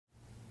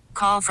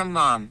call from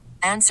mom.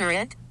 Answer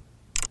it.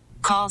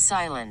 Call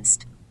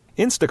silenced.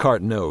 Instacart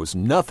knows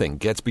nothing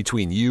gets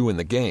between you and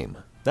the game.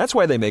 That's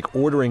why they make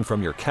ordering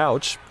from your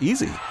couch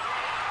easy.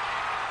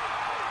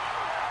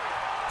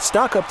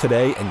 Stock up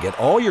today and get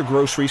all your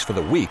groceries for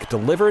the week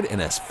delivered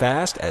in as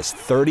fast as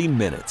 30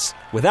 minutes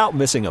without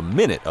missing a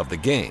minute of the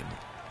game.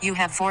 You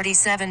have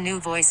 47 new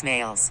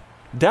voicemails.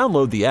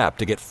 Download the app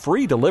to get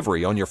free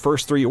delivery on your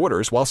first 3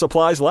 orders while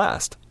supplies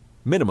last.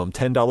 Minimum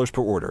 $10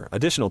 per order.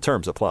 Additional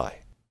terms apply.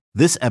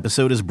 This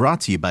episode is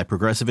brought to you by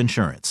Progressive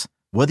Insurance.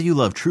 Whether you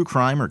love true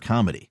crime or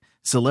comedy,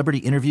 celebrity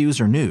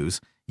interviews or news,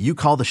 you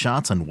call the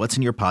shots on what's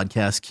in your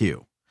podcast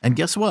queue. And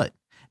guess what?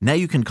 Now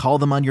you can call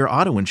them on your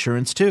auto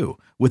insurance too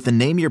with the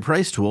Name Your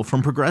Price tool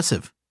from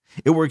Progressive.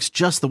 It works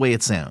just the way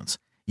it sounds.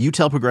 You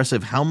tell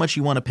Progressive how much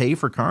you want to pay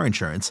for car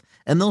insurance,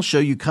 and they'll show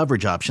you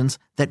coverage options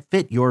that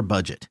fit your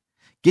budget.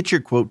 Get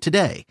your quote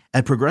today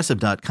at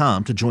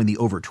Progressive.com to join the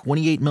over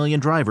 28 million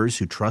drivers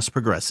who trust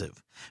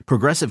Progressive.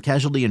 Progressive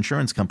Casualty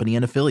Insurance Company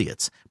and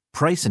Affiliates.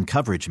 Price and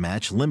coverage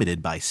match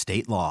limited by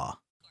state law.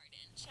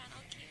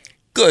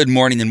 Good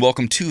morning and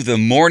welcome to the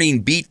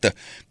Morning Beat. The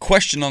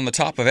question on the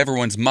top of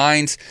everyone's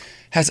minds,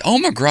 has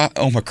Omicron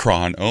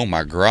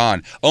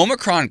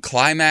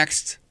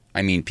climaxed?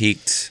 I mean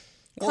peaked?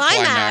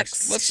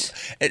 Climaxed.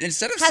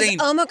 Instead of Has saying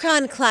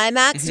Omicron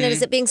climaxed and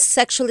is it being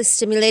sexually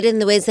stimulated in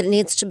the ways that it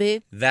needs to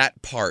be?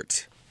 that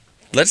part.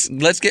 Let's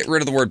get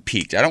rid of the word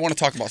peaked. I don't want to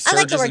talk about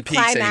surges and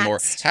peaks anymore.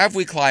 Have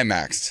we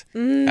climaxed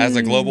as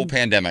a global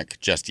pandemic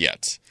just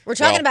yet? We're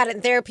talking about it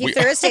in Therapy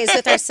Thursdays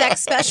with our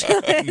sex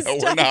specialist. No,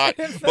 we're not.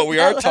 But we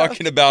are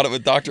talking about it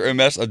with Dr.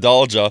 Umesh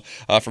Adalja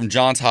from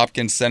Johns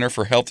Hopkins Center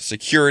for Health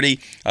Security,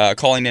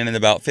 calling in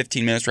about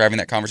 15 minutes. We're having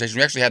that conversation.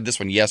 We actually had this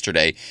one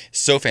yesterday.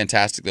 So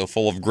fantastic, though,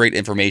 full of great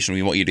information.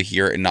 We want you to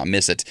hear it and not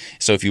miss it.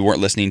 So if you weren't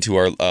listening to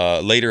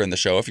our later in the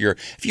show, if you're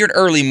an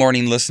early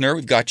morning listener,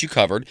 we've got you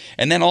covered.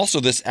 And then also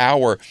this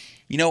hour,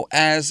 you know,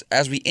 as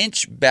we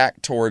inch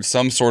back towards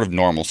some sort of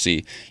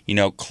normalcy, you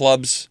know,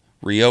 clubs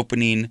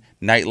reopening,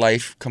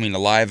 nightlife coming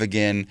alive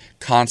again,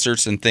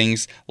 concerts and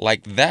things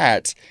like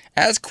that.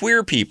 As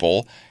queer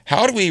people,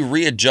 how do we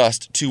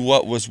readjust to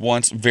what was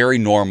once very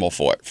normal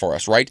for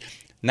us, right?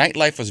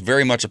 Nightlife was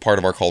very much a part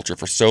of our culture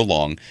for so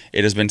long.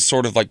 It has been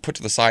sort of like put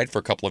to the side for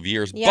a couple of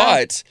years. Yeah.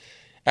 But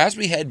as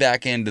we head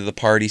back into the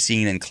party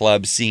scene and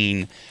club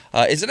scene,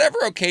 is it ever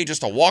okay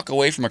just to walk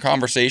away from a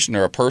conversation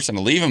or a person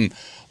and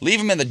leave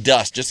them in the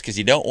dust just because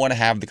you don't want to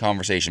have the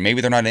conversation? Maybe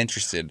they're not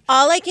interested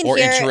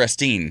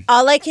interesting.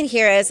 All I can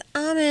hear is,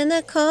 I'm in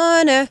the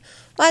corner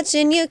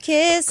watching you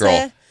kiss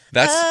her.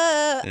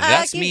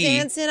 That's me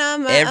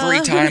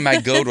every time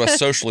I go to a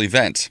social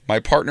event. My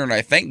partner and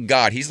I, thank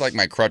God, he's like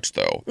my crutch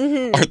though.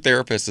 Mm-hmm. Our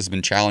therapist has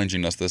been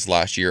challenging us this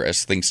last year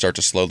as things start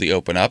to slowly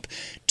open up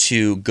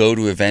to go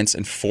to events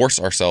and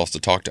force ourselves to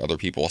talk to other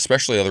people,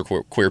 especially other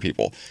queer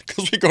people.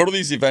 Because we go to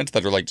these events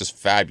that are like just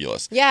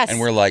fabulous. Yes. And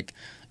we're like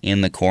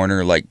in the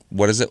corner, like,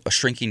 what is it? A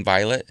shrinking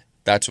violet?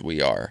 That's what we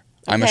are.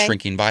 I'm a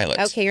shrinking violet.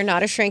 Okay, you're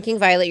not a shrinking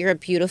violet. You're a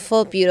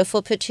beautiful,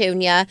 beautiful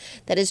petunia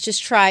that is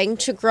just trying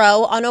to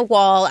grow on a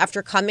wall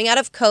after coming out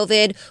of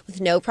COVID with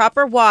no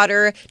proper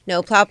water,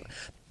 no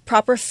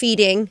proper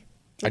feeding.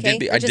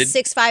 Okay? I did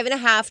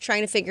 6'5.5",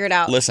 trying to figure it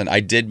out. Listen, I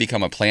did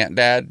become a plant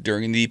dad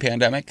during the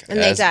pandemic. And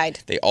they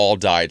died. They all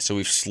died. So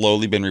we've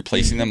slowly been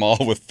replacing them all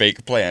with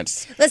fake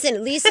plants.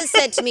 Listen, Lisa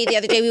said to me the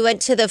other day, we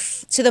went to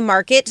the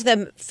market, to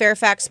the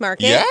Fairfax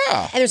market.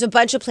 Yeah. And there's a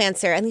bunch of plants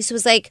there. And Lisa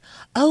was like,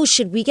 oh,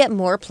 should we get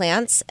more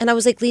plants? And I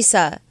was like,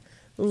 Lisa,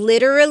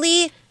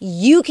 literally,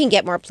 you can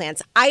get more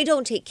plants. I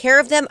don't take care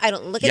of them. I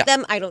don't look at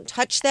them. I don't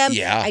touch them.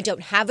 Yeah. I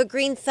don't have a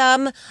green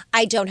thumb.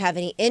 I don't have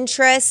any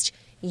interest.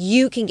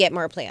 You can get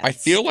more plants. I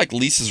feel like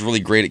Lisa's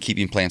really great at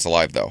keeping plants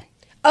alive, though.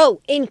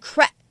 Oh,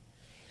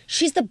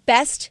 she's the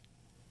best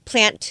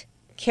plant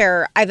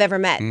carer I've ever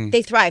met.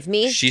 They thrive.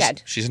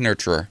 Dead. She's a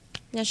nurturer.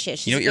 No, she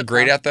is. You know what you're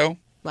great at, though?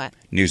 What?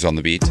 News on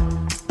the beat.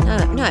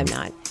 No, I'm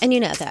not. And you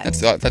know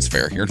that. That's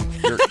fair.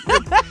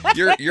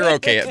 You're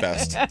okay at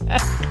best.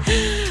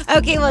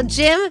 Okay, well,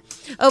 Jim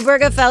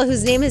Obergefell,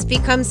 whose name has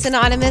become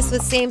synonymous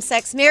with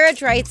same-sex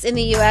marriage rights in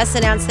the U.S.,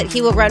 announced that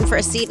he will run for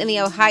a seat in the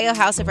Ohio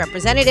House of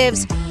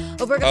Representatives.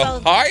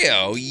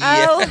 Ohio,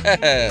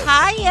 yes.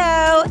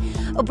 Ohio.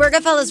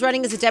 Obergefell is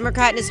running as a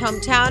Democrat in his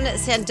hometown,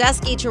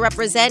 Sandusky, to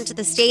represent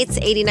the state's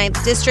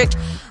 89th district,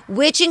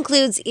 which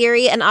includes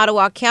Erie and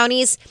Ottawa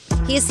counties.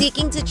 He is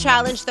seeking to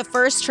challenge the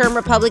first-term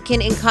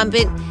Republican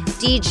incumbent,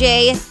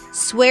 DJ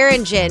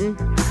Swearingen.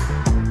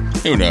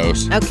 Who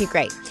knows? Okay,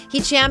 great. He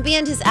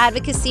championed his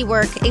advocacy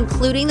work,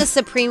 including the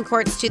Supreme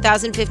Court's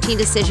 2015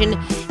 decision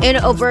in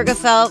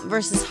Obergefell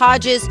versus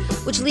Hodges,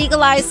 which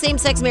legalized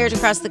same-sex marriage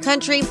across the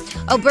country.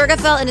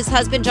 Obergefell and his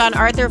husband, John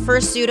Arthur,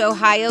 first sued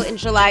Ohio in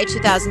July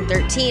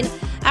 2013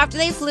 after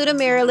they flew to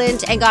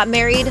Maryland and got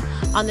married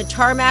on the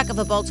tarmac of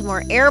a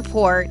Baltimore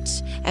airport.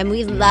 And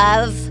we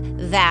love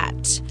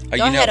that.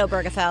 Go ahead,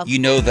 Obergefell. You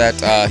know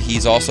that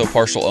he's also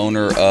partial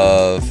owner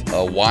of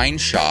a wine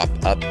shop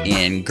up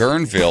in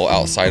Guerneville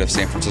outside of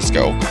San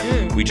Francisco.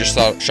 We just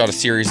shot a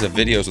series of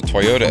videos with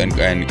Toyota and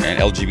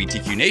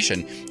LGBTQ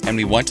Nation, and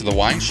we went to the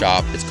wine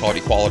shop. It's called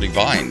Equality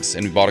Vines,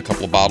 and we bought a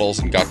couple of bottles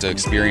and got to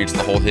experience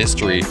the whole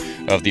history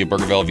of the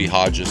Obergefell v.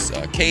 Hodges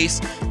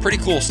case. Pretty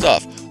cool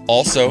stuff.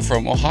 Also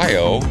from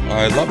Ohio.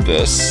 I love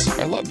this.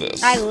 I love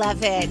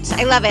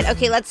it.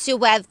 Okay, let's do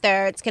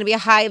weather. It's going to be a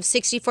high of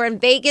 64 in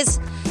Vegas,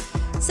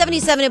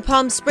 77 in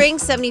Palm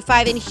Springs,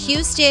 75 in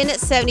Houston,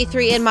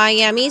 73 in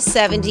Miami,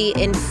 70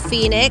 in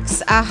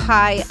Phoenix, a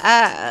high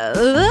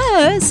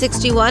of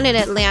 61 in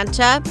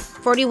Atlanta,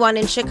 41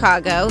 in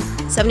Chicago,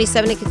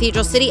 77 in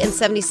Cathedral City, and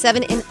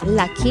 77 in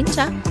La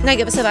Quinta. Now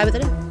give us a vibe of the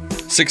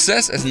day.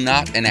 Success is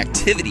not an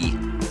activity,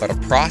 but a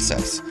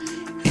process.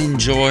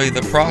 Enjoy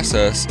the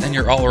process, and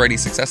you're already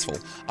successful.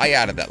 I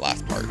added that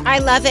last part. I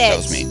love it. That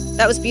was me.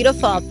 That was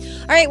beautiful. All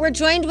right, we're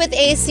joined with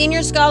a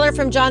senior scholar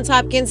from Johns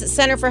Hopkins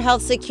Center for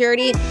Health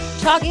Security,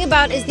 talking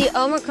about is the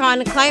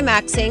Omicron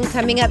climaxing,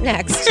 coming up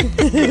next.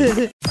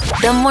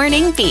 The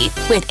Morning Beat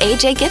with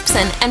AJ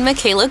Gibson and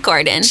Michaela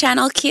Gordon.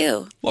 Channel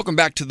Q. Welcome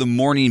back to the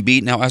Morning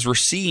Beat. Now, as we're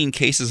seeing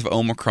cases of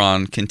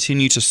Omicron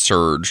continue to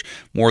surge,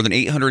 more than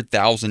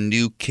 800,000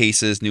 new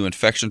cases, new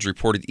infections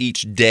reported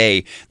each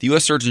day, the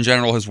U.S. Surgeon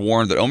General has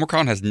warned that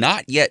Omicron has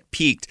not yet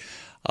peaked.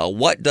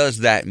 What does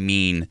that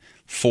mean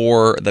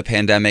for the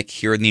pandemic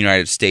here in the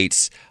United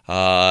States?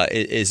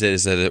 Is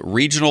it a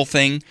regional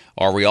thing?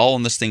 Are we all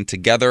in this thing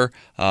together?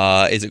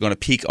 Is it going to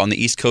peak on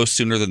the East Coast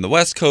sooner than the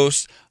West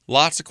Coast?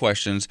 Lots of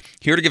questions.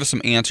 Here to give us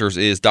some answers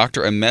is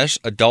Dr. Umesh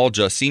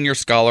Adalja, Senior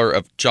Scholar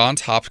of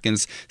Johns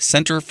Hopkins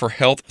Center for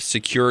Health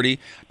Security.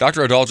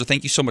 Dr. Adalja,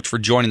 thank you so much for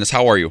joining us.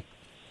 How are you?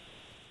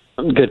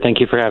 I'm good. Thank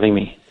you for having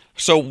me.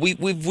 So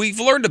we've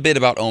learned a bit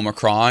about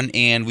Omicron,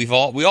 and we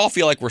all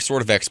feel like we're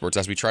sort of experts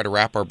as we try to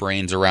wrap our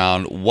brains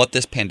around what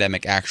this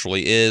pandemic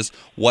actually is,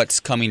 what's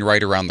coming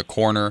right around the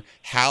corner,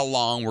 how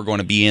long we're going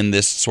to be in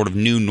this sort of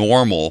new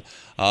normal.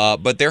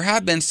 But there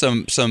have been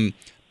some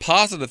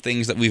positive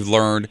things that we've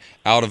learned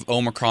out of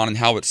Omicron and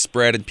how it's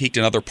spread and peaked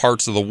in other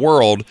parts of the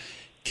world.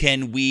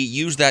 Can we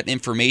use that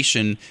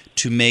information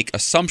to make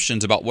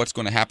assumptions about what's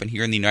going to happen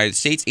here in the United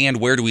States,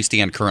 and where do we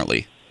stand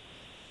currently?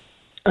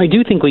 I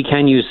do think we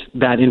can use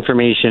that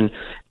information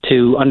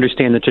to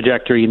understand the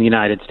trajectory in the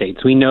United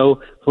States. We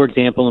know, for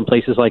example, in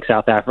places like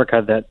South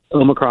Africa, that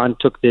Omicron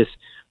took this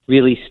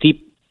really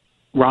steep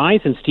rise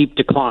and steep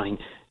decline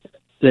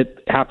that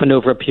happened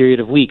over a period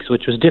of weeks,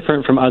 which was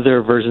different from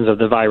other versions of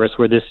the virus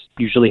where this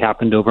usually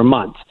happened over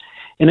months.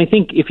 And I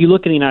think if you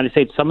look in the United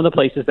States, some of the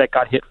places that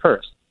got hit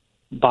first,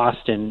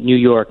 Boston, New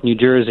York, New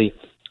Jersey,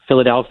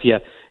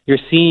 Philadelphia, you're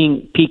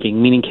seeing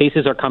peaking, meaning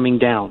cases are coming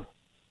down.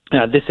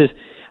 This is,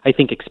 I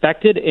think,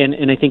 expected,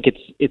 and I think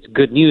it's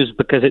good news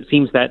because it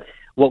seems that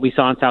what we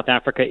saw in South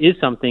Africa is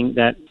something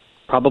that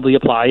probably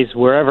applies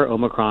wherever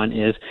Omicron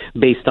is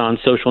based on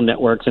social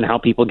networks and how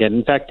people get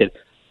infected.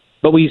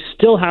 But we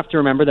still have to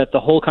remember that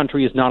the whole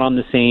country is not on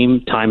the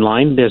same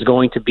timeline. There's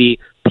going to be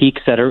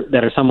peaks that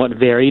are somewhat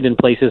varied in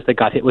places that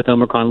got hit with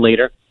Omicron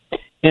later.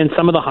 And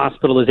some of the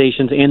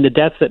hospitalizations and the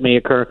deaths that may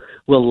occur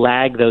will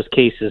lag those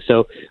cases.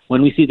 So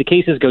when we see the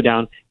cases go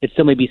down, it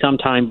still may be some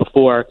time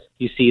before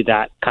you see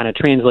that kind of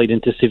translate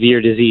into severe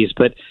disease.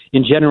 But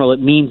in general, it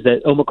means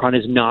that Omicron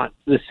is not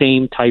the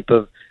same type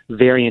of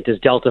variant as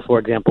Delta, for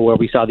example, where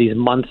we saw these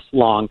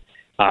months-long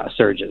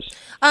surges.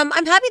 I'm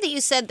happy that you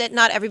said that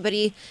not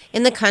everybody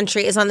in the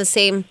country is on the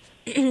same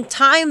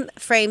time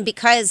frame,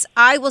 because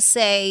I will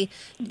say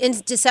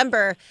in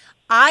December,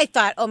 I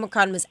thought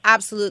Omicron was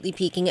absolutely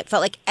peaking. It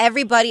felt like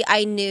everybody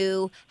I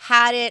knew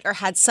had it or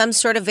had some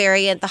sort of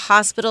variant. The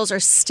hospitals are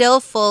still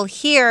full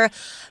here.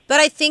 But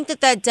I think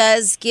that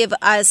does give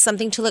us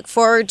something to look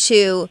forward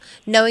to,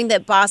 knowing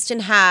that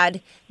Boston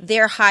had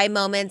their high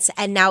moments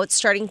and now it's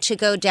starting to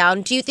go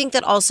down. Do you think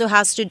that also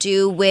has to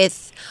do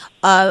with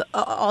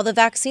all the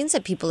vaccines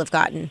that people have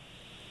gotten?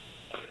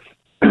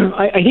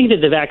 I think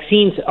that the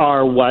vaccines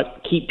are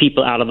what keep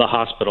people out of the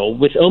hospital.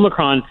 With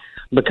Omicron,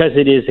 because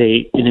it is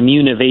an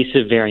immune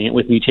evasive variant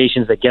with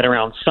mutations that get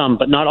around some,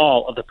 but not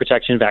all of the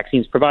protection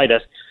vaccines provide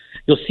us,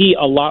 you'll see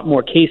a lot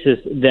more cases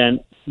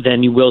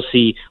than you will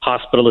see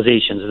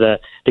hospitalizations.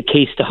 The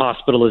case to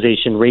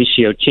hospitalization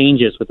ratio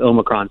changes with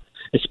Omicron,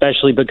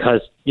 especially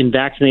because in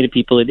vaccinated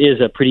people, it is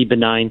a pretty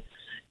benign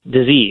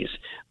disease.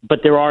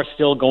 But there are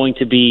still going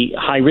to be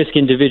high-risk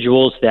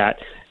individuals that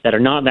are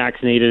not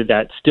vaccinated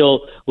that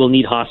still will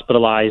need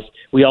hospitalized.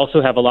 We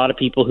also have a lot of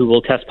people who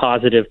will test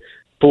positive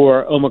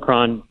for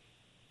Omicron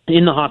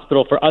in the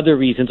hospital for other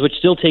reasons, which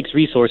still takes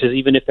resources,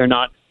 even if they're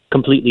not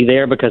completely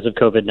there because of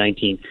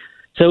COVID-19.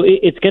 So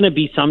it's going to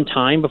be some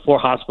time before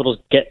hospitals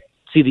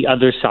see the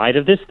other side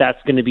of this.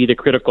 That's going to be the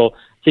critical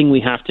thing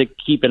we have to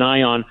keep an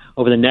eye on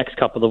over the next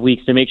couple of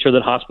weeks to make sure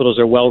that hospitals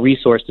are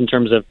well-resourced in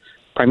terms of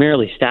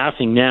primarily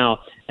staffing now.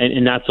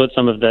 And that's what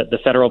some of the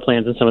federal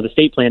plans and some of the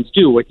state plans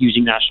do with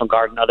using National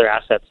Guard and other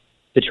assets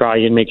to try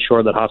and make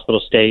sure that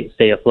hospitals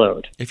stay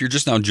afloat. If you're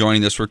just now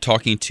joining us, we're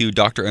talking to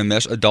Dr.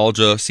 Umesh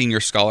Adalja,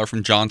 senior scholar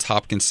from Johns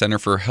Hopkins Center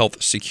for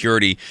Health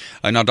Security.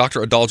 Now,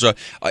 Dr. Adalja,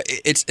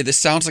 this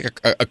sounds like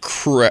a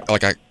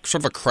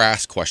sort of a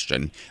crass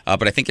question,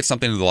 but I think it's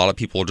something that a lot of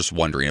people are just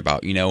wondering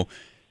about. You know,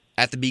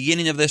 at the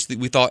beginning of this,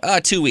 we thought,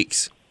 2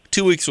 weeks.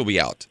 2 weeks will be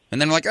out. And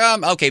then we're like,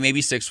 okay,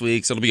 maybe 6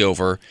 weeks, it'll be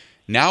over.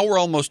 Now we're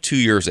almost 2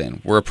 years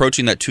in. We're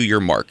approaching that 2-year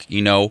mark,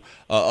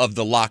 of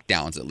the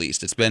lockdowns at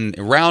least. It's been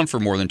around for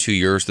more than 2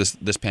 years,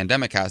 this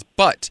pandemic has.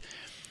 But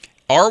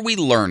are we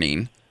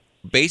learning,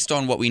 based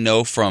on what we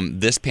know from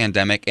this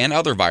pandemic and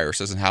other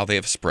viruses and how they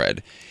have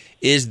spread,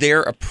 is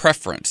there a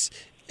preference?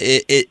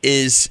 It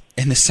is,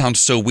 and this sounds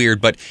so weird,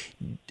 but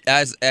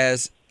as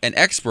an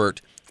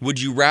expert,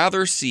 would you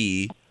rather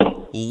see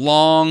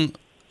long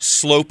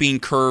sloping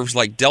curves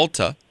like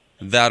Delta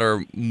that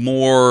are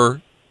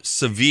more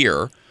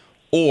severe,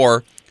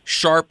 or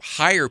sharp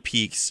higher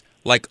peaks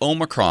like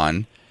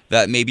Omicron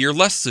that maybe are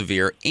less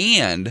severe?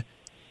 And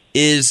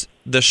is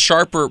the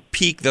sharper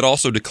peak that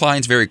also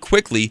declines very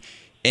quickly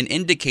an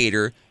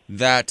indicator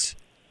that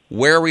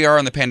where we are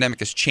in the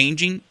pandemic is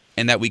changing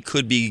and that we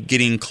could be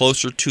getting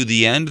closer to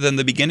the end than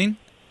the beginning?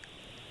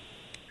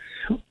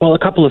 Well, a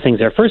couple of things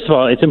there. First of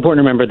all, it's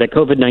important to remember that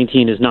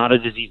COVID-19 is not a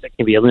disease that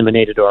can be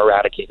eliminated or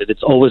eradicated.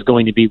 It's always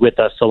going to be with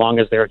us so long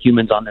as there are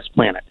humans on this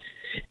planet.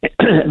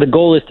 The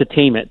goal is to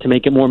tame it, to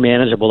make it more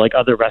manageable like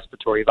other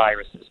respiratory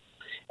viruses.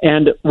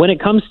 And when it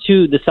comes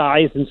to the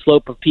size and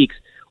slope of peaks,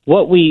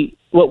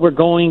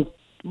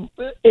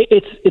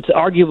 it's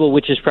arguable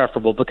which is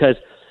preferable, because,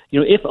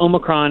 if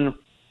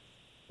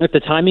the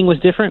timing was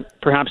different,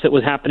 perhaps it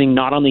was happening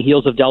not on the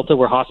heels of Delta,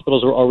 where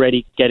hospitals were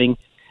already getting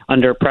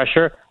under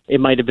pressure, it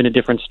might have been a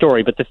different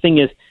story. But the thing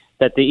is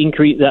that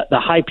the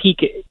high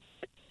peak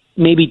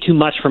may be too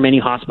much for many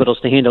hospitals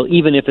to handle,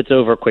 even if it's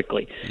over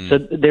quickly. So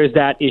there's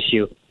that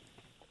issue.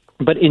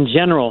 But in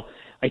general,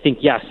 I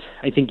think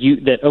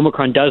that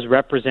Omicron does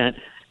represent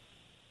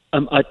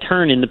a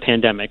turn in the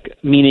pandemic,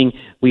 meaning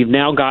we've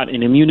now got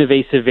an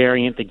immune-evasive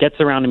variant that gets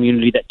around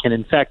immunity that can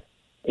infect,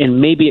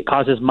 and maybe it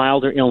causes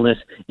milder illness.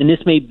 And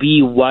this may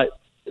be what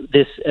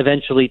this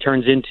eventually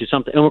turns into.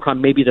 Omicron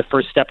may be the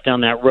first step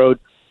down that road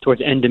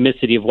towards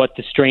endemicity of what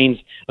the strains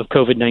of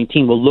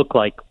COVID-19 will look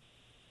like.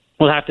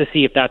 We'll have to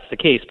see if that's the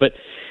case. But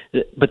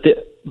the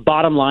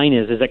bottom line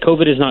is that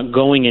COVID is not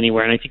going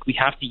anywhere, and I think we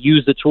have to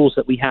use the tools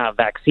that we have,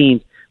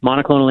 vaccines,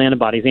 monoclonal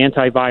antibodies,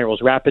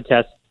 antivirals, rapid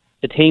tests,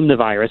 to tame the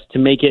virus, to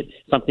make it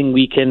something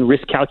we can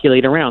risk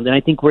calculate around. And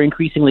I think we're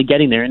increasingly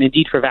getting there. And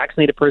indeed, for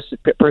vaccinated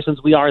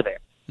persons, we are there.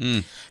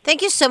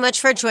 Thank you so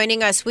much for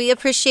joining us. We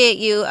appreciate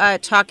you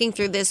talking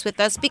through this with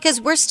us,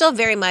 because we're still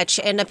very much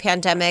in a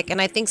pandemic,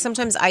 and I think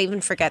sometimes I even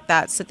forget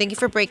that. So thank you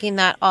for breaking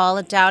that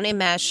all down.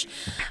 Umesh,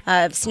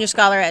 senior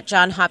scholar at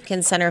Johns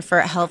Hopkins Center for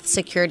Health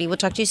Security. We'll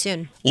talk to you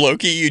soon.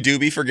 Loki, you do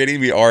be forgetting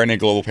we are in a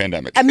global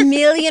pandemic.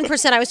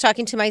 1,000,000%. I was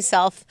talking to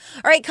myself.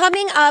 All right,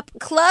 coming up,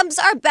 clubs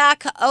are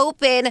back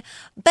open,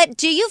 but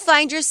do you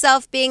find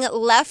yourself being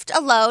left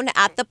alone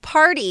at the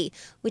party?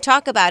 We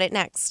talk about it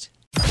next.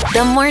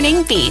 The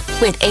Morning Beat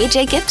with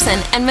AJ Gibson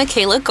and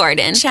Michaela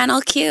Gordon.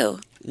 Channel Q.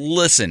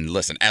 Listen.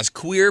 As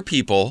queer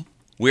people,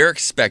 we're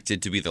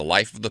expected to be the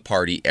life of the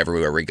party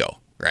everywhere we go,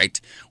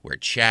 right? We're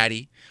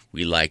chatty.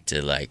 We like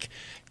to,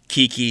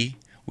 kiki.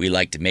 We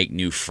like to make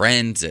new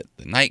friends at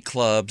the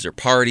nightclubs or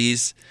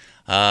parties.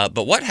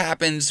 But what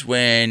happens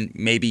when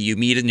maybe you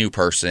meet a new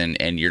person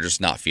and you're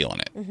just not feeling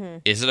it? Mm-hmm.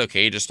 Is it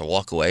okay just to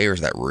walk away, or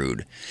is that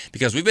rude?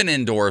 Because we've been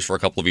indoors for a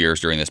couple of years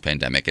during this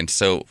pandemic, and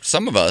so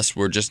some of us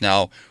were just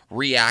now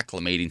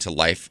reacclimating to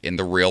life in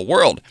the real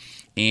world.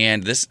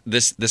 And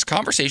this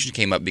conversation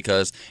came up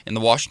because in the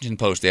Washington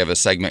Post, they have a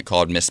segment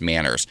called Miss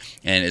Manners,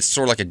 and it's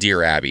sort of like a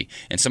Dear Abby.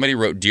 And somebody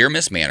wrote, "Dear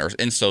Miss Manners,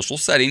 in social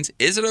settings,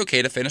 is it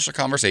okay to finish a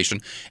conversation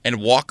and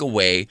walk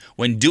away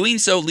when doing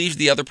so leaves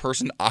the other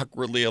person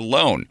awkwardly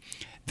alone?"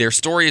 Their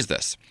story is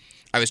this: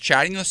 I was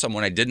chatting with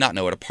someone I did not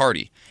know at a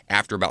party.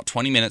 After about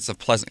 20 minutes of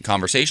pleasant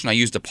conversation, I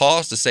used a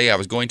pause to say I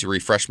was going to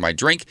refresh my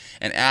drink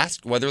and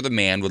asked whether the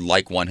man would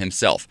like one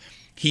himself.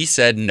 He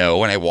said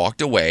no, and I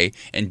walked away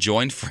and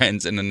joined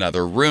friends in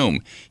another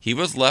room. He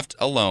was left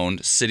alone,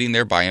 sitting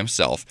there by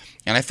himself,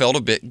 and I felt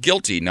a bit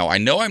guilty. Now, I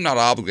know I'm not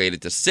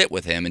obligated to sit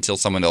with him until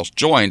someone else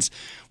joins,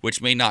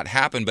 which may not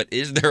happen, but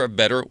is there a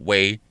better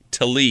way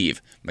to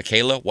leave?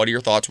 Michaela, what are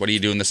your thoughts? What do you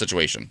do in this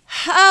situation?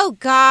 Oh,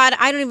 God,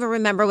 I don't even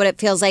remember what it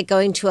feels like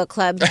going to a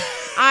club.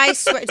 I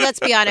swear,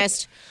 let's be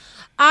honest.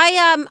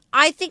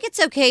 I think it's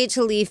okay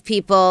to leave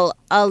people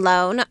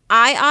alone.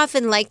 I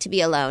often like to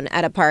be alone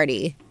at a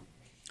party.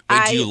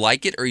 But do you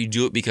like it, or you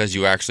do it because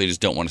you actually just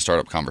don't want to start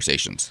up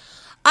conversations?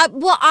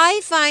 Well,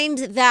 I find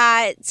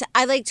that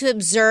I like to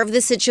observe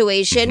the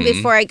situation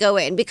before I go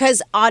in,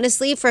 because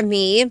honestly, for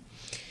me,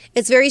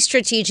 it's very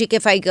strategic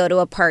if I go to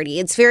a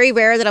party. It's very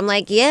rare that I'm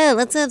like, yeah,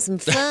 let's have some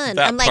fun.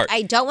 I'm like,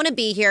 I don't want to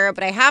be here,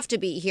 but I have to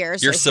be here.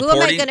 So who am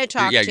I going to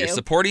talk to? You're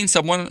supporting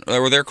someone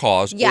or their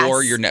cause,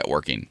 or you're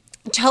networking.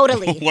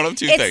 Totally. One of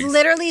two things. It's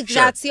literally, Sure.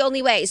 that's the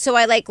only way. So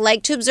I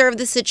like to observe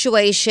the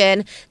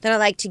situation. Then I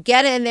like to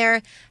get in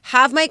there,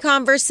 have my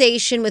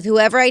conversation with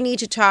whoever I need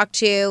to talk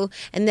to,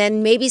 and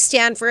then maybe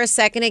stand for a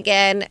second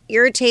again,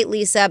 irritate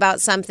Lisa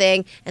about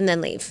something, and then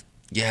leave.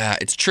 Yeah,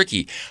 it's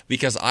tricky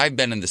because I've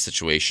been in this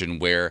situation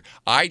where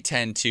I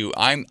tend to,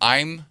 I'm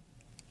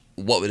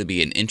what would it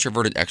be, an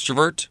introverted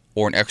extrovert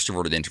or an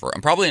extroverted introvert?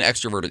 I'm probably an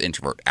extroverted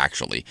introvert,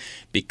 actually,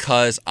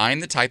 because I'm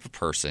the type of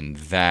person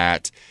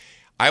that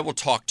I will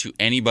talk to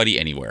anybody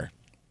anywhere.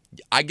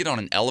 I get on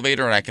an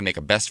elevator and I can make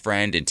a best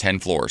friend in 10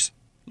 floors.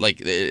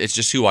 Like, it's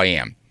just who I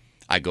am.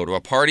 I go to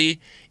a party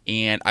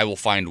and I will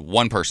find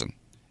one person.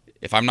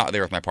 If I'm not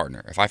there with my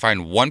partner, if I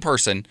find one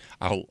person,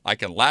 I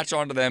can latch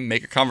onto them,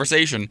 make a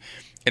conversation.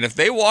 And if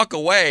they walk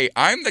away,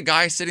 I'm the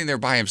guy sitting there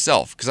by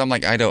himself because I'm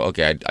like,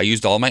 I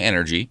used all my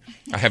energy.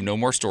 I have no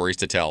more stories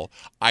to tell.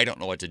 I don't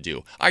know what to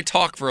do. I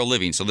talk for a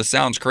living, so this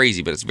sounds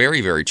crazy, but it's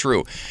very, very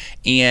true.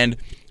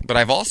 But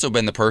I've also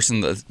been the person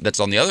that's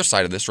on the other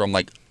side of this where I'm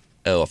like,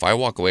 oh, if I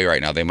walk away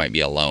right now, they might be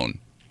alone.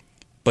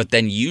 But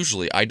then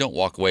usually I don't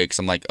walk away because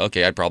I'm like,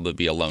 okay, I'd probably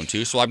be alone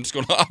too. So I'm just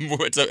going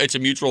to, it's a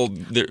mutual,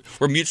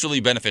 we're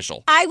mutually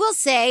beneficial. I will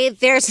say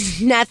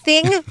there's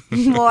nothing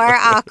more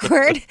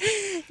awkward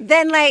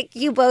than like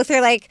you both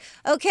are like,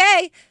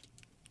 okay.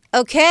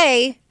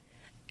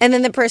 And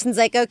then the person's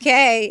like,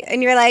 okay.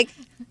 And you're like,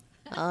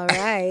 all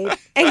right.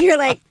 And you're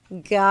like,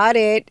 got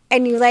it.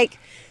 And you like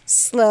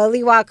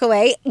slowly walk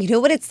away. You know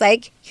what it's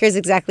like? Here's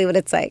exactly what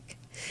it's like.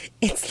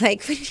 It's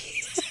like when you...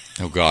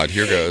 Oh, God,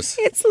 here goes.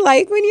 It's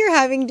like when you're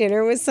having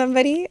dinner with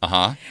somebody.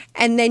 Uh-huh.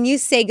 And then you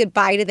say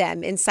goodbye to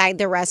them inside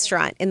the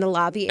restaurant in the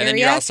lobby area. And then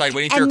you're outside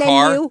waiting for your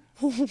car. And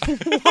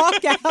then you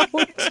walk out.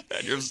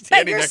 And you're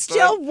standing but you're next to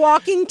still them.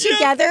 walking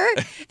together.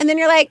 And then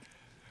you're like,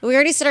 we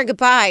already said our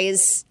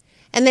goodbyes.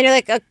 And then you're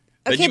like,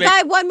 okay,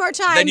 bye one more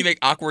time. Then you make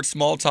awkward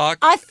small talk.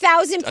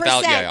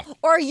 1,000%. Yeah.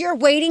 Or you're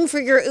waiting for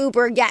your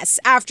Uber, yes,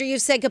 after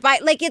you've said goodbye.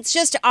 Like, it's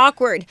just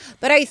awkward.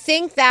 But I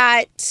think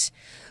that...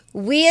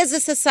 we as a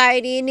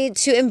society need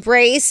to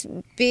embrace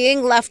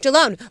being left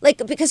alone. Like,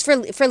 because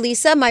for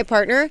Lisa, my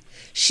partner,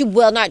 she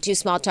will not do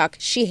small talk.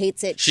 She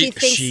hates it. She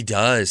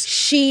does.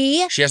 She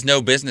has no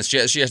business.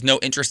 She has no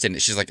interest in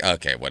it. She's like,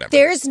 okay, whatever.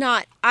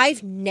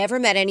 I've never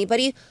met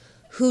anybody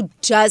who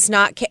does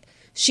not care.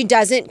 She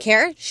doesn't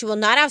care. She will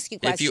not ask you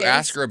questions. If you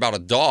ask her about a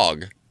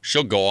dog,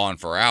 she'll go on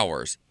for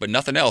hours, but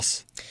nothing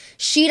else.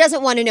 She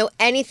doesn't want to know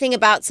anything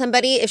about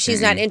somebody if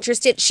she's not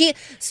interested.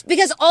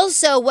 Because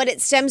also what it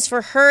stems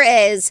for her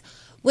is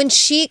when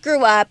she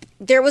grew up,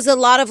 there was a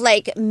lot of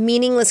like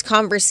meaningless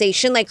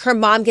conversation. Like her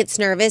mom gets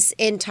nervous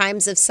in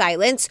times of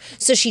silence.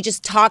 So she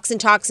just talks and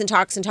talks and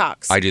talks and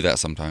talks. I do that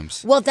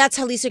sometimes. Well, that's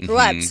how Lisa grew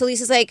up. So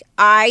Lisa's like,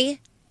 I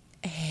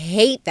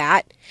hate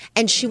that.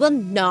 And she will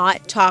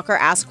not talk or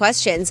ask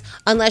questions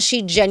unless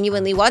she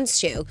genuinely wants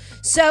to.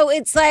 So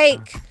it's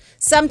like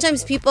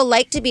sometimes people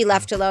like to be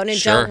left alone and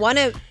don't want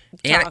to talk.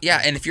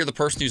 And if you're the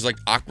person who's like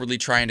awkwardly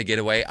trying to get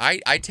away,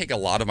 I take a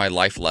lot of my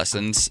life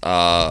lessons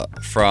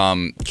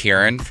from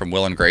Karen from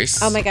Will and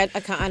Grace. Oh my God,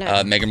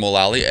 Akana. Megan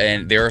Mullally,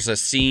 and there's a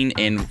scene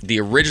in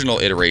the original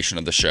iteration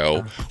of the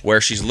show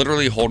where she's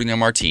literally holding a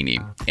martini,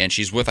 and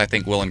she's with, I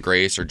think, Will and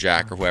Grace or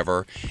Jack or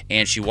whoever,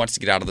 and she wants to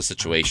get out of the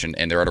situation,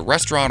 and they're at a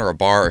restaurant or a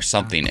bar or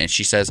something, and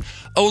she says,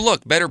 "Oh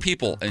look, better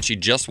people," and she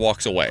just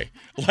walks away.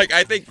 Like,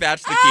 I think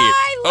that's the key.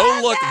 Oh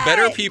look,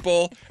 better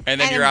people,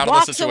 and then you're out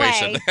of the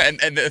situation,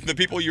 and the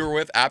people you were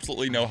with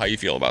absolutely know how you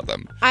feel about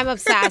them. I'm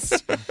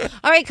obsessed.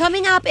 All right,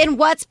 coming up in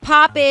What's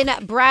Poppin',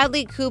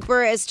 Bradley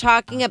Cooper is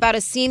talking about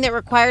a scene that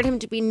required him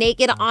to be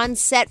naked on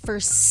set for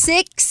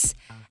 6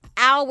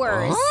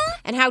 hours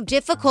and how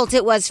difficult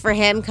it was for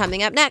him.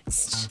 Coming up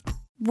next.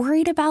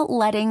 Worried about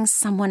letting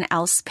someone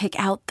else pick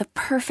out the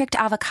perfect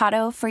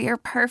avocado for your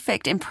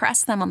perfect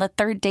impress them on the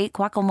third date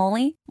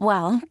guacamole?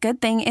 Well,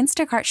 good thing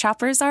Instacart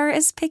shoppers are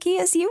as picky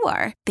as you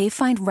are. They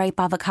find ripe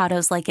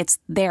avocados like it's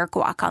their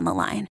guac on the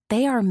line.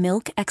 They are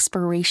milk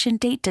expiration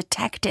date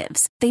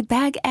detectives. They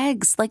bag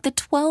eggs like the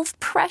 12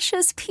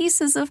 precious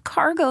pieces of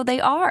cargo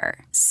they are.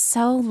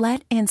 So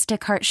let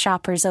Instacart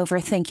shoppers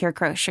overthink your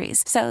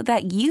groceries so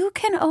that you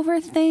can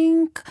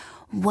overthink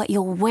what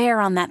you'll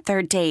wear on that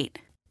third date.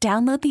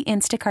 Download the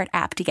Instacart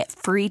app to get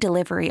free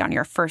delivery on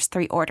your first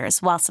 3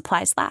 orders while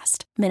supplies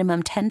last.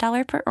 Minimum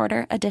 $10 per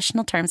order.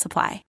 Additional terms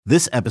apply.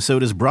 This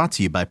episode is brought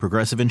to you by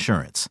Progressive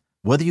Insurance.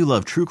 Whether you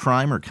love true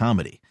crime or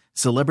comedy,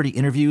 celebrity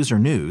interviews or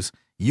news,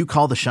 you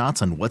call the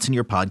shots on what's in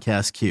your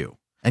podcast queue.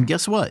 And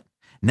guess what?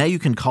 Now you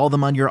can call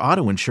them on your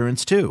auto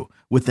insurance too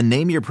with the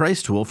Name Your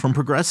Price tool from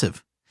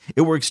Progressive.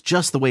 It works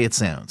just the way it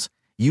sounds.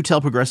 You tell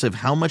Progressive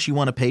how much you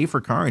want to pay for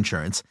car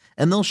insurance,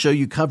 and they'll show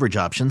you coverage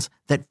options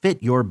that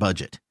fit your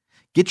budget.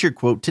 Get your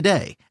quote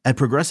today at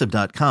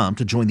Progressive.com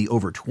to join the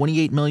over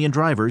 28 million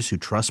drivers who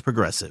trust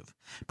Progressive.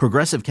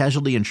 Progressive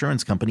Casualty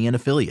Insurance Company and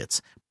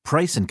Affiliates.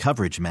 Price and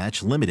coverage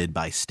match limited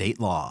by state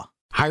law.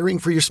 Hiring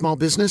for your small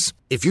business?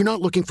 If you're not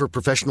looking for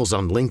professionals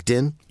on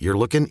LinkedIn, you're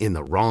looking in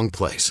the wrong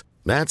place.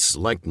 That's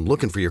like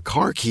looking for your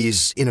car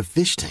keys in a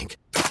fish tank.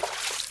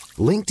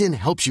 LinkedIn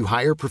helps you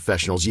hire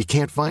professionals you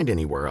can't find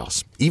anywhere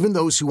else, even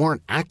those who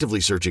aren't actively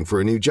searching for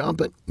a new job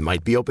but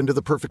might be open to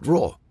the perfect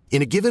role.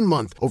 In a given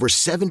month, over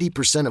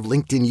 70% of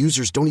LinkedIn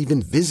users don't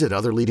even visit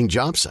other leading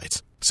job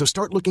sites. So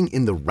start looking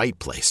in the right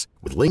place.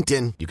 With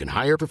LinkedIn, you can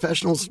hire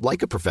professionals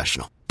like a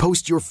professional.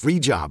 Post your free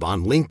job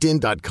on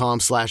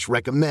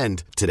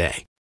linkedin.com/recommend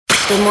today.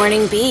 The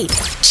Morning Beat,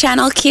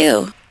 Channel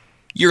Q.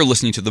 You're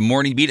listening to The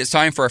Morning Beat. It's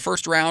time for our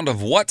first round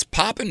of What's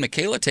Poppin'.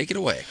 Michaela, take it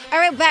away. All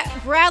right,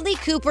 Bradley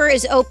Cooper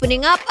is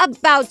opening up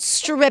about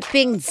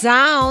stripping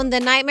down. The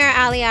Nightmare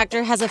Alley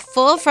actor has a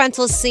full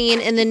frontal scene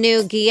in the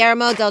new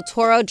Guillermo del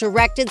Toro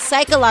directed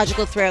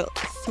psychological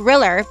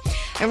thriller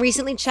and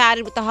recently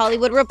chatted with The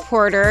Hollywood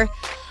Reporter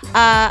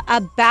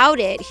about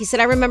it. He said,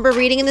 I remember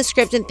reading in the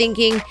script and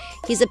thinking,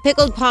 he's a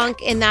pickled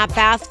punk in that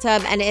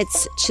bathtub and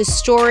it's to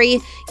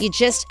story. You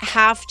just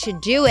have to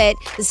do it.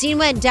 The scene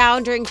went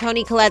down during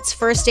Toni Collette's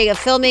first day of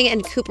filming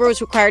and Cooper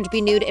was required to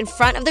be nude in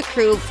front of the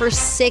crew for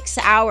 6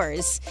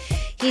 hours.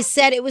 He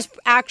said it was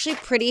actually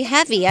pretty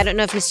heavy. I don't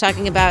know if he's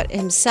talking about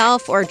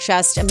himself or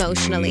just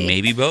emotionally.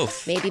 Maybe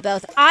both. Maybe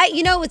both.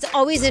 What's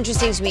always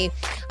interesting to me,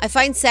 I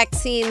find sex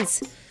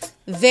scenes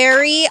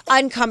very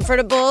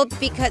uncomfortable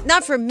because,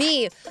 not for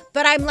me,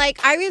 but I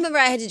remember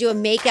I had to do a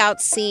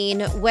makeout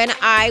scene when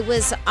I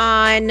was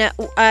on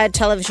a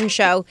television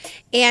show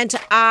and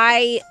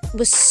I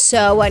was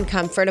so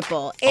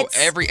uncomfortable.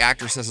 Every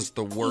actor says it's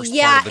the worst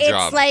part of the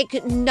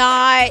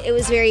job. It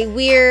was very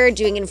weird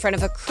doing it in front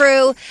of a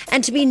crew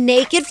and to be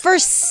naked for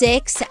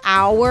 6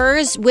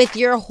 hours with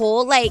your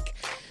whole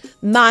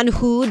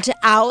manhood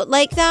out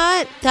like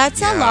that,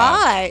 that's a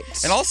lot.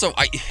 And also,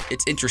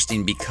 it's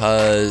interesting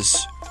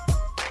because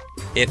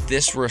if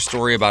this were a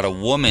story about a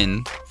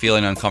woman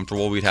feeling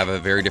uncomfortable, we'd have a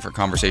very different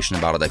conversation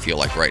about it, I feel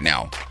like, right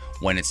now.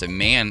 When it's a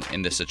man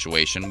in this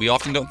situation, we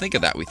often don't think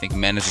of that. We think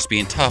men is just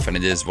being tough, and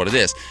it is what it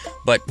is.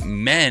 But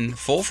men,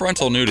 full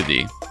frontal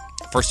nudity,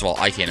 first of all,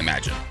 I can't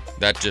imagine.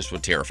 That just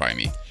would terrify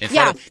me.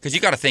 Because you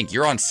got to think,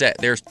 you're on set.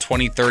 There's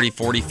 20, 30,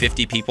 40,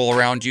 50 people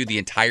around you the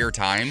entire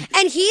time.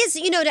 And he's,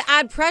 to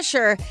add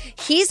pressure,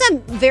 he's a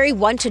very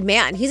wanted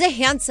man. He's a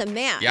handsome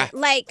man. Yeah.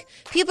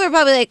 People are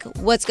probably like,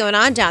 what's going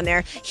on down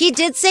there? He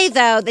did say,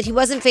 though, that he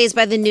wasn't fazed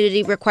by the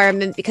nudity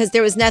requirement because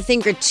there was nothing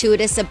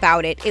gratuitous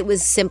about it. It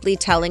was simply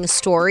telling a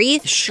story.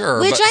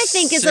 Sure. Which I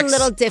think is a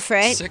little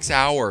different. 6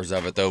 hours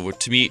of it, though,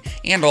 to me.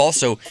 And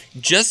also,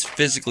 just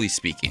physically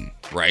speaking,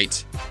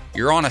 right?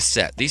 You're on a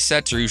set. These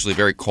sets are usually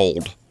very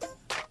cold.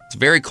 It's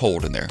very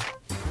cold in there.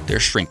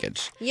 There's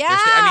shrinkage.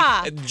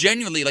 Yeah.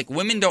 Genuinely,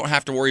 women don't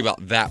have to worry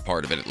about that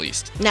part of it, at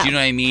least. No. Do you know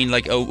what I mean?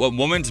 A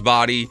woman's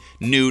body,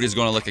 nude, is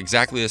going to look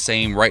exactly the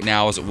same right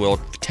now as it will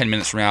 10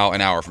 minutes from now,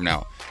 an hour from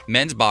now.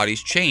 Men's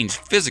bodies change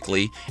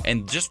physically,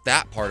 and just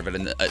that part of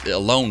it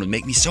alone would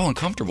make me so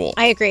uncomfortable.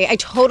 I agree. I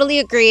totally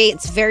agree.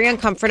 It's very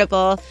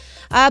uncomfortable.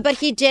 But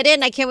he did it,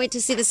 and I can't wait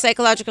to see the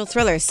psychological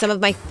thrillers. Some of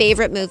my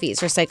favorite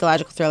movies are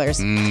psychological thrillers.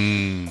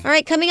 All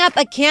right, coming up,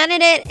 a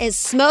candidate is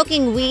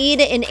smoking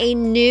weed in a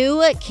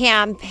new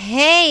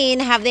campaign.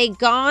 Have they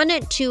gone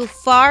too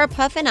far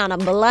puffing on a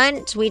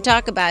blunt? We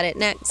talk about it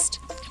next.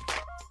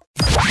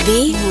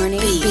 The Morning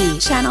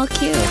Beat, Channel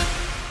Q.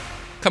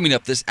 Coming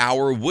up this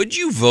hour, would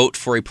you vote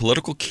for a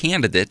political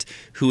candidate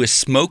who is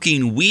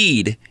smoking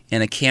weed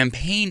in a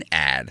campaign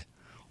ad?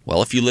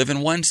 Well, if you live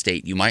in one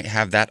state, you might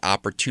have that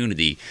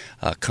opportunity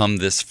come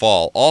this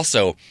fall.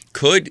 Also,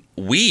 could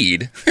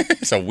weed,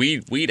 it's a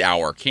weed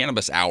hour,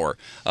 cannabis hour,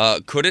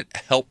 could it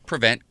help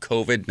prevent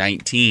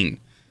COVID-19?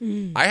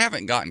 I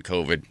haven't gotten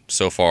COVID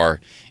so far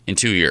in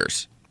 2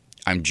 years.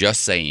 I'm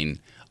just saying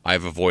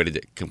I've avoided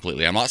it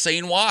completely. I'm not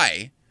saying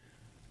why,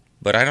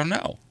 but I don't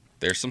know.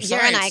 There's some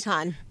science. You're an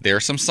icon.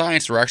 There's some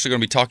science. We're actually going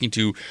to be talking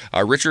to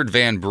Richard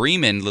van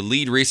Breemen, the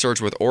lead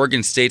researcher with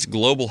Oregon State's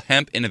Global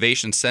Hemp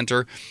Innovation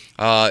Center,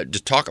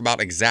 to talk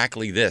about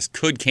exactly this.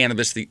 Could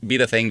cannabis be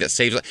the thing that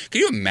saves us? Can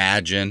you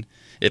imagine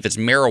if it's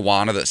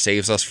marijuana that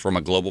saves us from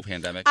a global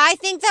pandemic? I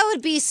think that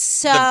would be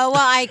so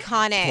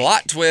iconic.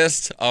 Plot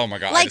twist. Oh, my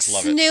God. I just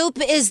love it. Snoop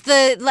is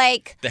the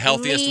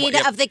healthiest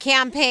lead of the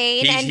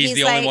campaign. He's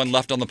the only one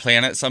left on the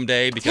planet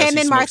someday because him he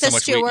and smokes Martha so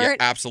much Stewart. weed. Yeah,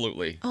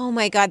 absolutely. Oh,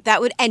 my God. That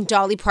would, and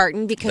Dolly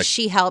Parton because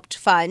she helped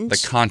fund.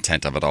 The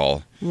content of it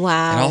all.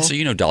 Wow. And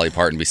also, Dolly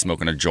Parton be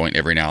smoking a joint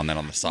every now and then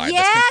on the side.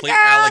 Yeah, that's complete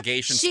girl.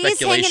 allegation, She's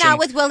speculation. hanging out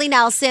with Willie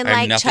Nelson,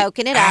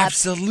 choking it up.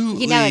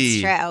 Absolutely. You know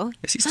it's true.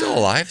 Is he still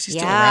alive? Is he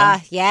still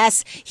around?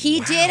 Yes. He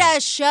did a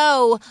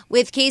show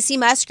with Casey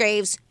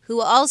Musgraves,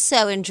 who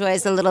also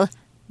enjoys a little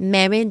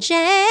Mary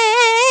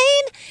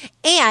Jane.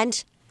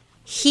 And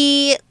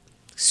he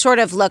sort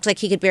of looked like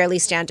he could barely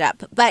stand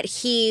up, but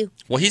he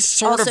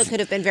he's also could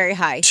have been very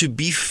high. To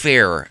be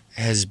fair,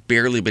 has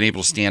barely been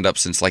able to stand up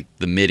since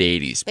the mid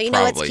 80s. But you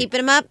know what's keeping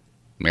him up?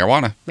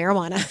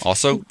 Marijuana.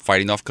 Also,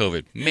 fighting off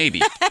COVID. Maybe.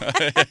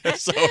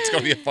 So it's going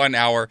to be a fun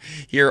hour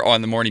here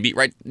on the Morning Beat.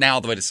 Right now,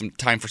 though, it is some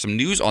time for some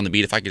news on the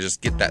beat. If I could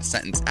just get that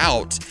sentence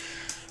out.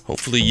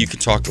 hopefully you can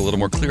talk a little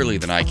more clearly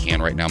than I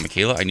can right now,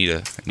 Michaela. I need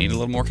a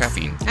little more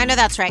caffeine. I know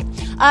that's right.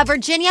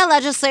 Virginia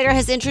legislator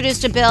has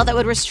introduced a bill that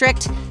would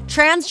restrict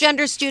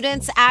transgender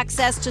students'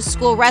 access to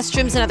school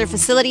restrooms and other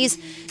facilities.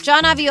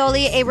 John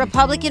Avioli, a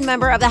Republican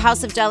member of the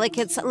House of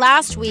Delegates,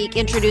 last week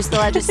introduced the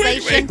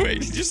legislation.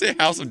 Wait. Did you say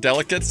House of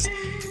Delegates?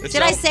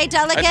 Did I say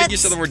delegates? I think you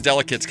said the word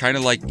delegates, kind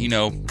of like,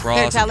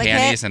 bras and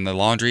panties and the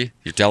laundry.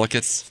 Your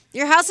delegates.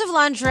 Your House of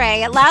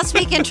Lingerie last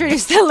week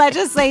introduced the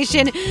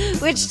legislation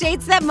which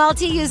states that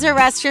multi-user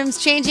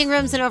restrooms, changing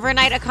rooms, and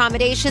overnight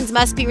accommodations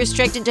must be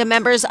restricted to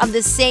members of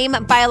the same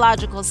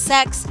biological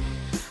sex.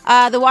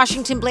 The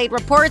Washington Blade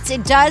reports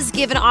it does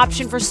give an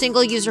option for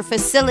single-user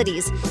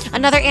facilities.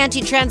 Another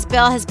anti-trans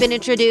bill has been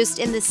introduced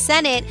in the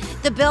Senate.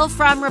 The bill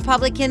from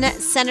Republican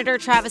Senator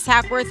Travis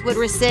Hackworth would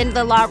rescind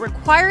the law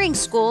requiring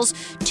schools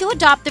to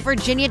adopt the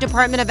Virginia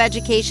Department of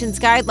Education's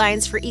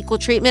guidelines for equal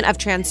treatment of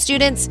trans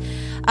students.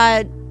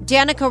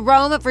 Danica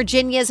Rome,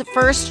 Virginia's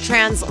first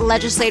trans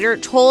legislator,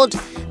 told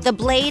the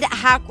Blade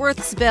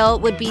Hackworth's bill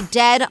would be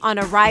dead on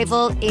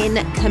arrival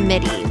in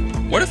committee.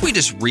 What if we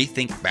just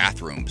rethink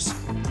bathrooms?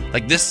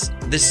 Like this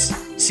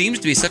seems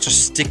to be such a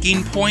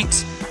sticking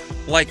point.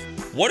 Like,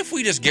 what if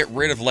we just get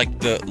rid of like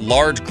the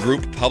large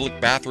group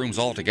public bathrooms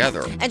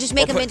altogether? And just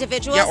make them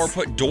individuals? Yeah, or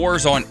put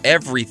doors on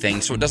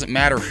everything so it doesn't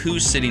matter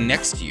who's sitting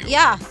next to you.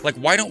 Yeah. Like,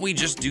 why don't we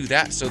just do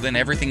that so then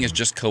everything is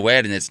just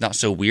co-ed and it's not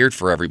so weird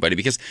for everybody?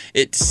 Because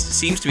it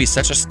seems to be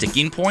such a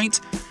sticking point.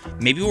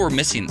 Maybe we're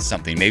missing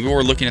something. Maybe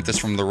we're looking at this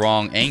from the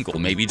wrong angle.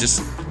 Maybe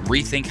just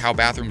rethink how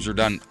bathrooms are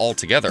done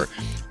altogether.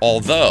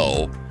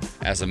 Although,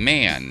 as a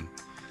man,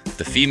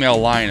 the female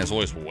line is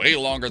always way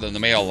longer than the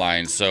male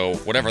line, so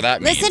whatever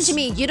that means. Listen to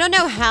me. You don't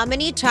know how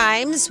many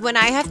times when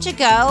I have to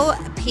go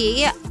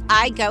pee,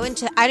 I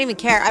don't even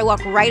care. I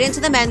walk right into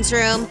the men's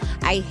room,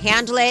 I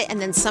handle it,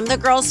 and then some of the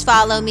girls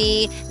follow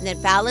me, and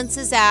it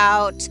balances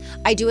out.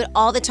 I do it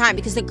all the time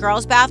because the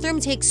girls' bathroom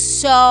takes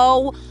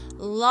so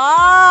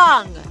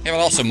long. Yeah, but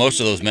also most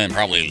of those men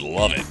probably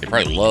love it. They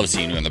probably love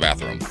seeing you in the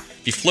bathroom.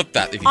 If you flip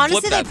that,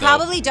 Honestly, they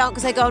probably don't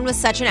because I go in with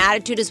such an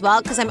attitude as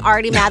well because I'm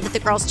already mad that the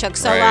girls took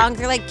so long.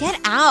 They're like, get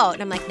out.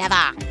 And I'm like, never.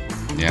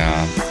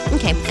 Yeah.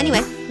 Okay,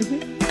 anyway.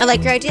 I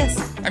like your ideas.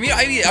 I mean,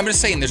 I'm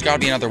just saying there's got to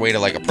be another way to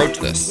like approach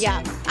this.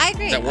 Yeah, I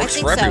agree. That works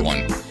for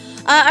everyone.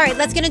 All right,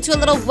 let's get into a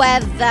little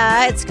weather.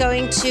 It's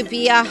going to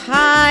be a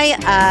high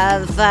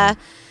of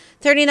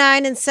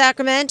 39 in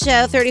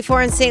Sacramento,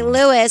 34 in St.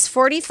 Louis,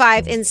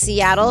 45 in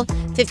Seattle,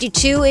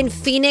 52 in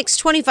Phoenix,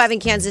 25 in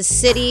Kansas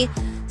City,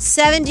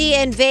 70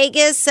 in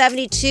Vegas,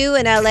 72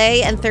 in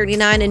LA, and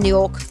 39 in New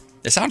York.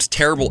 It sounds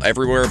terrible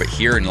everywhere but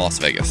here in Las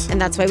Vegas.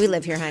 And that's why we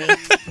live here, honey.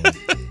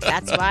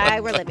 That's why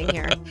we're living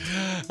here.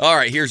 All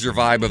right, here's your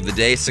vibe of the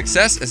day.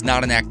 Success is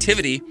not an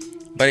activity,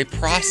 but a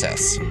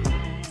process.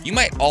 You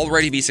might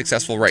already be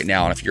successful right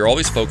now, and if you're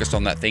always focused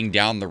on that thing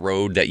down the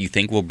road that you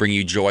think will bring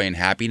you joy and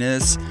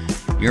happiness,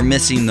 you're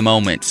missing the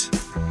moment.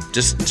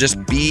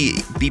 Just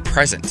be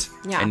present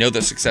and know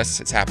that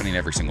success is happening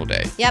every single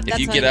day. Yep, if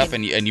you get up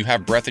and you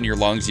have breath in your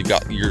lungs,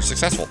 you're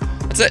successful.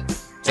 That's it.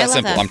 It's that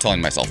simple. I'm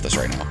telling myself this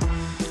right now.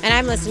 And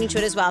I'm listening to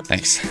it as well.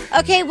 Thanks.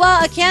 Okay,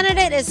 well, a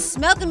candidate is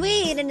smoking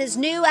weed in his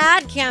new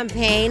ad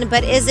campaign,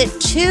 but is it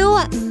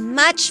too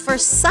much for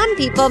some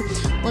people?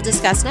 We'll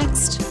discuss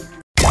next.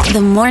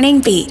 The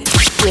Morning Beat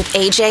with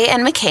AJ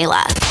and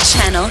Michaela,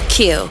 Channel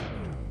Q.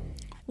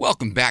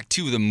 Welcome back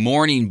to the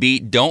Morning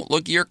Beat. Don't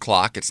look at your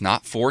clock. It's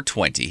not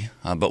 4:20,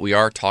 but we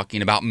are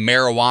talking about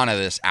marijuana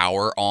this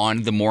hour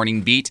on the Morning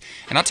Beat.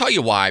 And I'll tell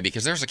you why,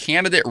 because there's a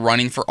candidate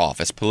running for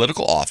office,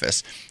 political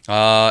office,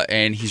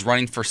 and he's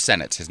running for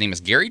Senate. His name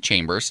is Gary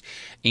Chambers,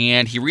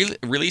 and he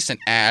released an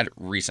ad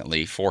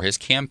recently for his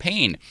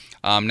campaign.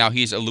 Now,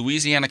 he's a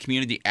Louisiana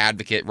community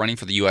advocate running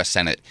for the U.S.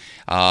 Senate.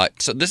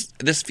 So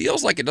this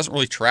feels like it doesn't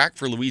really track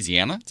for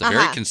Louisiana. It's a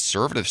very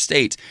conservative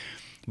state.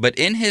 But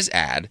in his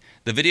ad,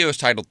 the video is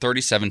titled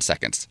 37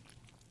 Seconds.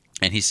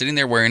 And he's sitting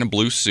there wearing a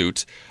blue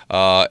suit in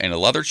a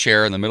leather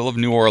chair in the middle of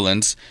New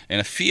Orleans in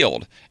a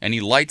field. And he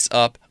lights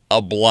up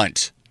a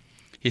blunt.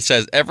 He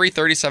says every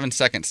 37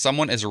 seconds,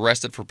 someone is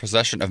arrested for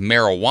possession of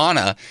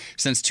marijuana.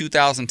 Since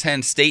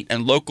 2010, state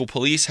and local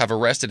police have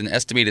arrested an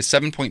estimated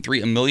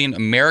 7.3 million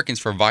Americans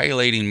for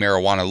violating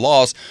marijuana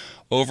laws,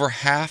 over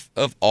half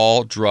of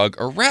all drug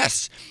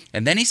arrests.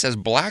 And then he says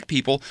black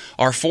people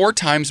are 4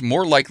 times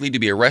more likely to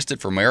be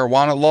arrested for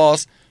marijuana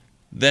laws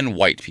than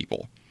white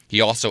people. He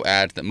also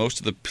adds that most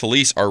of the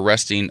police are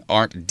arresting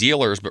aren't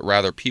dealers, but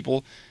rather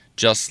people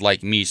just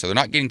like me. So they're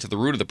not getting to the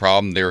root of the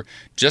problem. They're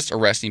just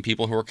arresting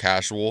people who are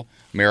casual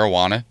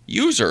marijuana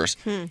users.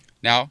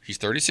 Now, he's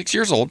 36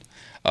 years old.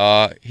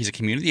 He's a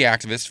community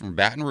activist from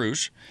Baton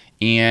Rouge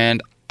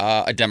and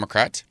a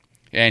Democrat.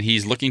 And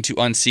he's looking to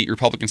unseat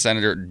Republican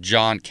Senator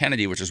John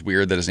Kennedy, which is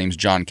weird that his name's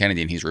John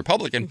Kennedy and he's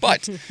Republican.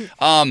 But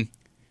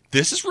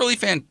this is really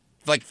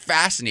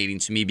fascinating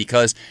to me,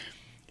 because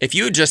if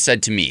you had just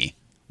said to me,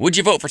 would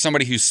you vote for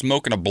somebody who's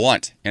smoking a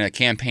blunt in a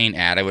campaign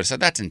ad, I would have said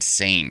that's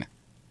insane.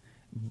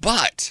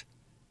 But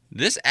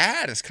this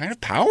ad is kind of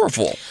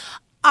powerful.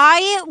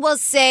 I will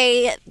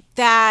say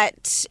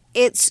that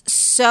it's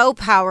so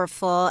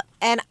powerful.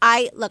 And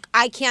I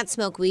can't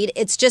smoke weed.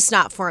 It's just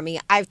not for me.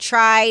 I've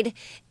tried,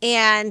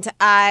 and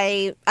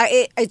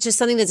it's just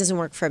something that doesn't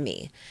work for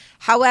me.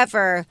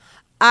 However,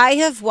 I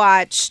have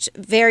watched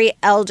very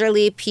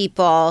elderly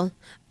people,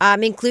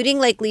 including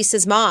like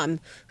Lisa's mom,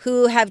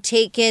 who have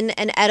taken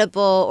an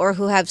edible or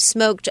who have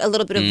smoked a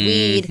little bit of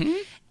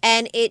weed,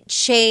 and it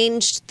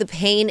changed the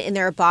pain in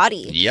their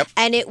body. Yep.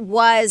 And it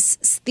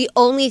was the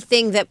only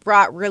thing that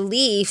brought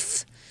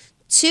relief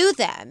to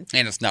them.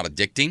 And it's not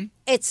addicting.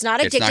 It's not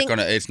addicting.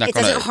 It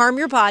doesn't harm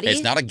your body.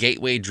 It's not a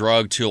gateway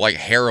drug to like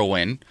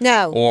heroin.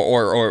 No.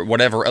 Or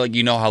whatever. Like,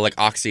 you know how like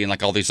Oxy and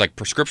like all these like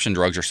prescription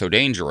drugs are so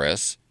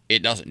dangerous.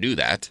 It doesn't do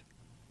that.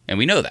 And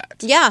we know that.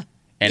 Yeah.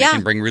 And it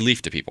can bring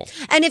relief to people.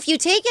 And if you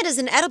take it as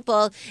an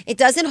edible, it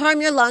doesn't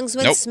harm your lungs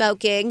when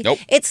smoking. Nope.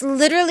 It's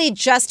literally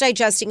just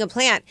digesting a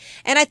plant.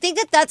 And I think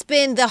that that's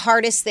been the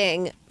hardest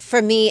thing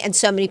for me and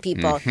so many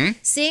people.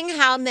 Seeing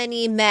how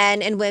many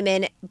men and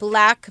women,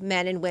 black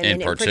men and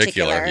women in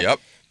particular,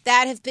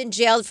 that have been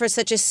jailed for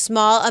such a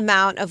small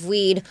amount of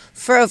weed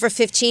for over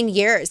 15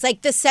 years.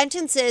 Like, the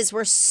sentences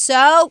were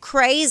so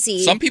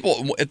crazy. Some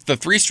people, it's the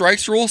 3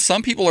 strikes rule,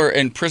 some people are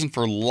in prison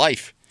for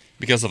life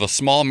because of a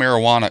small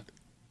marijuana.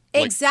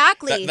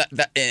 Exactly.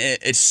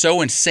 It's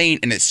so insane,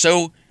 and it's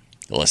so...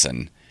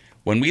 Listen,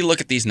 when we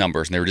look at these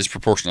numbers, and they're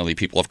disproportionately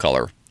people of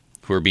color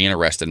who are being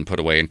arrested and put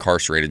away,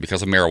 incarcerated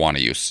because of marijuana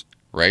use,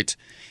 right?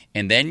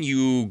 And then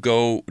you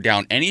go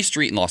down any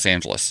street in Los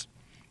Angeles,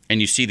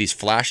 and you see these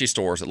flashy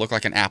stores that look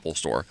like an Apple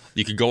store.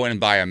 You could go in and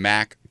buy a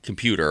Mac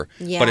computer,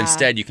 but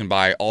instead you can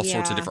buy all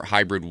sorts of different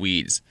hybrid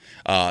weeds.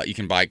 You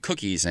can buy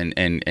cookies and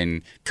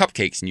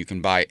cupcakes, and you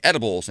can buy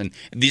edibles, and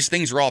these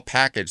things are all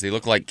packaged. They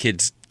look like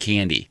kids'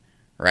 candy.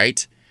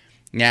 Right?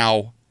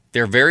 Now,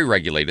 they're very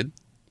regulated.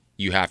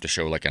 You have to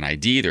show like an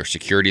ID. There's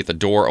security at the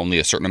door. Only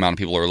a certain amount of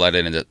people are let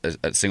in at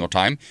a single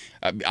time.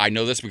 I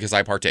know this because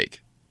I partake,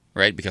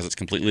 right? Because it's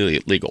completely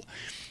legal.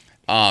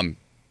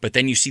 But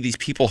then you see these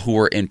people who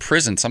are in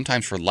prison,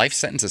 sometimes for life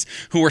sentences,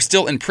 who are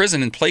still in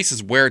prison in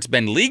places where it's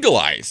been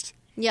legalized.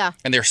 Yeah.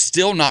 And they're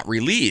still not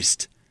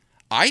released.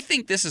 I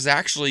think this is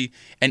actually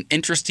an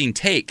interesting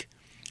take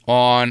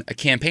on a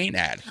campaigin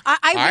ad.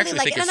 I really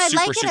like it, and I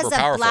like it as a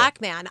powerful. Black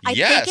man. I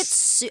think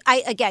it's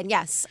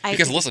yes.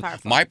 Because listen,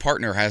 my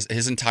partner has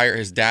his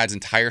dad's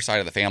entire side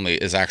of the family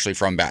is actually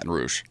from Baton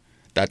Rouge.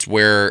 That's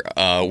where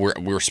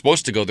we're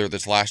supposed to go there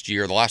this last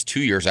year, the last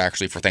 2 years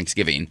actually, for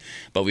Thanksgiving,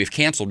 but we've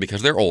canceled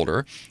because they're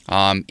older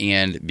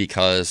and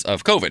because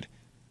of COVID.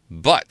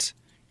 But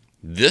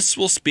this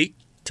will speak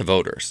to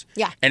voters.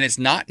 Yeah. And it's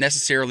not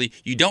necessarily,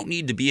 you don't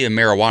need to be a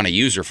marijuana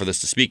user for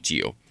this to speak to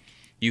you.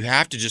 You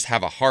have to just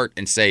have a heart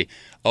and say,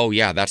 oh,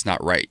 yeah, that's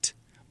not right.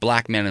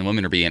 Black men and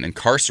women are being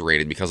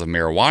incarcerated because of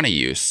marijuana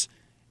use,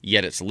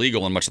 yet it's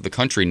legal in much of the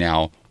country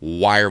now.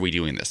 Why are we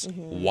doing this?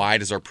 Why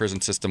does our prison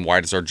system,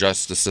 why does our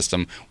justice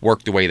system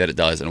work the way that it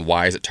does, and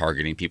why is it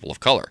targeting people of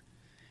color?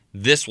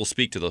 This will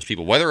speak to those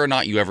people. Whether or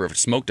not you ever have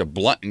smoked a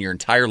blunt in your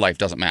entire life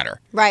doesn't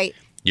matter. Right.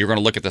 You're going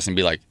to look at this and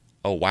be like,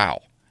 oh,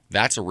 wow,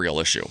 that's a real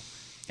issue.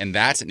 And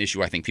that's an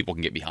issue I think people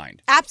can get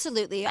behind.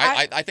 Absolutely.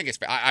 I think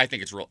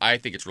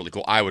it's really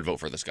cool. I would vote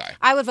for this guy.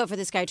 I would vote for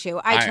this guy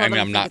too. I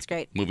totally think it's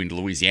great. I'm not moving to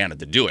Louisiana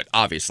to do it,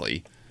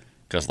 obviously,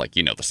 because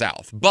the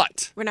South.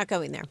 But we're not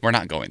going there. We're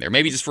not going there.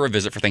 Maybe just for a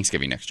visit for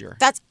Thanksgiving next year.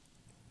 That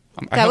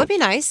would be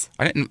nice.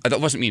 That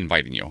wasn't me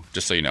inviting you,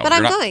 just so you know. But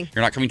I'm going.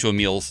 You're not coming to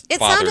Emil's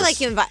sounded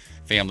like you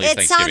family It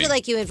Thanksgiving. sounded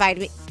like you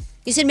invited me.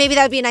 You said maybe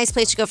that would be a nice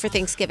place to go for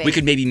Thanksgiving. We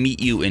could maybe meet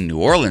you in New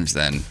Orleans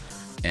then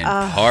and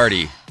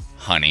party.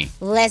 Honey.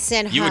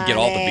 Listen, honey. You would get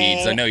all the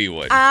beads. I know you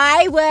would.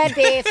 I would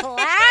be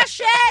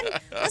flashing.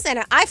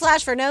 Listen, I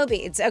flash for no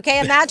beads,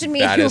 okay? Imagine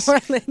me in New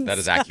Orleans. That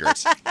is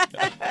accurate.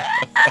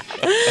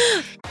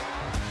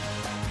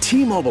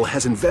 T-Mobile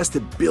has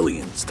invested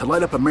billions to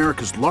light up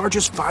America's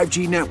largest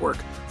 5G network,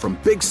 from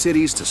big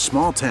cities to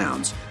small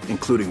towns,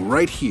 including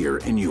right here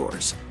in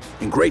yours.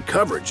 And great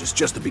coverage is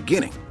just the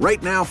beginning.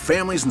 Right now,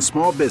 families and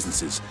small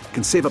businesses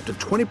can save up to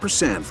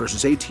 20%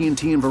 versus AT&T and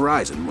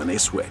Verizon when they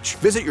switch.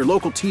 Visit your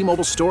local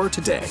T-Mobile store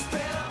today.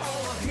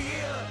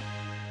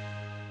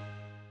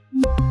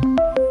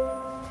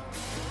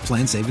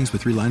 Plan savings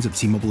with 3 lines of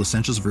T-Mobile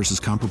Essentials versus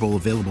comparable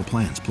available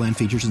plans. Plan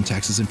features and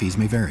taxes and fees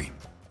may vary.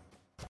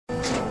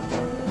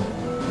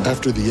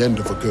 After the end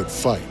of a good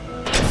fight,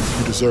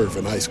 you deserve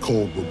an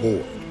ice-cold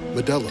reward.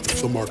 Modelo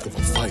is the mark of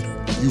a fighter.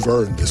 You've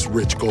earned this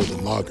rich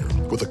golden lager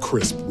with a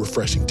crisp,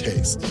 refreshing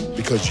taste.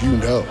 Because you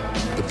know,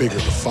 the bigger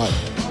the fight,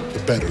 the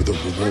better the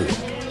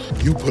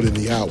reward. You put in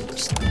the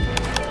hours,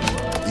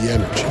 the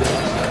energy,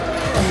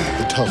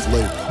 the tough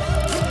labor.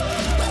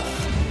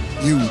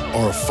 You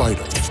are a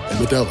fighter, and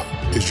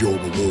Modelo is your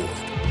reward.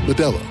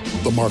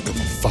 Modelo, the mark of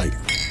a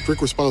fighter.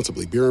 Drink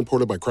responsibly. Beer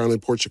imported by Crown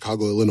Imports,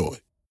 Chicago, Illinois.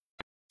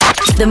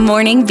 The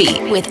Morning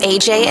Beat with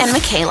AJ and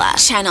Michaela.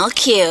 Channel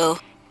Q.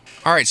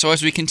 All right, so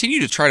as we continue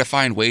to try to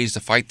find ways to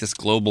fight this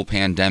global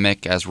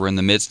pandemic, as we're in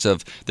the midst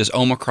of this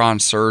Omicron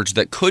surge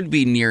that could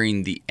be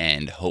nearing the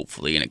end,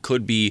 hopefully, and it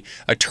could be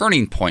a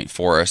turning point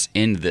for us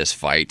in this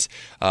fight,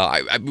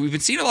 we've been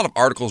seeing a lot of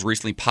articles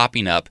recently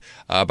popping up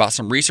about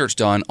some research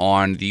done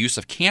on the use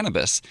of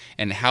cannabis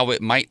and how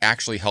it might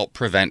actually help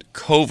prevent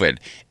COVID.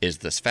 Is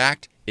this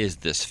fact? Is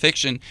this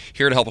fiction?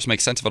 Here to help us make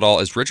sense of it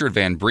all is Richard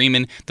van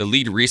Breemen, the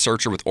lead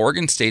researcher with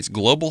Oregon State's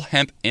Global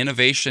Hemp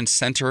Innovation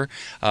Center.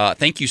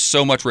 Thank you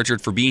so much,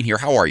 Richard, for being here.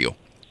 How are you?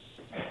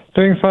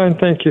 Doing fine,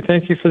 thank you.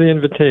 Thank you for the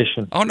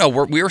invitation. Oh, no,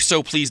 we are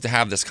so pleased to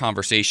have this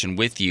conversation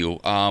with you.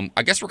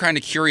 I guess we're kind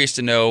of curious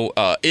to know,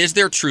 is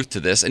there truth to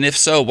this? And if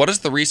so, what is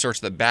the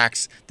research that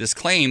backs this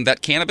claim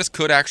that cannabis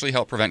could actually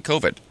help prevent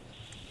COVID?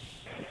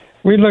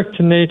 We look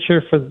to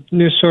nature for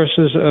new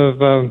sources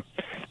of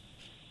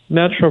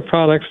natural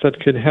products that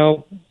could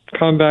help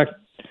combat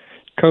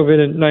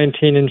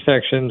COVID-19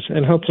 infections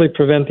and hopefully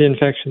prevent the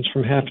infections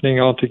from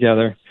happening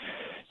altogether.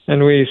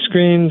 And we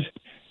screened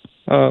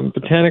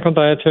botanical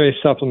dietary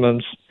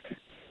supplements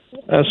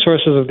as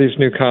sources of these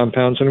new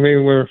compounds, and we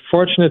were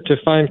fortunate to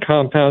find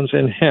compounds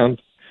in hemp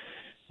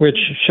which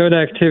showed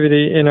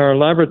activity in our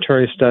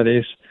laboratory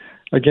studies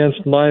against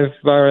live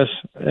virus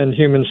and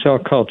human cell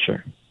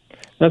culture.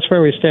 That's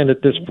where we stand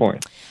at this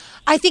point.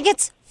 I think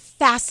it's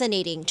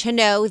fascinating to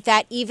know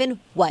that even,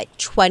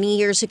 20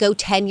 years ago,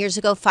 10 years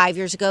ago, 5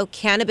 years ago,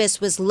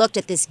 cannabis was looked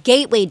at this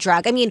gateway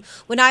drug. I mean,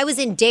 when I was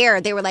in DARE,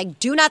 they were like,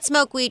 do not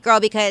smoke weed, girl,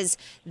 because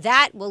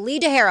that will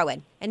lead to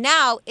heroin. And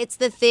now it's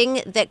the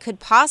thing that could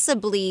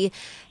possibly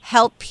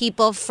help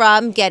people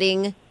from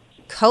getting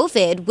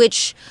COVID,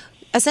 which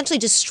essentially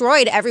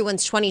destroyed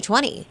everyone's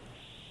 2020.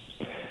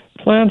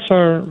 Plants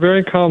are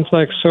very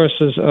complex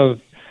sources of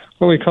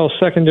what we call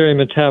secondary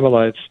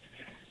metabolites.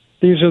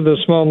 These are the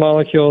small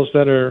molecules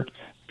that are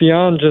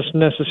beyond just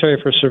necessary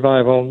for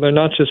survival. They're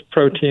not just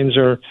proteins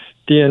or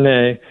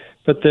DNA,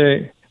 but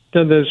they're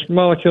those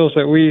molecules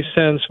that we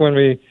sense when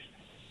we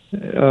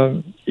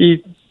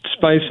eat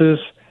spices.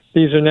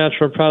 These are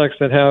natural products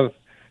that have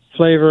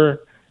flavor,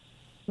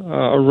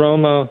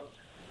 aroma,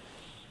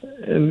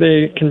 and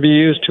they can be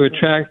used to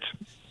attract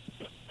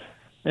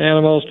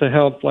animals to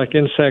help, like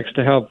insects,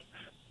 to help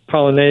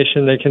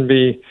pollination. They can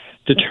be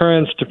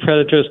deterrents to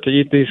predators to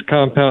eat these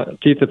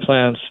eat the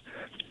plants.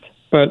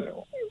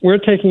 But we're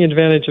taking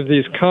advantage of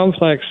these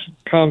complex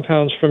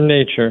compounds from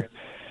nature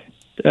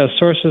as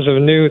sources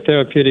of new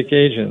therapeutic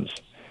agents.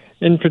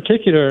 In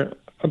particular,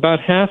 about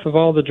half of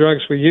all the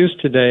drugs we use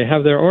today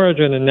have their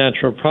origin in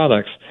natural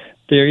products.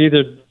 They are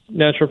either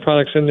natural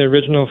products in the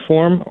original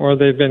form, or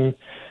they've been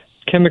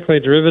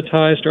chemically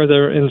derivatized, or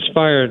they're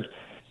inspired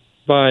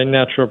by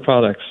natural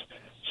products.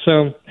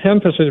 So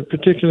hemp is a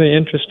particularly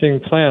interesting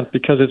plant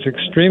because it's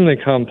extremely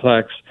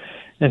complex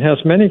and has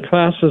many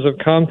classes of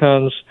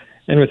compounds,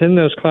 and within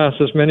those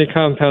classes, many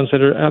compounds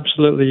that are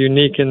absolutely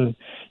unique in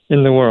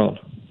the world.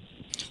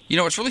 You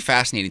know, it's really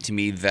fascinating to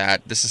me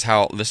that this is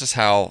how,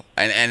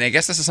 and I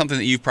guess this is something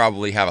that you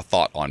probably have a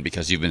thought on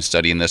because you've been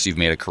studying this, you've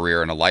made a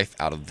career and a life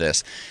out of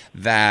this,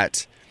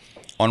 that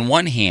on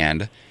one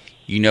hand,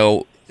 you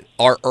know,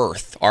 our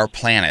Earth, our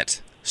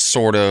planet,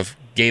 sort of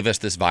gave us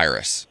this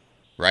virus,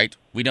 right?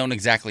 We don't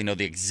exactly know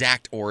the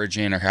exact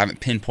origin or haven't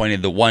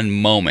pinpointed the one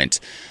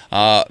moment,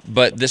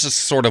 but this is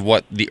sort of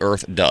what the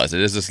Earth does. It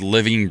is this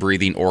living,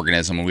 breathing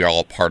organism, and we are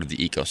all part of the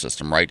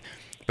ecosystem, right?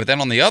 But then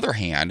on the other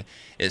hand,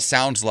 it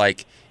sounds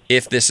like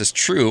if this is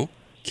true,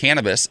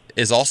 cannabis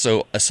is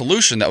also a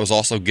solution that was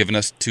also given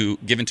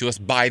to us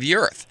by the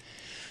Earth.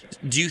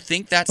 Do you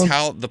think that's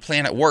how the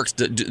planet works?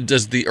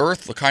 Does the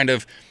Earth kind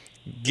of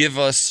give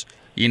us,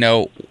 you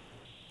know,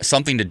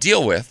 something to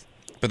deal with,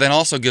 but then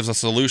also gives a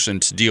solution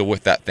to deal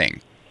with that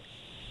thing?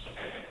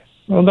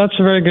 Well, that's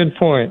a very good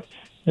point.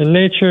 And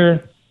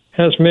nature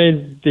has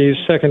made these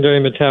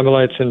secondary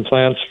metabolites in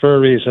plants for a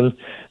reason.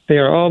 They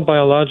are all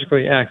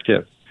biologically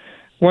active.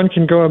 One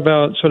can go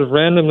about sort of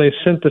randomly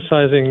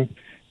synthesizing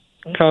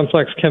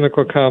complex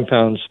chemical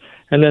compounds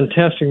and then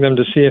testing them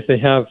to see if they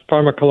have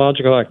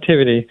pharmacological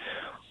activity.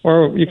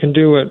 Or you can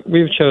do what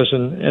we've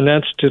chosen, and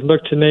that's to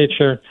look to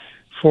nature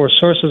for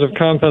sources of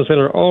compounds that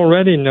are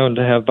already known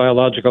to have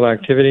biological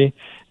activity,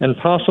 and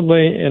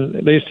possibly,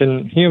 at least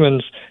in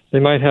humans, they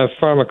might have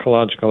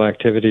pharmacological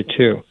activity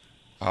too.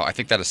 Oh, I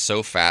think that is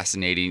so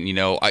fascinating. You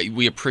know,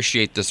 we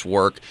appreciate this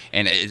work,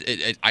 and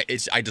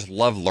I just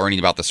love learning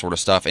about this sort of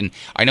stuff. And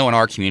I know in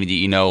our community,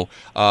 you know,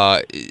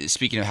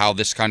 speaking of how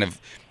this kind of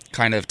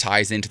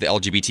ties into the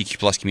LGBTQ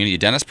plus community,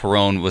 Dennis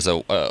Perrone was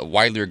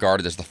widely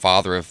regarded as the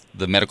father of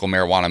the medical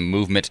marijuana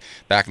movement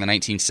back in the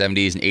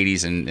 1970s and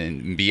 80s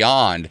and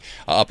beyond,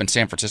 up in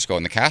San Francisco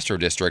in the Castro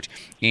district.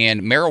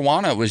 And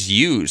marijuana was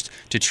used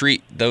to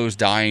treat those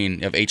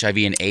dying of HIV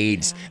and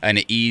AIDS, and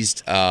it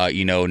eased,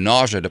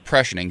 nausea,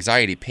 depression,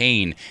 anxiety,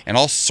 pain, and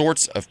all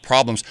sorts of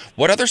problems.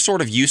 What other sort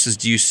of uses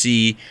do you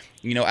see,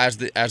 you know, as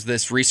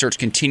this research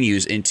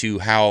continues into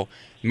how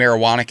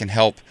marijuana can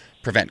help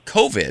prevent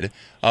COVID?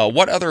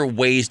 What other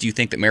ways do you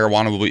think that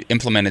marijuana will be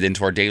implemented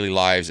into our daily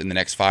lives in the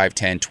next 5,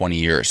 10, 20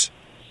 years?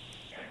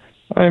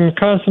 I'm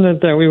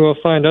confident that we will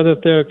find other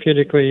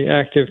therapeutically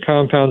active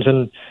compounds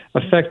and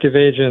effective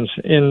agents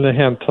in the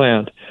hemp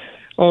plant.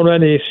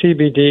 Already,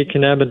 CBD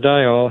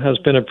cannabidiol has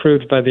been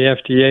approved by the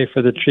FDA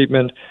for the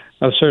treatment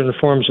of certain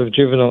forms of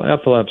juvenile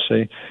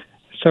epilepsy.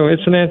 So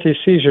it's an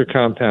anti-seizure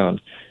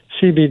compound.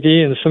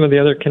 CBD and some of the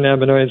other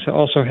cannabinoids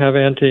also have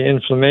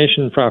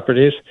anti-inflammation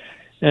properties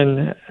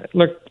and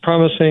look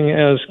promising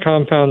as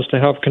compounds to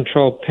help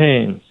control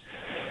pain.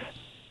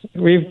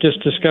 We've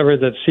just discovered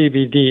that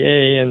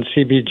CBDA and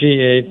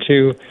CBGA,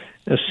 two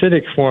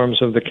acidic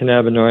forms of the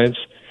cannabinoids,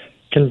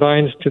 can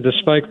bind to the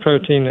spike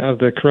protein of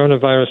the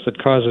coronavirus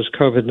that causes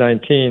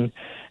COVID-19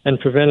 and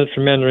prevent it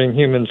from entering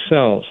human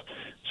cells.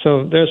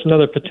 So there's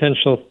another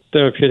potential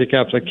therapeutic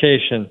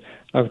application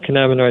of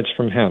cannabinoids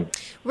from hemp.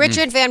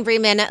 Richard van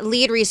Breemen,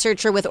 lead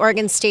researcher with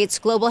Oregon State's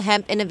Global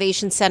Hemp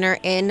Innovation Center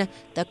in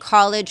the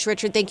college.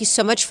 Richard, thank you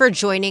so much for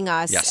joining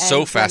us. Yeah,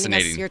 so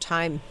fascinating. Us your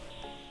time.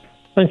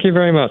 Thank you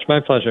very much. My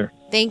pleasure.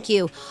 Thank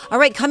you. All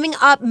right, coming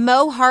up,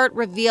 Mo Hart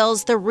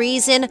reveals the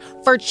reason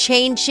for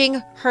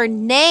changing her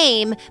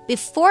name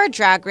before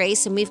Drag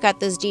Race, and we've got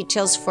those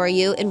details for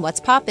you in What's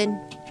Poppin'.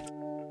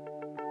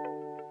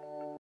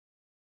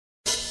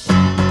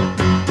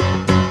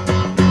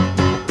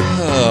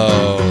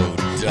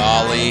 Oh,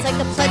 Dolly. It's like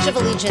the Pledge of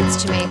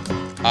Allegiance to me.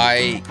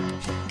 I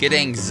get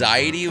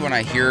anxiety when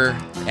I hear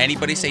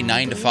anybody say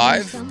 9 to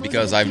 5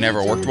 because I've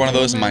never worked one of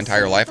those in my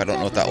entire life. I don't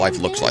know what that life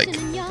looks like.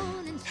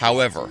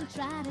 However,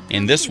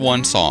 in this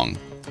one song,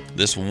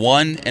 this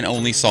one and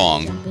only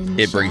song,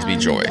 it brings me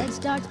joy.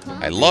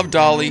 I love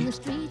Dolly.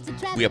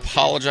 We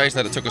apologize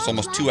that it took us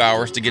almost 2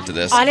 hours to get to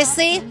this.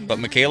 Honestly. But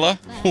Michaela,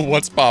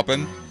 what's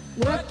poppin'?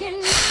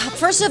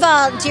 First of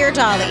all, dear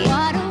Dolly,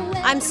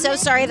 I'm so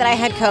sorry that I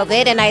had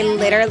COVID and I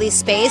literally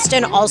spaced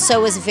and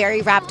also was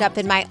very wrapped up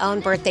in my own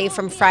birthday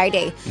from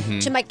Friday.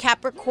 To my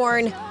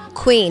Capricorn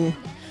queen.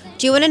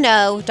 Do you want to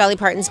know Dolly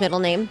Parton's middle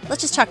name?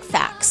 Let's just talk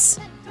facts.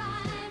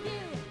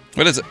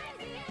 What is it?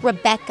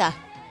 Rebecca.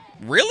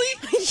 Really?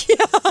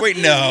 Yeah. Wait,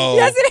 no.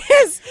 Yes, it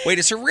is. Wait,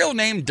 is her real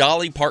name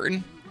Dolly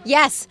Parton?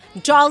 Yes,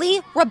 Dolly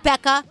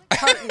Rebecca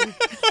Parton.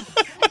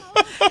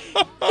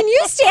 Can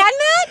you stand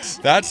that?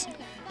 That's...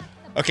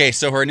 Okay,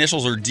 so her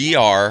initials are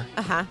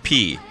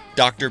D.R.P.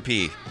 Dr.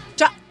 P.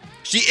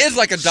 She is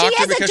like a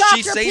doctor because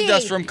she saved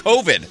us from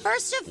COVID.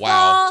 First of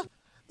all,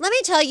 let me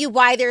tell you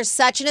why there's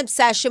such an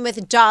obsession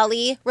with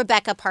Dolly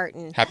Rebecca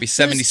Parton. Happy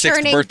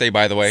 76th birthday,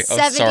 by the way.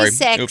 76. Oh,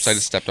 sorry. Oops, I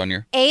just stepped on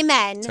your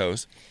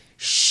toes.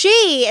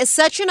 She is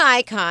such an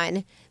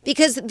icon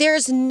because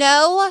there's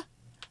no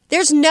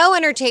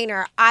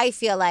entertainer, I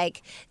feel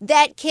like,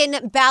 that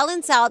can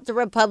balance out the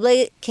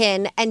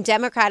Republican and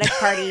Democratic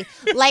Party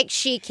like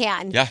she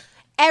can. Yeah.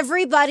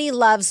 Everybody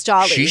loves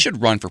Dolly. She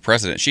should run for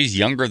president. She's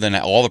younger than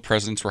all the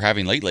presidents we're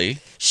having lately.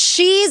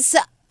 She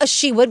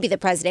would be the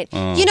president.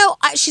 You know,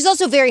 she's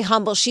also very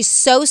humble. She's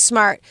so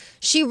smart.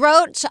 She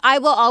wrote I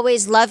Will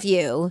Always Love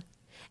You.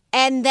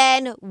 And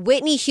then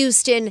Whitney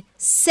Houston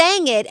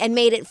sang it and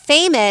made it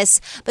famous.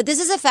 But this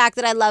is a fact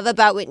that I love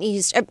about Whitney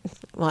Houston.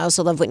 Well, I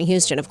also love Whitney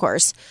Houston, of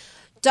course.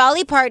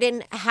 Dolly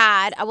Parton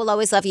had I Will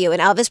Always Love You.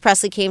 And Elvis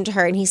Presley came to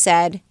her and he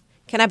said,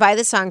 "Can I buy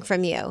the song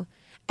from you?"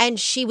 And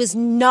she was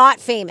not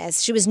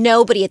famous. She was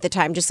nobody at the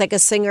time, just like a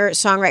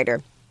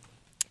singer-songwriter.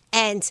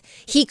 And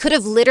he could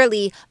have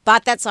literally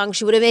bought that song.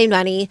 She would have made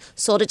money,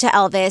 sold it to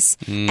Elvis.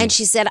 And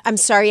she said, "I'm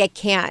sorry, I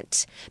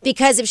can't."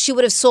 Because if she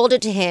would have sold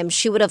it to him,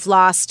 she would have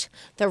lost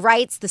the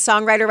rights, the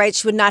songwriter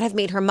rights. She would not have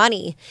made her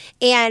money.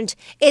 And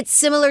it's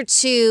similar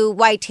to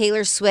why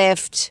Taylor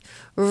Swift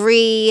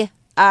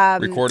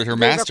recorded her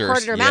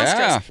masters.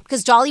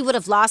 Because Dolly would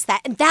have lost that.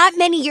 And that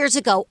many years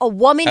ago, a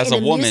woman in the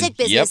music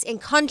business in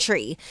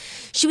country.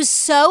 She was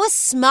so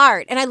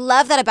smart. And I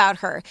love that about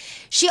her.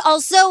 She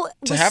also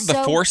to have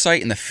the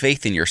foresight and the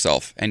faith in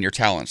yourself and your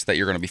talents that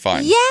you're going to be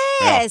fine.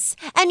 Yes.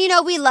 Yeah. And, you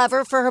know, we love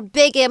her for her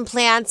big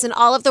implants and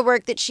all of the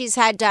work that she's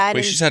had done.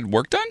 Wait, she's had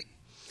work done?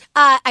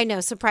 I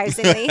know,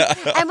 surprisingly.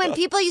 And when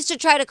people used to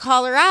try to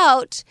call her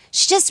out,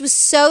 she just was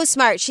so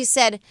smart. She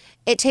said,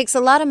 "It takes a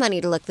lot of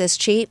money to look this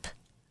cheap."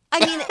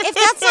 I mean, if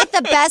that's not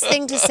the best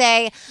thing to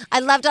say, I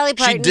love Dolly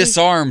Parton. She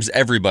disarms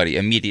everybody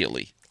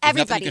immediately. There's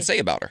nothing you can say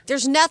about her.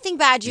 There's nothing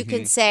bad you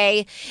can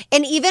say.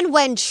 And even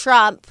when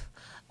Trump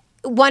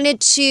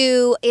wanted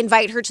to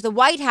invite her to the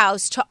White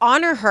House to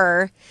honor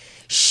her,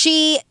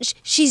 she's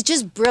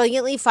just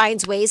brilliantly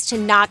finds ways to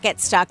not get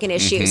stuck in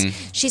issues.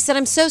 She said,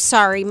 "I'm so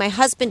sorry. My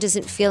husband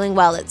isn't feeling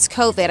well. It's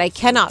COVID. I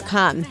cannot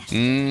come."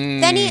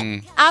 Then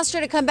he asked her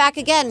to come back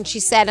again. And she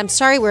said, "I'm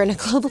sorry. We're in a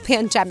global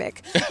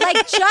pandemic."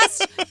 Like,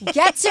 just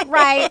gets it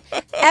right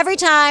every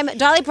time.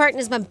 Dolly Parton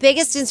is my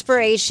biggest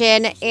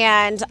inspiration.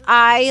 And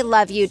I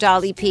love you,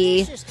 Dolly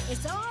P.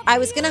 I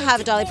was going to have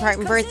a Dolly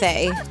Parton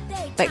birthday,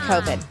 but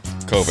COVID.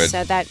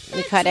 So that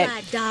we cut it.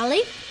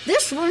 Dolly,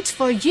 this one's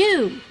for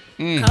you.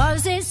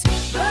 Love you,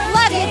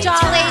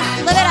 Dolly.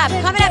 Live it up.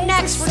 Coming up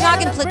next, we're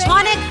talking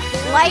platonic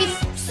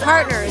life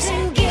partners.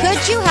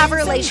 Could you have a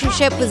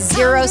relationship with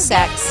zero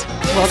sex?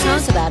 We'll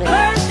talk about it.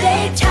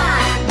 Birthday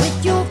time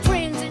with your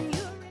friends and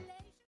your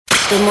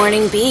The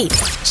Morning Beat,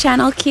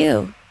 Channel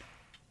Q.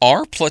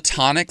 Are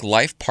platonic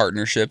life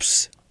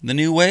partnerships the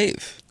new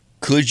wave?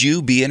 Could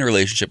you be in a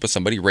relationship with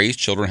somebody, raise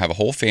children, have a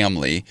whole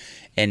family,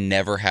 and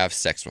never have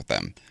sex with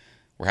them?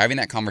 We're having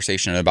that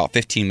conversation in about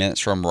 15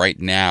 minutes from right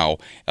now,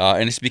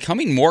 and it's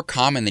becoming more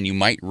common than you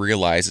might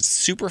realize. It's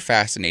super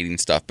fascinating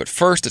stuff. But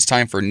first, it's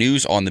time for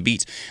News on the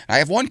Beat. I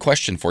have one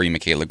question for you,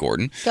 Michaela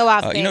Gordon. Go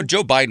off, You know,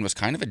 Joe Biden was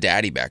kind of a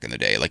daddy back in the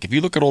day. Like, if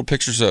you look at old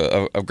pictures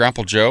of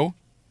Grandpa Joe,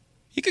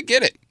 he could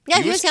get it.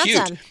 Yeah, he was cute.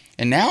 handsome.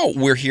 And now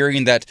we're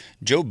hearing that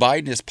Joe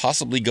Biden is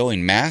possibly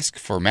going mask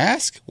for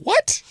mask.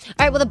 What? All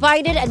right, well, the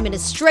Biden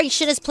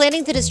administration is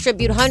planning to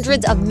distribute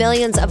hundreds of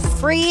millions of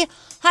free,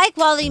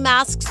 high-quality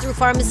masks through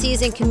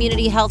pharmacies and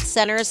community health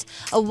centers.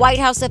 A White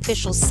House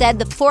official said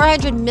the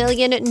 400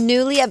 million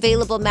newly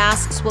available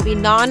masks will be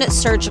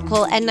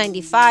non-surgical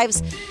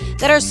N95s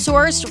that are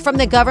sourced from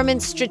the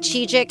government's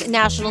strategic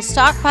national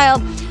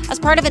stockpile as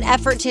part of an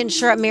effort to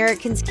ensure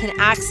Americans can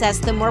access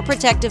the more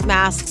protective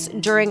masks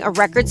during a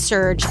record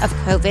surge of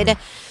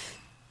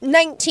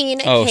COVID-19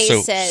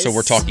 cases. So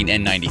we're talking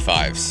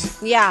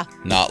N95s. Yeah.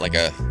 Not like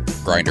a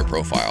grinder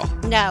profile.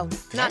 No,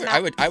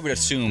 I would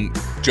assume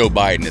Joe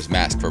Biden is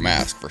mask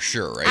for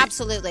sure, right?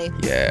 Absolutely.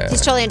 Yeah. He's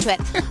totally into it.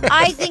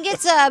 I think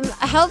it's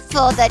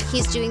helpful that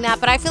he's doing that,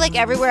 but I feel like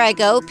everywhere I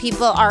go,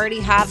 people already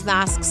have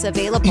masks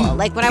available.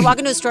 Like when I walk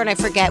into a store and I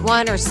forget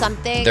one or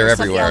something, they're or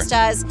somebody everywhere. Else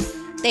does,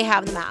 they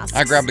have the masks.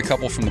 I grabbed a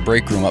couple from the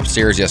break room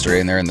upstairs yesterday,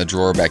 and they're in the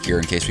drawer back here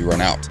in case we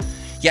run out.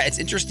 Yeah, it's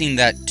interesting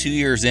that 2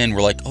 years in,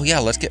 we're like, oh yeah,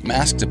 let's get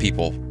masks to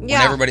people.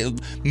 Yeah. When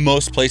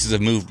most places have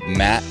moved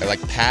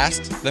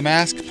past the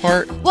mask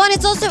part. Well, and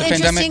it's also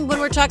interesting pandemic. when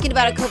we're talking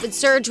about a COVID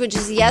surge, which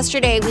is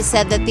yesterday, we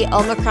said that the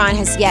Omicron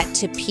has yet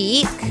to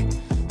peak.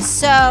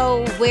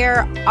 So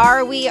where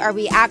are we? Are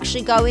we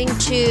actually going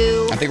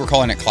to... I think we're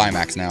calling it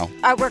climax now.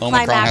 We're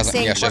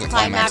climaxing. She hasn't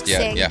climaxed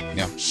yet.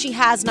 Yeah. She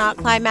has not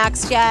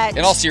climaxed yet.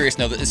 In all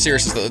seriousness,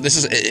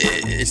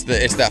 it's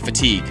that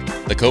fatigue,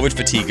 the COVID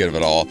fatigue of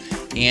it all,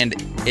 and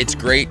it's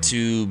great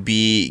to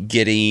be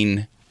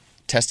getting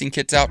testing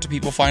kits out to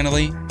people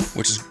finally,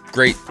 which is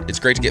great. It's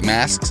great to get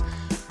masks,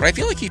 but I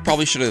feel like he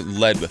probably should have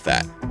led with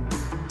that.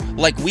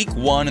 Like week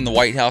 1 in the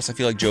White House, I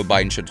feel like Joe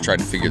Biden should have tried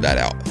to figure that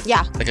out.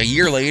 Yeah. Like a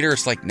year later,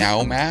 it's like,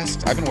 now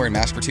masks? I've been wearing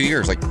masks for 2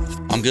 years. Like,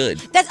 I'm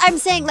good. I'm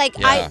saying,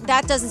 Yeah.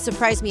 that doesn't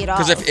surprise me at all.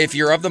 Because if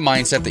you're of the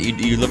mindset that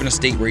you live in a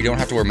state where you don't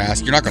have to wear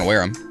masks, you're not going to wear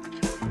them.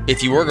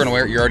 If you were going to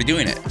wear it, you're already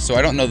doing it. So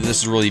I don't know that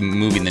this is really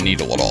moving the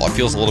needle at all. It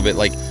feels a little bit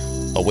like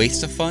a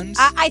waste of funds.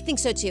 I think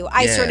so too.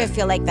 I sort of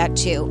feel like that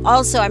too.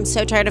 Also, I'm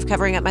so tired of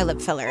covering up my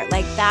lip filler.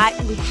 Like that,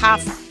 we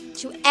have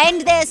to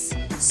end this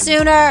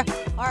sooner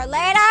or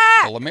later.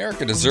 Well,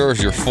 America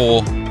deserves your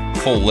full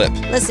lip.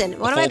 Listen,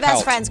 one of my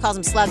best friends calls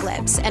them slug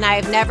lips, and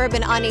I've never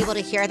been unable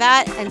to hear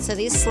that. And so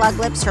these slug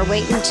lips are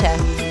waiting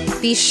to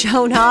be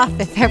shown off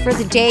if ever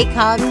the day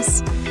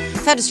comes.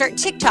 I've had to start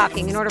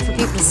TikToking in order for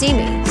people to see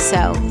me.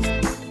 So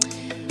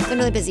I've been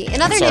really busy.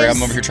 In other news,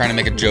 I'm over here trying to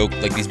make a joke.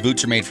 Like these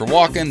boots are made for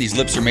walking, these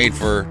lips are made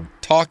for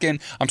talking.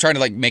 I'm trying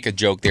to make a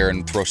joke there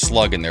and throw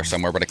slug in there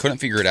somewhere, but I couldn't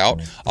figure it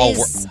out.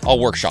 I'll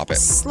workshop it.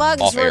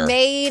 Slugs were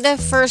made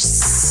for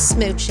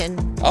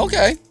smooching.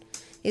 Okay.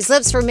 These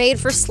lips were made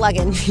for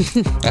slugging.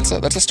 That's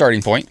a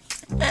starting point.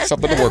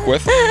 Something to work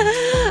with.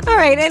 All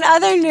right, in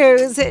other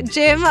news,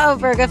 Jim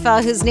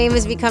Obergefell, whose name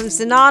has become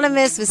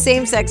synonymous with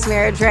same-sex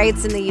marriage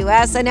rights in the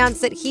U.S.,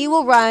 announced that he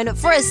will run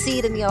for a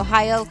seat in the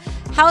Ohio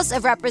House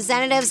of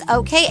Representatives,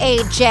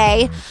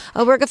 OKAJ.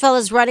 Obergefell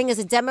is running as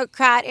a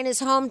Democrat in his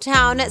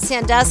hometown,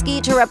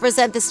 Sandusky, to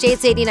represent the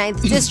state's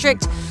 89th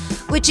district,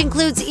 which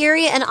includes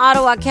Erie and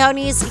Ottawa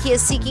counties. He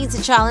is seeking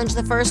to challenge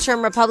the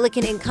first-term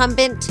Republican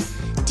incumbent,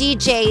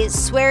 DJ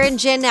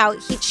Swearingen. Now,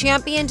 he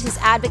championed his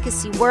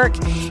advocacy work,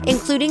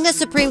 including the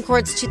Supreme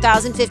Court's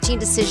 2015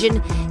 decision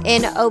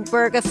in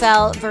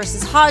Obergefell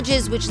versus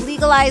Hodges, which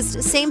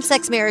legalized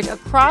same-sex marriage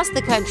across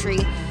the country.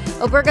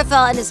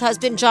 Obergefell and his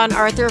husband, John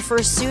Arthur,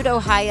 first sued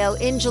Ohio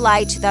in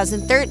July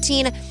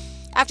 2013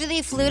 after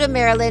they flew to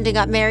Maryland and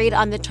got married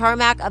on the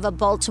tarmac of a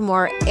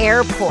Baltimore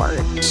airport.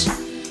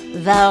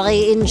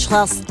 Very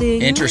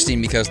interesting.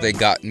 Interesting because they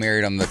got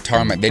married on the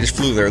tarmac. They just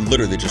flew there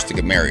literally just to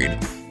get married.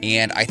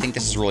 And I think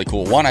this is really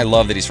cool. One, I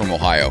love that he's from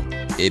Ohio.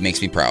 It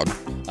makes me proud.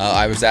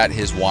 I was at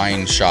his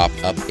wine shop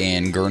up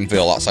in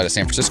Guerneville outside of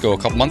San Francisco a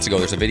couple months ago.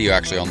 There's a video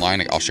actually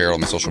online. I'll share it on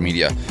my social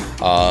media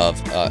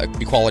of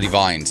Equality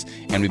Vines.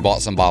 And we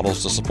bought some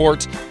bottles to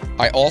support.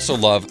 I also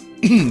love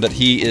that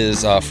he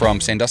is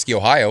from Sandusky,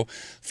 Ohio.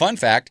 Fun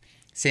fact,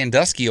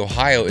 Sandusky,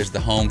 Ohio is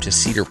the home to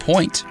Cedar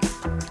Point.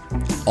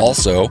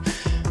 Also,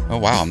 oh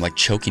wow, I'm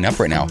choking up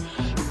right now.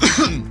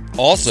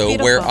 Also,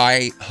 where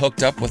I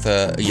hooked up with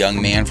a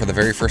young man for the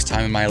very first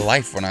time in my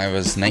life when I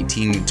was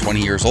 19,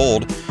 20 years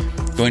old,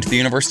 going to the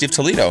University of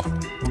Toledo.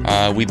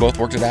 We both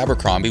worked at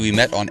Abercrombie. We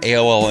met on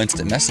AOL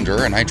Instant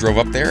Messenger, and I drove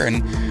up there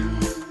and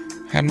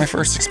had my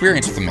first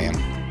experience with a man.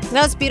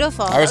 That was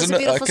beautiful. I was a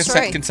beautiful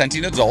story.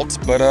 Consenting adult,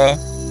 but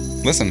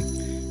listen,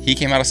 he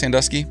came out of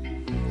Sandusky.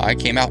 I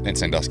came out in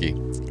Sandusky.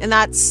 And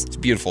it's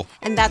beautiful.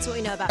 And that's what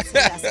we know about Sweet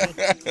Destiny.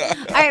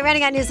 All right,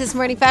 running out news this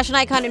morning. Fashion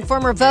icon and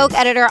former Vogue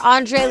editor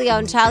Andre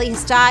Leon Talley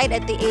has died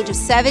at the age of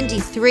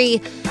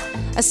 73.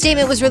 A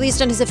statement was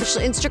released on his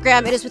official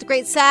Instagram. It is with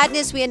great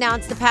sadness we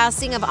announce the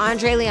passing of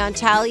Andre Leon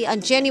Talley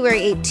on January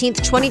 18th,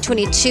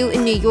 2022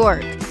 in New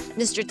York.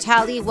 Mr.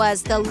 Talley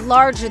was the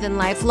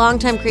larger-than-life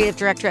longtime creative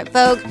director at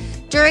Vogue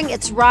during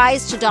its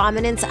rise to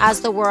dominance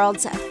as the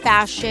world's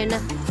fashion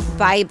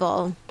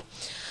Bible.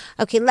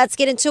 Okay, let's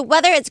get into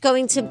weather. It's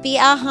going to be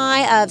a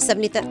high of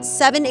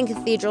 77 in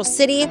Cathedral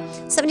City,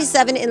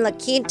 77 in La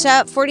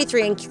Quinta,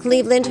 43 in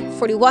Cleveland,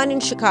 41 in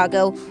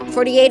Chicago,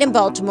 48 in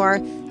Baltimore,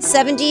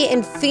 70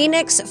 in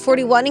Phoenix,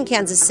 41 in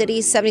Kansas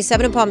City,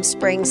 77 in Palm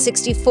Springs,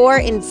 64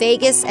 in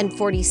Vegas, and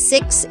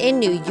 46 in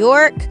New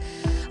York.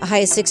 A high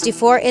of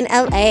 64 in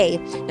LA.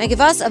 Now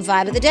give us a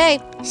vibe of the day.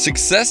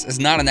 Success is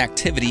not an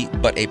activity,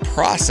 but a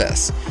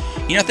process.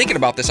 You know, thinking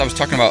about this, I was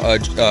talking about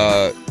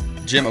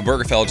Jim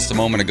Obergefell just a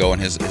moment ago in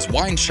his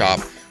wine shop.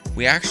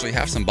 We actually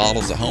have some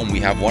bottles at home. We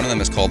have one of them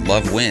is called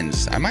Love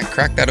Wins. I might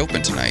crack that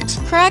open tonight.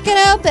 Crack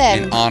it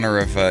open. In honor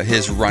of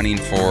his running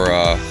for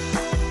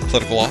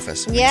political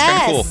office.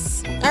 Yes.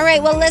 It's kind of cool. All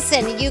right, well,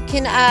 listen, you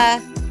can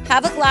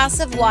have a glass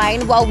of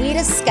wine while we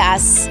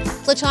discuss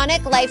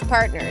platonic life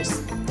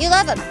partners. You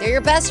love them. They're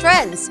your best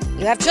friends.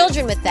 You have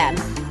children with them.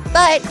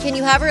 But can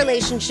you have a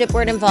relationship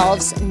where it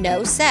involves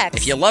no sex?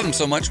 If you love them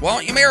so much, why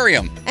don't you marry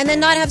them? And then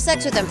not have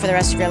sex with them for the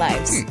rest of your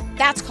lives.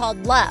 That's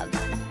called love.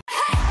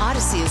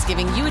 Odyssey is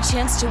giving you a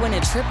chance to win a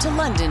trip to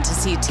London to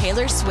see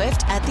Taylor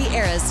Swift at the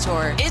Eras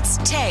Tour. It's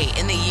Tay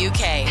in the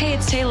UK. Hey,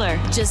 it's Taylor.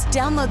 Just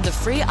download the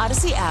free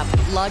Odyssey app,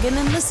 log in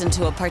and listen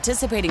to a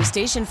participating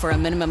station for a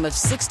minimum of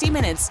 60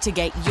 minutes to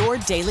get your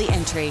daily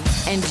entry.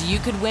 And you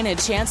could win a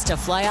chance to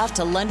fly off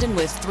to London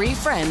with 3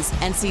 friends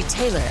and see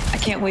Taylor. I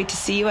can't wait to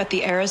see you at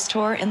the Eras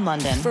Tour in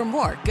London. For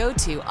more, go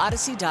to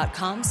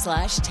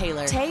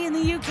odyssey.com/Taylor. Tay in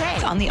the UK.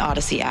 It's on the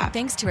Odyssey app.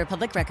 Thanks to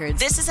Republic Records.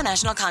 This is a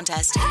national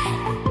contest.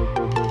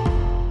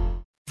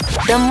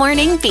 The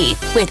Morning Beat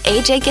with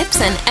AJ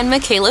Gibson and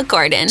Michaela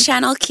Gordon.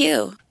 Channel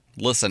Q.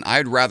 Listen,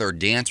 I'd rather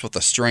dance with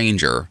a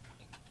stranger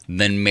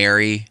than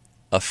marry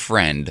a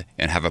friend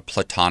and have a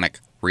platonic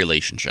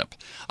relationship.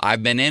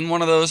 I've been in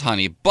one of those,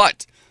 honey,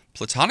 but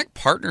platonic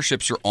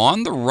partnerships are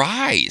on the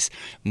rise.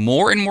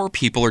 More and more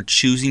people are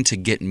choosing to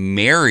get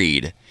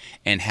married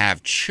and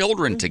have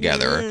children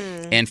together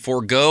and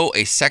forego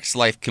a sex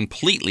life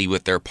completely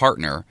with their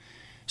partner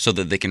so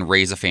that they can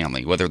raise a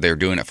family, whether they're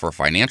doing it for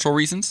financial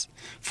reasons,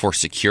 for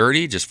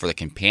security, just for the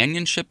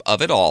companionship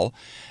of it all.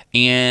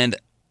 And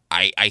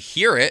I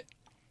hear it.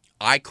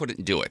 I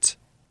couldn't do it.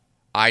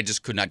 I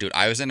just could not do it.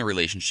 I was in a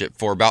relationship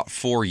for about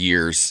 4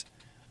 years,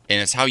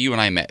 and it's how you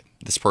and I met.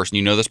 This person,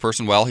 you know this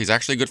person well. He's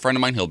actually a good friend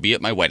of mine. He'll be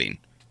at my wedding.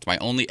 It's my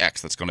only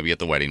ex that's going to be at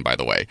the wedding, by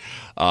the way.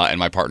 And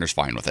my partner's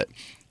fine with it.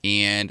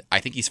 And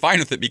I think he's fine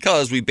with it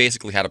because we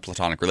basically had a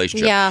platonic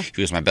relationship. Yeah. He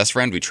was my best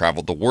friend. We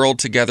traveled the world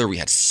together. We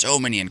had so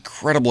many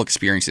incredible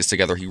experiences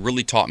together. He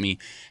really taught me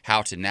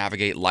how to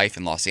navigate life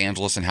in Los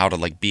Angeles and how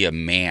to be a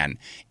man.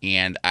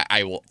 And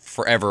I will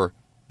forever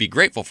be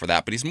grateful for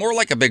that. But he's more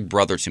like a big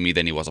brother to me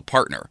than he was a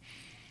partner.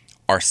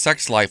 Our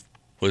sex life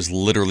was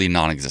literally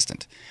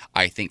non-existent.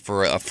 I think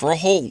for a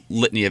whole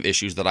litany of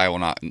issues that I will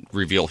not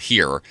reveal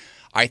here,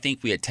 I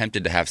think we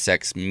attempted to have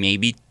sex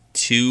maybe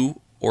 2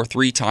 or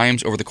 3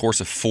 times over the course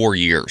of 4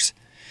 years.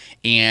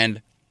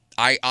 And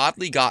I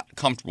oddly got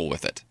comfortable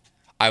with it.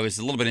 I was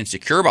a little bit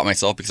insecure about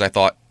myself because I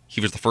thought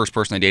he was the first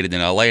person I dated in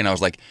LA, and I was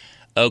like,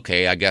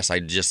 okay, I guess I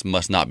just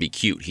must not be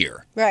cute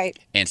here. Right.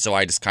 And so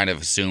I just kind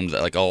of assumed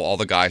that all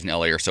the guys in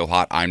LA are so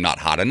hot, I'm not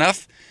hot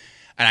enough.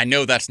 And I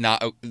know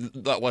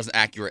that wasn't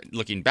accurate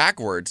looking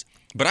backwards,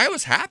 but I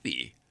was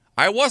happy.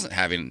 I wasn't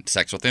having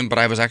sex with him, but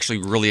I was actually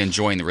really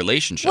enjoying the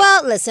relationship.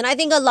 Well, listen, I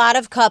think a lot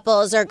of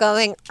couples are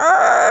going,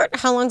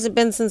 how long's it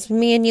been since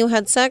me and you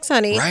had sex,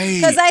 honey? Right.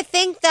 Because I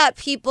think that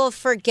people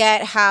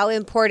forget how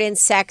important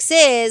sex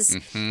is.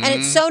 And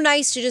it's so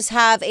nice to just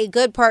have a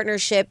good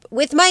partnership.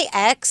 With my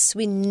ex,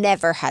 we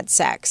never had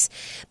sex.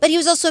 But he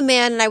was also a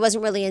man, and I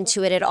wasn't really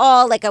into it at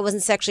all. I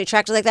wasn't sexually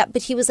attracted like that.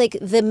 But he was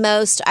the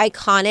most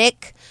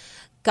iconic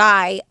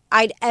guy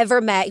I'd ever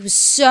met. He was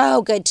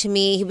so good to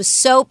me. He was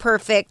so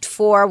perfect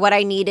for what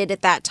I needed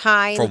at that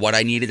time. For what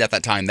I needed at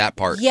that time, that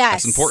part.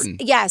 Yes. That's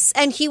important. Yes.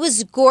 And he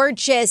was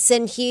gorgeous,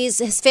 and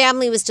his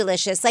family was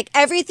delicious.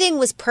 Everything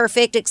was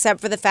perfect except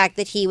for the fact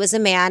that he was a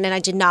man, and I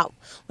did not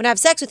want to have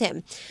sex with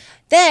him.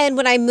 Then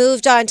when I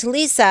moved on to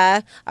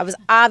Lisa, I was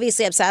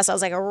obviously obsessed. I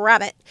was like a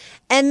rabbit.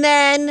 And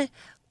then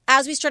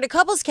as we started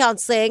couples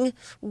counseling,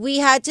 we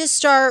had to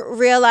start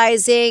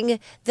realizing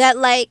that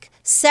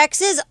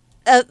sex is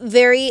a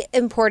very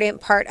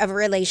important part of a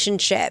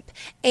relationship,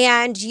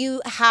 and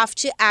you have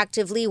to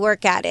actively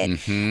work at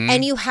it.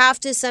 And you have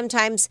to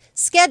sometimes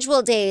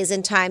schedule days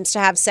and times to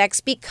have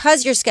sex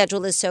because your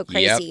schedule is so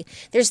crazy.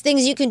 There's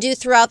things you can do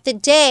throughout the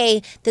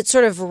day that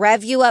sort of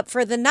rev you up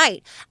for the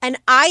night. And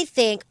I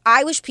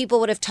wish people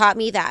would have taught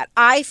me that.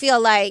 I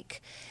feel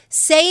like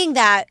saying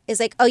that is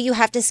like, oh, you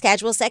have to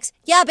schedule sex.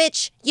 Yeah,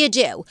 bitch, you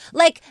do.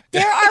 Like,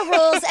 there are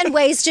rules and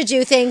ways to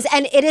do things,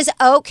 and it is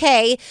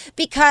okay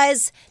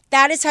because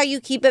that is how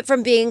you keep it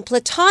from being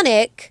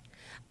platonic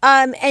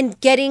and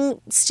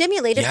getting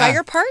stimulated by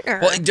your partner.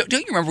 Well, don't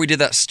you remember we did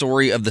that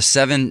story of the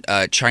 7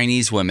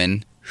 Chinese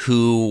women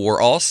who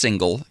were all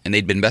single and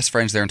they'd been best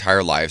friends their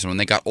entire lives, and when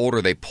they got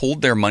older, they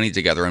pulled their money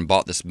together and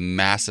bought this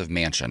massive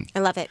mansion. I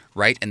love it.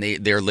 Right? And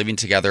they're living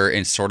together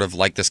in sort of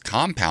like this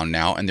compound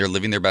now, and they're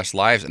living their best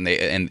lives, and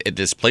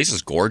this place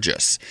is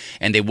gorgeous.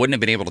 And they wouldn't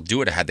have been able to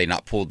do it had they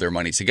not pulled their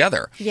money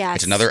together.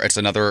 Yes. It's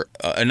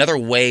another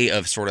way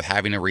of sort of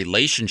having a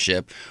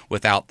relationship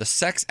without the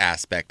sex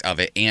aspect of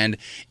it. And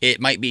it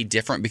might be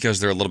different because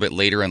they're a little bit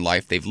later in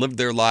life. They've lived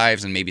their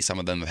lives, and maybe some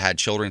of them have had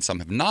children, some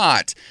have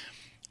not.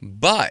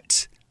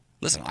 But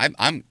listen,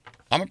 I'm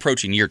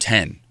approaching year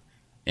 10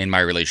 in my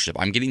relationship.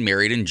 I'm getting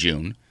married in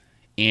June,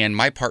 and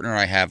my partner and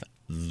I have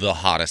the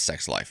hottest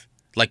sex life.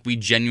 Like, we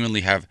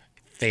genuinely have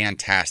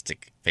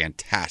fantastic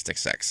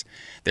sex.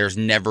 There's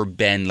never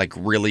been like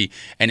really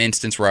an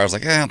instance where I was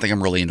like, I don't think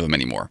I'm really into him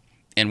anymore.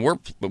 And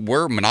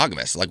we're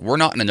monogamous. Like, we're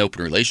not in an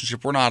open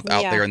relationship. We're not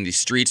out there in these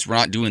streets. We're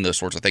not doing those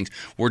sorts of things.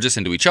 We're just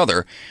into each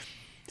other.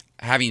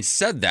 Having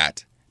said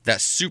that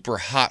super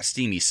hot,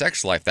 steamy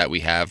sex life that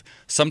we have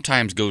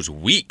sometimes goes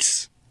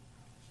weeks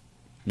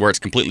where it's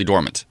completely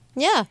dormant.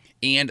 Yeah.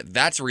 And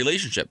that's a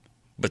relationship.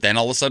 But then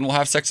all of a sudden we'll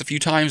have sex a few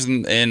times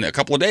in a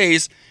couple of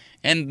days,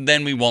 and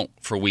then we won't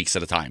for weeks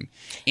at a time.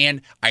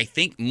 And I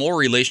think more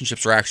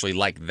relationships are actually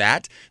like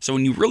that. So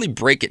when you really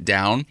break it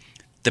down,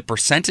 the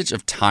percentage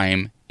of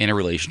time in a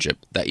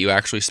relationship that you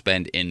actually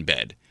spend in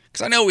bed.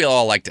 Because I know we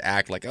all like to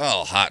act like,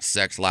 oh, hot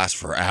sex lasts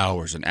for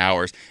hours and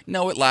hours.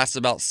 No, it lasts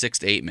about 6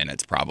 to 8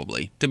 minutes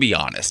probably, to be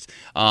honest.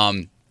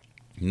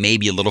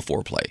 Maybe a little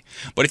foreplay.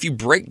 But if you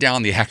break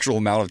down the actual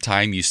amount of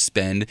time you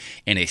spend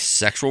in a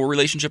sexual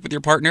relationship with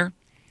your partner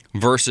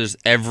versus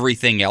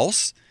everything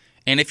else,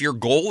 and if your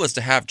goal is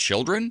to have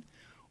children,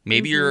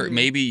 maybe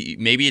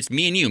maybe it's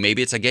me and you,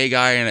 maybe it's a gay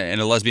guy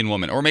and a lesbian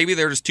woman, or maybe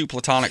they're just two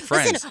platonic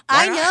friends. Listen,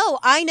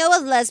 I know a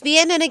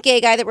lesbian and a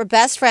gay guy that were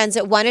best friends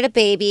that wanted a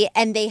baby,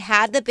 and they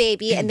had the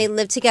baby, and they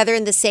lived together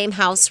in the same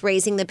house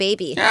raising the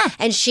baby. Yeah.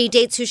 And she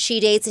dates who she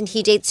dates, and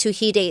he dates who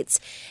he dates.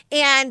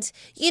 And,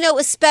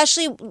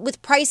 especially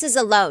with prices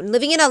alone,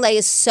 living in LA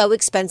is so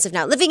expensive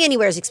now. Living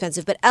anywhere is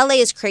expensive, but LA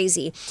is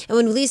crazy. And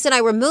when Lisa and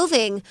I were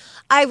moving,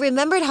 I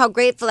remembered how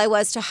grateful I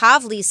was to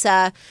have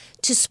Lisa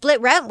to split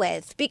rent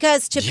with,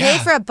 because to pay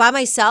for it by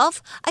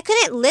myself, I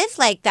couldn't live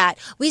like that.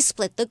 We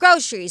split the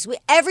groceries,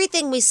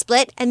 everything we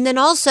split, and then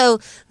also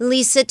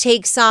Lisa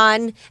takes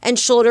on and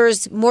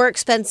shoulders more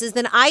expenses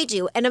than I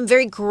do, and I'm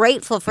very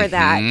grateful for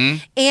that.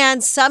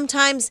 And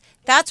sometimes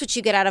that's what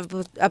you get out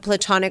of a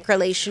platonic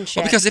relationship.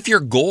 Well, because if your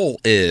goal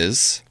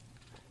is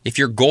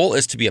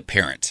to be a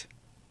parent,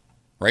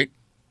 right?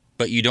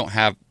 But you don't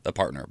have a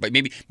partner. But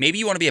maybe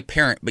you want to be a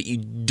parent, but you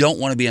don't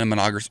want to be in a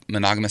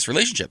monogamous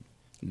relationship.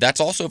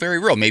 That's also very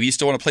real. Maybe you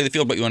still want to play the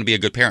field, but you want to be a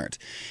good parent.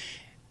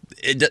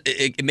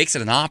 It makes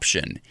it an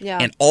option. Yeah.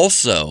 And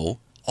also,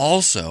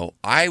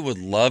 I would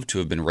love to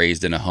have been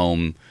raised in a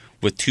home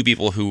with two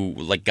people who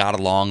like got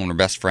along and were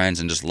best friends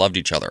and just loved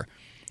each other.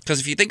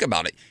 Because if you think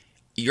about it,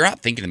 you're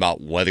not thinking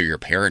about whether your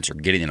parents are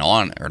getting it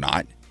on or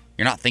not.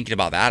 You're not thinking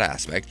about that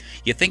aspect.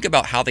 You think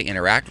about how they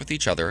interact with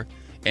each other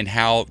and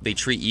how they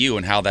treat you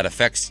and how that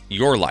affects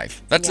your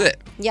life. That's it.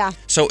 Yeah.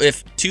 So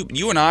if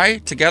you and I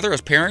together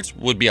as parents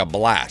would be a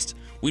blast.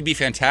 We'd be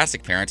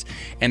fantastic parents,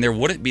 and there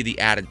wouldn't be the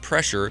added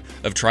pressure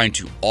of trying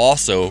to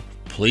also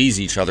please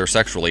each other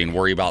sexually and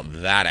worry about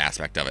that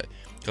aspect of it.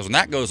 Because when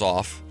that goes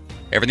off,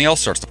 everything else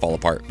starts to fall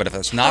apart. But if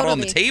it's not on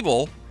the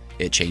table,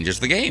 it changes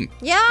the game.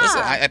 Yeah.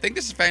 Listen, I think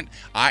this is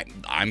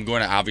I'm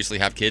going to obviously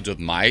have kids with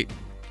my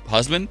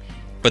husband,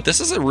 but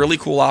this is a really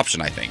cool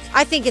option, I think.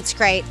 I think it's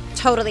great.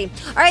 Totally.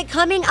 All right,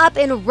 coming up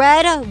in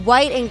red,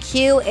 white, and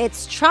Q,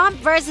 it's Trump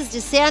versus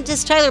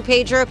DeSantis. Tyler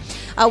Pager,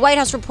 a White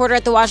House reporter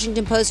at the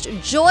Washington Post,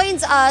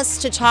 joins us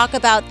to talk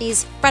about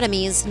these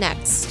frenemies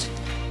next.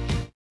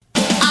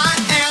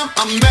 I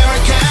am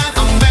American.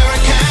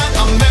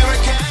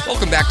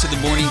 Welcome back to the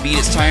Morning Beat.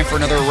 It's time for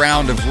another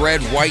round of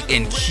Red, White,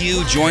 and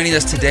Q. Joining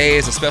us today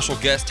as a special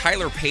guest,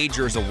 Tyler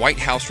Pager is a White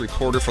House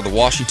reporter for the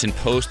Washington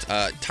Post.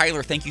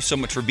 Tyler, thank you so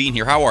much for being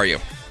here. How are you?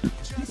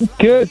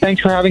 Good.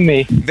 Thanks for having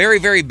me. Very,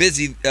 very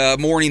busy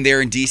morning there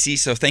in D.C.,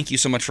 so thank you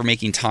so much for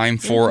making time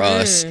for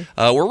us.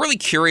 We're really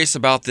curious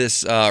about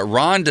this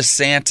Ron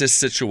DeSantis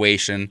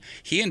situation.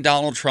 He and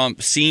Donald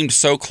Trump seemed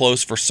so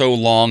close for so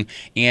long,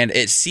 and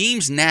it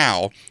seems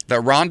now that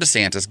Ron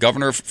DeSantis,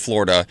 governor of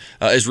Florida,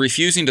 is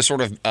refusing to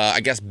sort of,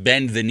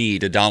 bend the knee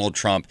to Donald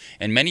Trump.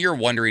 And many are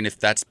wondering if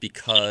that's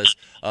because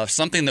of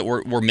something that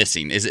we're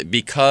missing. Is it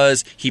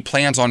because he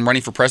plans on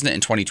running for president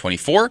in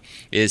 2024?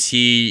 Is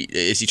he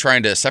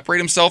trying to separate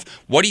himself?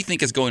 What do you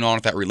think is going on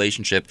with that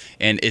relationship,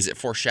 and is it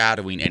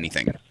foreshadowing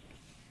anything?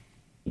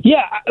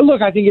 Yeah,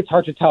 look, I think it's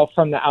hard to tell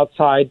from the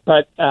outside,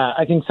 but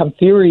I think some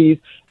theories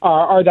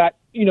are that,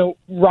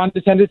 Ron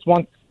DeSantis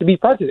wants to be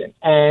president.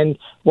 And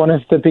one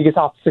of the biggest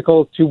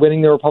obstacles to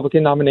winning the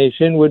Republican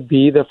nomination would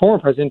be the former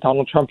president,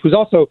 Donald Trump, who's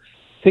also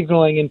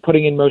signaling and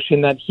putting in motion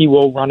that he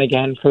will run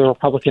again for the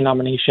Republican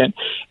nomination.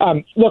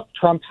 Look,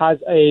 Trump has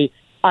a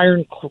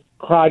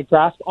ironclad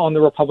grasp on the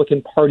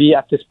Republican Party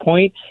at this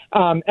point.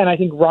 And I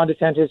think Ron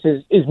DeSantis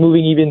is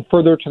moving even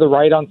further to the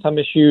right on some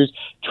issues,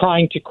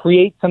 trying to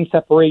create some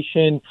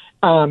separation,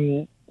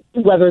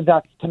 whether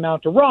that's to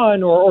mount a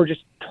run or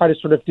just try to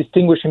sort of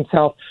distinguish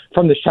himself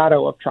from the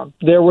shadow of Trump.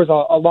 There was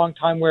a long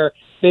time where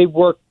they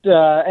worked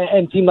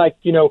and seemed like,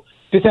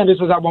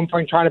 DeSantis was at one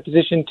point trying to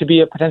position to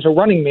be a potential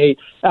running mate.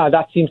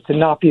 That seems to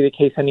not be the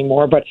case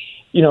anymore. But,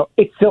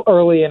 it's still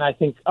early, and I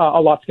think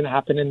a lot's going to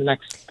happen in the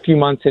next few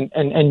months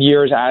and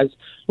years as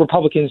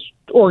Republicans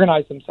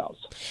organize themselves.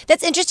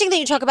 That's interesting that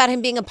you talk about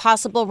him being a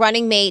possible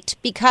running mate,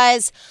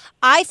 because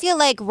I feel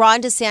like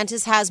Ron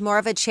DeSantis has more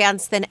of a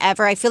chance than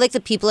ever. I feel like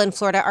the people in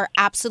Florida are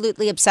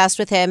absolutely obsessed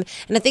with him.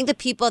 And I think the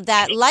people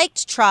that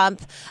liked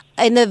Trump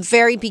in the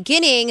very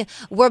beginning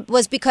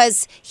was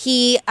because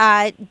he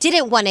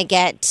didn't want to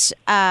get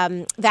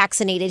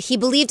vaccinated. He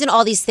believed in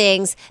all these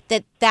things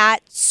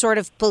that sort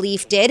of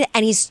belief did,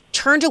 and he's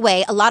turned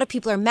away. A lot of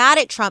people are mad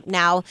at Trump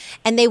now,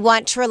 and they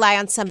want to rely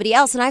on somebody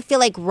else. And I feel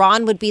like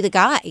Ron would be the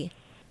guy.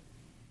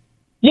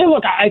 Yeah,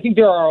 look, I think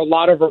there are a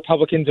lot of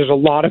Republicans. There's a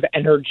lot of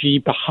energy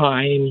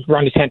behind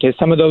Ron DeSantis.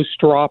 Some of those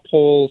straw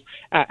polls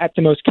at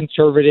the most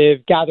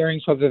conservative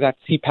gatherings, whether that's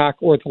CPAC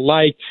or the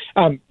like,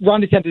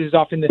 Ron DeSantis is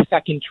often the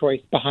second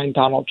choice behind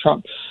Donald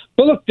Trump.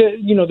 But look,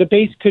 the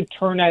base could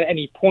turn at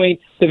any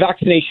point. The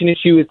vaccination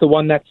issue is the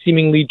one that's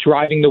seemingly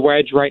driving the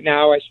wedge right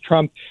now, as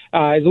Trump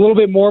is a little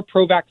bit more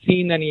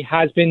pro-vaccine than he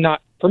has been,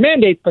 not for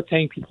mandates, but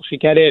saying people should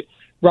get it.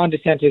 Ron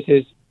DeSantis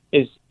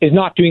is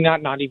not doing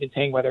that, not even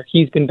saying whether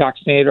he's been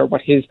vaccinated or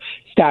what his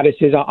status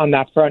is on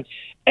that front.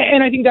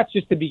 And I think that's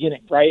just the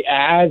beginning, right?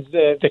 As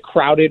the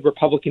crowded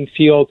Republican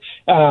field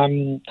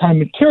kind of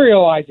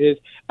materializes,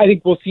 I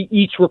think we'll see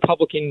each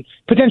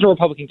potential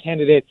Republican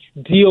candidate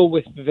deal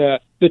with the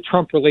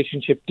Trump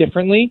relationship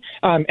differently.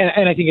 And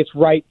I think it's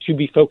right to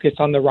be focused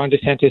on the Ron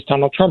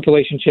DeSantis-Donald Trump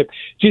relationship,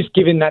 just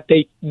given that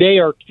they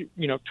are,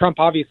 Trump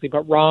obviously,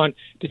 but Ron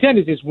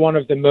DeSantis is one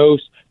of the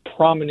most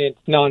prominent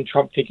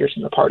non-Trump figures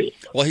in the party.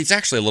 Well, he's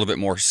actually a little bit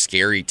more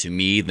scary to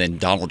me than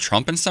Donald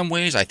Trump in some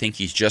ways. I think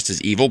he's just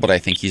as evil, but I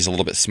think he's a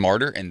little bit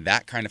smarter, and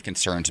that kind of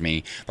concerns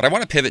me. But I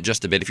want to pivot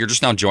just a bit. If you're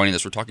just now joining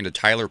us, we're talking to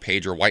Tyler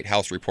Pager, White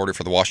House reporter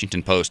for the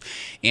Washington Post,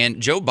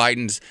 and Joe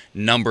Biden's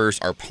numbers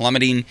are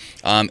plummeting,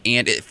 and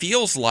it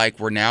feels like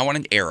we're now in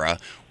an era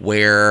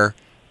where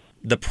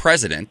the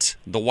president,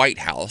 the White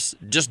House,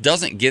 just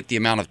doesn't get the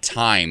amount of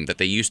time that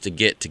they used to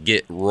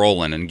get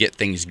rolling and get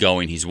things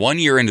going. He's 1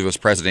 year into his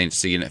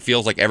presidency, and it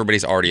feels like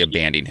everybody's already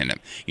abandoning him.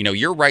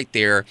 You're right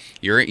there.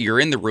 You're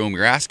in the room.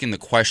 You're asking the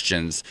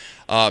questions.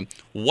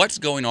 What's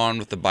going on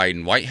with the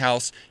Biden White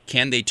House?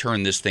 Can they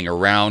turn this thing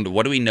around?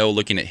 What do we know,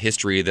 looking at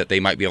history, that they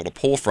might be able to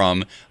pull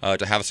from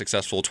to have a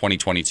successful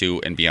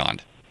 2022 and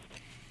beyond?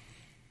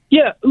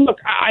 Yeah, look,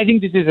 I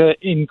think this is an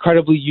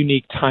incredibly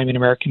unique time in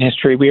American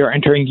history. We are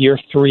entering year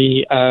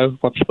 3 of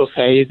what people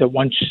say is a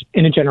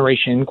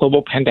once-in-a-generation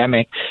global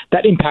pandemic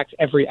that impacts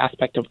every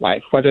aspect of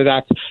life, whether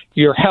that's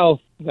your health,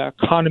 the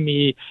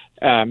economy,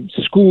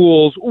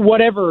 schools,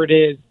 whatever it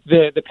is.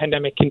 The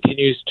pandemic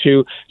continues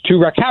to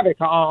wreak havoc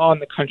on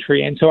the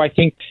country. And so I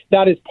think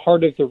that is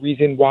part of the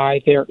reason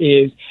why there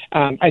is,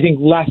 I think,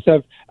 less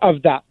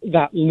of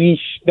that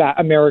leash that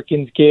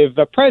Americans give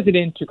the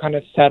president to kind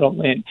of settle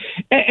in.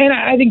 And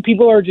I think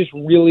people are just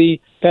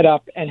really fed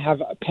up and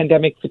have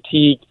pandemic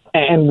fatigue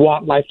and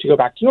want life to go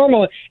back to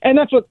normal. And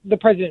that's what the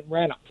president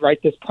ran on, right?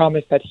 This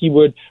promise that he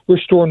would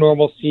restore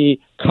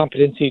normalcy,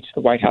 competency to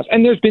the White House.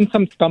 And there's been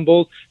some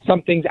stumbles,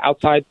 some things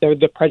outside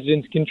the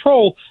president's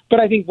control. But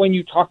I think when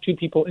you talk to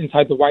people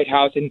inside the White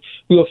House, and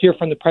we'll hear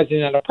from the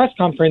president at a press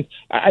conference,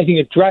 I think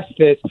address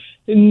this,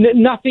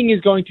 nothing is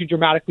going to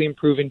dramatically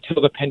improve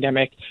until the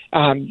pandemic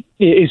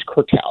is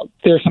curtailed.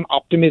 There's some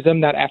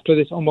optimism that after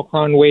this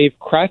Omicron wave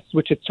crests,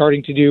 which it's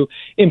starting to do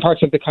in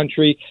parts of the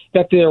country,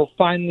 that there will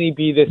finally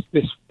be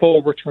this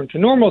full return to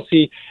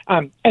normalcy,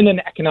 and then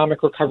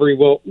economic recovery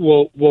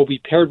will be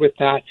paired with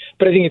that.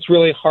 But I think it's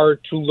really hard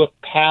to look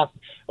past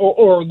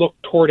or look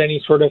toward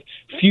any sort of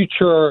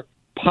future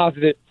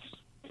positive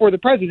for the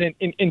president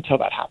until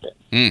that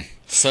happens.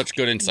 Such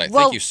good insight.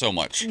 Well, thank you so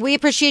much. We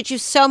appreciate you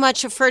so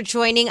much for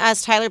joining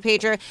us, Tyler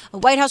Pager, a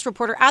White House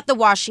reporter at the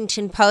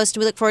Washington Post.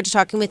 We look forward to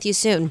talking with you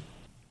soon.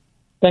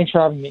 Thanks for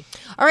having me.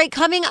 All right,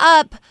 coming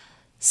up,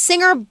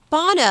 singer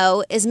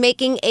Bono is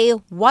making a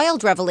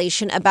wild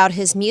revelation about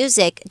his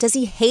music. Does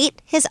he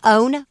hate his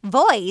own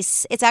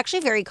voice? It's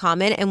actually very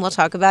common, and we'll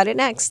talk about it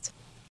next.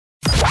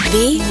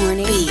 The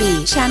Morning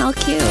Beat. Channel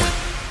Q.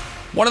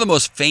 One of the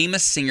most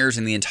famous singers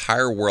in the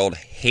entire world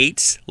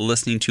hates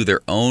listening to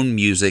their own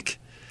music,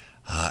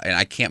 and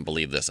I can't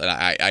believe this. And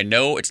I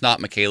know it's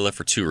not Michaela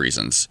for 2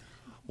 reasons.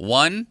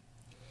 1,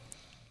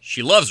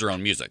 she loves her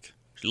own music.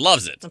 She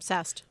loves it.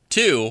 Obsessed.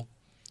 2,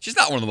 she's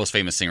not one of the most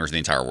famous singers in the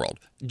entire world.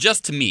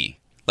 Just to me.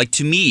 Like,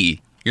 to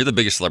me, you're the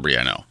biggest celebrity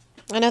I know.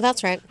 I know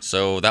that's right.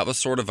 So that was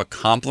sort of a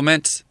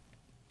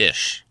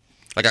compliment-ish.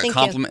 Like a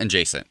compliment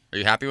adjacent. Are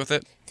you happy with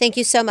it? Thank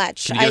you so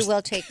much. I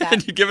will take that.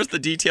 Can you give us the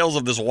details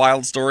of this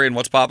wild story and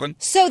what's popping?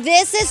 So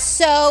this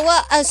is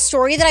a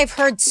story that I've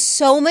heard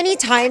so many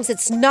times.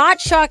 It's not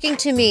shocking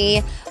to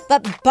me,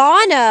 but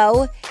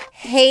Bono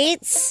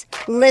hates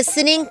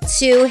listening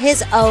to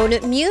his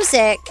own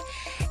music.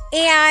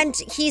 And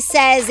he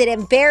says it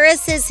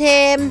embarrasses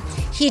him.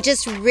 He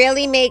just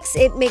really makes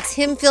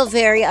him feel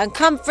very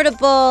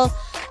uncomfortable.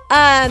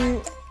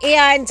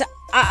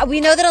 We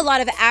know that a lot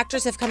of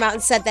actors have come out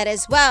and said that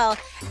as well.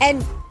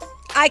 And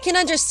I can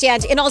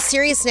understand, in all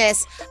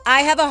seriousness,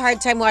 I have a hard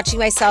time watching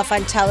myself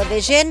on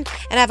television, and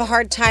I have a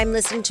hard time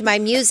listening to my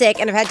music,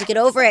 and I've had to get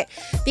over it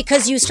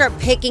because you start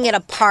picking it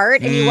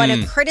apart and you want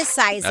to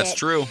criticize it. That's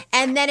true.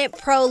 And then it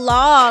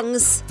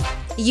prolongs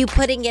you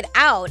putting it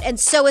out. And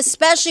so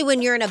especially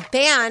when you're in a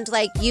band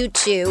like you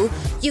two,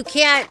 you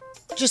can't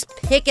just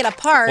pick it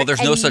apart. Well,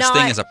 there's no such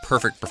thing as a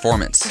perfect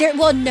performance.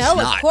 No,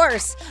 of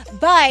course.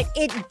 But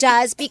it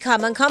does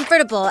become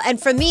uncomfortable. And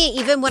for me,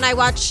 even when I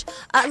watch,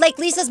 like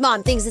Lisa's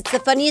mom thinks it's the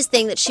funniest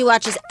thing that she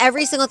watches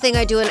every single thing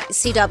I do in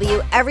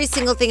CW, every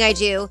single thing I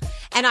do,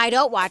 and I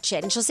don't watch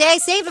it. And she'll say, I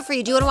saved it for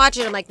you. Do you want to watch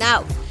it? I'm like,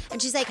 no.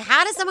 And she's like,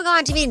 how does someone go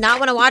on TV and not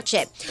want to watch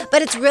it?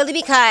 But it's really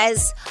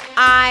because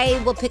I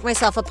will pick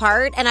myself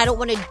apart, and I don't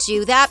want to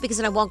do that because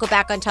then I won't go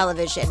back on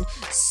television.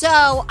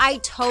 So I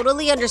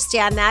totally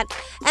understand that.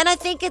 And I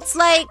think it's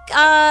like,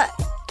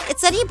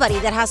 it's anybody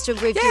that has to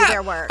review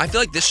their work. I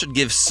feel like this should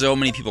give so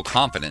many people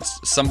confidence.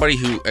 Somebody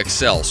who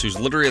excels, who's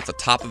literally at the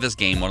top of his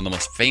game, one of the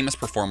most famous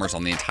performers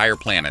on the entire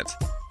planet,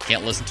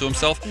 can't listen to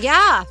himself.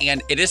 Yeah.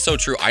 And it is so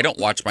true. I don't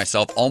watch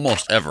myself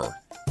almost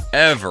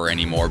ever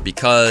anymore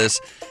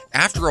because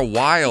after a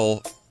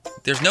while,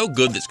 there's no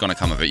good that's going to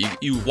come of it.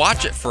 You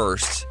watch it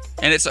first,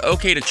 and it's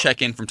okay to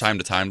check in from time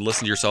to time,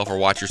 listen to yourself or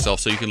watch yourself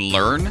so you can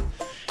learn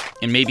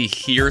and maybe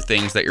hear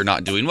things that you're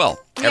not doing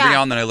well. Yeah. Every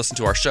now and then I listen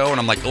to our show, and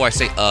I'm like, oh, I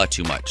say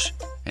too much.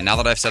 And now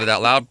that I've said it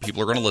out loud,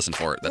 people are going to listen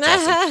for it.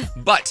 That's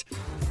awesome. But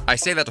I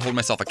say that to hold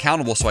myself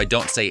accountable so I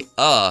don't say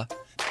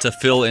to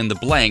fill in the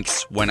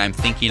blanks when I'm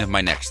thinking of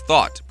my next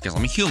thought, because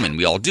I'm a human.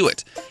 We all do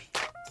it.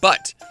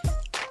 But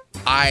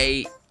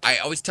I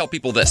always tell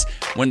people this.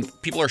 When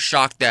people are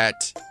shocked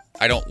that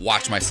I don't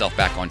watch myself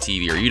back on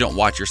TV, or you don't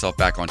watch yourself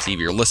back on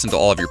TV, or listen to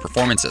all of your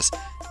performances,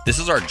 this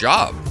is our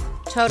job.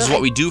 Totally. This is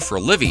what we do for a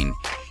living.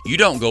 You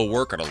don't go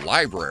work at a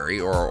library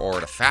or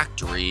at a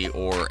factory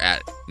or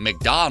at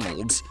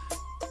McDonald's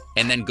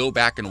and then go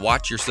back and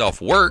watch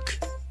yourself work.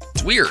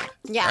 It's weird,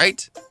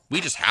 right? We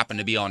just happen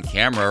to be on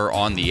camera or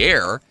on the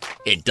air.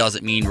 It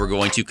doesn't mean we're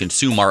going to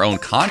consume our own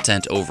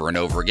content over and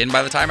over again.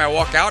 By the time I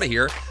walk out of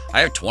here, I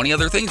have 20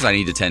 other things I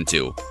need to tend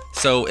to.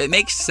 So it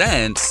makes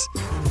sense.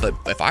 But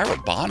if I were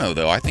Bono,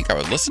 though, I think I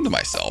would listen to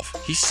myself.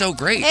 He's so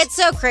great. It's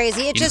so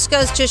crazy. It just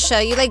goes to show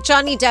you. Like,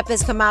 Johnny Depp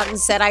has come out and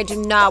said, I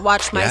do not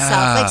watch myself.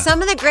 Yeah. Like,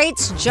 some of the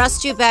greats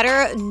just do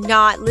better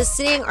not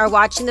listening or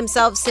watching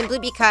themselves simply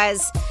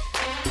because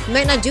you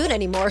might not do it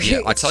anymore.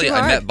 Yeah, I'll tell you,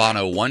 I met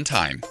Bono one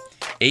time.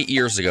 8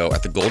 years ago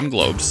at the Golden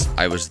Globes.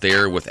 I was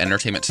there with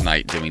Entertainment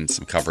Tonight doing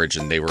some coverage,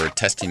 and they were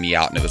testing me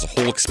out, and it was a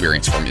whole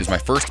experience for me. It was my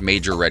first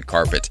major red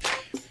carpet.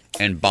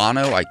 And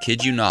Bono, I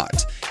kid you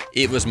not,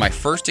 it was my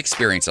first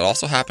experience. It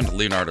also happened to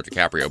Leonardo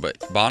DiCaprio, but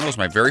Bono was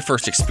my very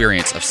first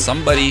experience of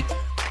somebody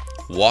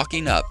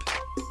walking up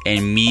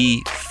and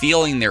me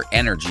feeling their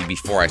energy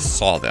before I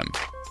saw them.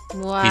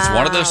 Wow. He's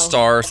one of those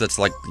stars that's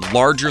like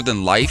larger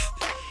than life,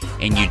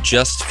 and you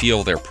just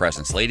feel their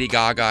presence. Lady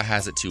Gaga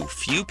has it too.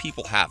 Few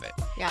people have it.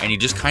 Yeah. And you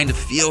just kind of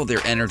feel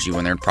their energy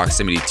when they're in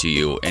proximity to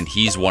you, and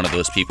he's one of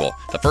those people.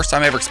 The first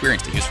time I ever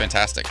experienced it, he was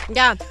fantastic.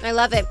 Yeah, I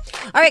love it.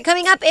 All right,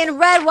 coming up in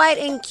Red, White,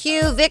 and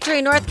Q, victory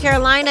in North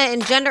Carolina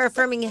in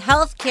gender-affirming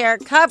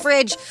healthcare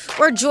coverage.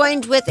 We're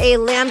joined with a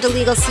Lambda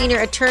legal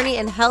senior attorney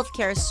and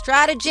healthcare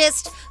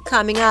strategist.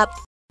 Coming up.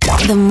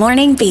 The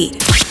Morning Beat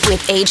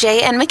with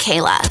AJ and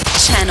Michaela,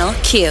 Channel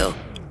Q.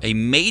 A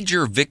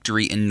major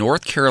victory in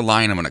North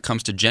Carolina when it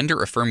comes to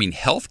gender-affirming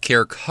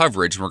healthcare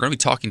coverage. And we're going to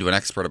be talking to an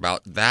expert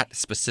about that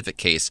specific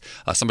case.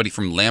 Somebody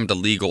from Lambda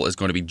Legal is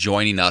going to be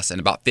joining us in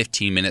about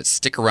 15 minutes.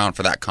 Stick around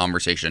for that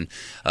conversation.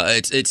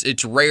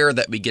 It's rare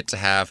that we get to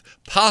have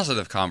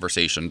positive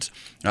conversations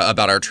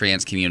about our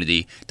trans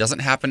community. Doesn't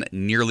happen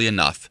nearly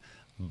enough.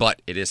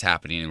 But it is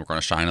happening, and we're going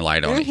to shine a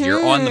light on it here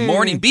on The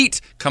Morning Beat,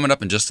 coming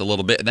up in just a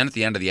little bit. And then at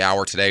the end of the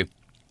hour today,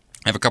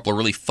 I have a couple of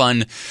really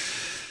fun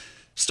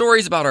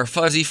stories about our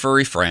fuzzy,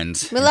 furry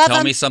friends.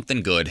 Tell Me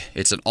Something Good.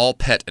 It's an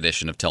all-pet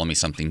edition of Tell Me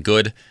Something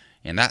Good,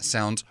 and that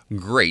sounds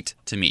great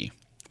to me.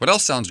 What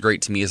else sounds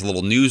great to me is a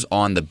little news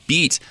on the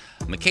beat.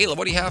 Michaela,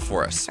 what do you have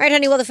for us? All right,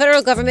 honey. Well, the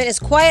federal government has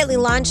quietly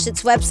launched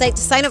its website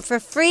to sign up for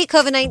free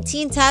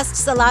COVID-19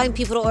 tests, allowing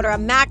people to order a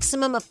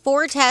maximum of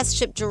 4 tests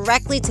shipped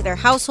directly to their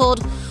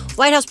household.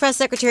 White House Press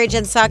Secretary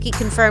Jen Psaki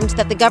confirmed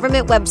that the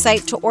government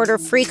website to order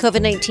free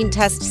COVID-19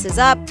 tests is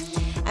up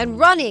and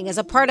running as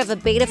a part of a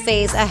beta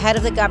phase ahead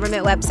of the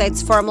government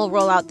website's formal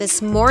rollout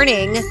this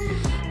morning.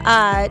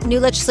 New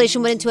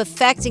legislation went into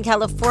effect in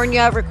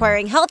California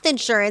requiring health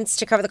insurance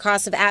to cover the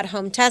cost of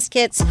at-home test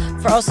kits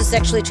for also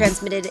sexually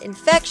transmitted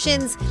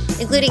infections,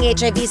 including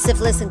HIV,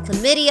 syphilis, and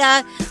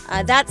chlamydia.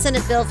 That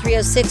Senate Bill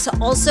 306,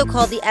 also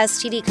called the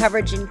STD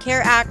Coverage and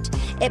Care Act,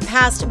 it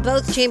passed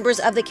both chambers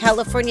of the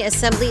California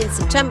Assembly in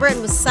September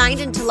and was signed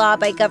into law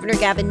by Governor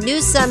Gavin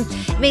Newsom.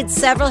 It made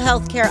several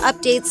health care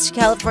updates to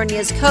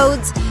California's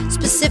codes,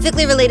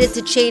 specifically related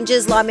to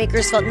changes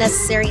lawmakers felt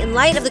necessary in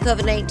light of the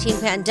COVID-19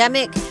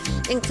 pandemic,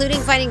 including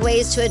finding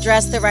ways to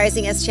address the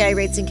rising STI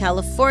rates in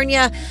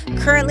California.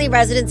 Currently,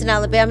 residents in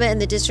Alabama and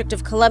the District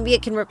of Columbia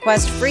can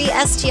request free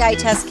STI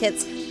test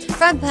kits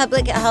from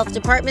public health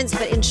departments,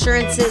 but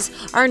insurances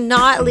are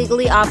not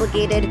legally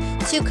obligated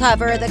to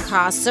cover the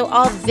cost. So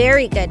all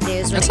very good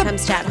news when it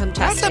comes to at-home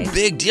testing. That's a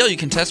big deal. You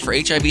can test for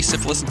HIV,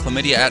 syphilis, and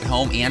chlamydia at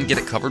home and get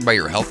it covered by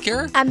your health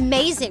care.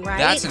 Amazing, right?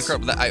 That's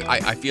incredible.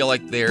 I feel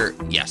like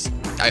yes.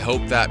 I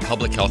hope that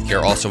public health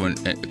care also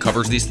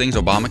covers these things,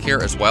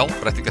 Obamacare as well,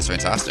 but I think that's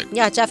fantastic.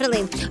 Yeah,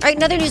 definitely. All right,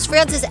 in other news,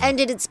 France has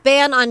ended its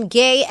ban on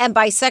gay and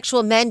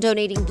bisexual men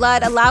donating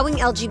blood, allowing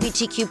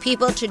LGBTQ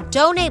people to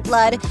donate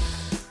blood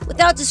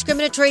without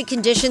discriminatory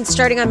conditions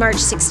starting on March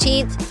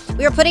 16th.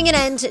 We are putting an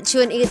end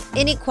to an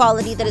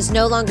inequality that is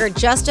no longer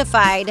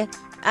justified.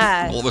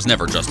 Well, it was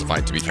never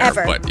justified, to be fair,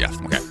 ever. But yeah,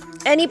 okay.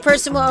 Any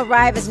person will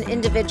arrive as an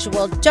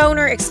individual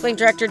donor, explained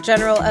Director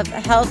General of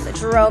Health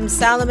Jerome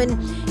Salomon.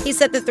 He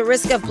said that the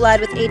risk of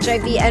blood with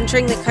HIV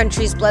entering the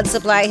country's blood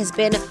supply has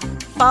been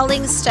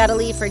falling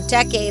steadily for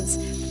decades.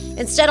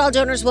 Instead, all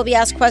donors will be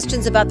asked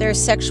questions about their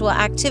sexual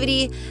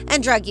activity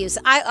and drug use.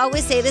 I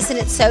always say this, and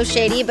it's so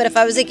shady, but if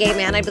I was a gay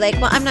man, I'd be like,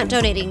 well, I'm not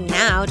donating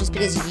now just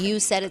because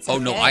you said it's okay.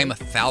 Oh, no, I'm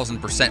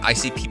 1,000%. I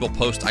see people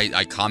post,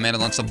 I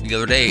commented on something the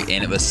other day,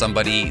 and it was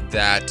somebody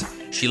that,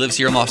 she lives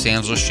here in Los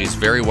Angeles. She's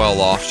very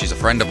well off. She's a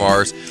friend of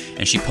ours,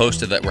 and she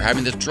posted that we're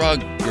having this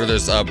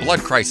there's a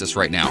blood crisis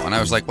right now. And I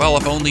was like, well,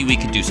 if only we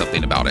could do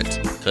something about it,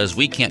 because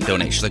we can't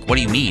donate. She's like, what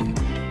do you mean?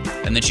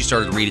 And then she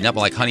started reading up.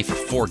 I'm like, honey, for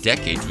 4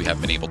 decades we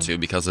haven't been able to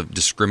because of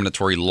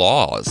discriminatory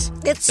laws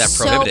it's that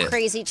prohibit so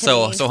crazy to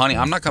me. So, honey,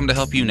 I'm not coming to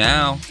help you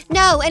now.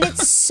 No, and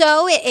it's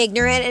so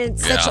ignorant, and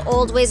it's such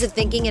old ways of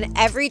thinking. And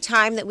every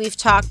time that we've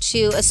talked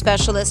to a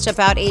specialist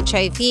about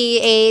HIV,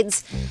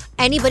 AIDS,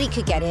 anybody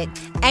could get it.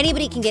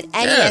 Anybody can get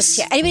any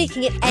STI. Anybody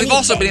can get anything. We've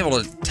also been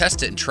able to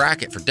test it and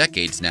track it for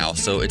decades now,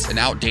 so it's an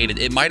outdated.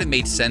 It might have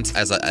made sense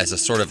as a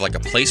sort of like a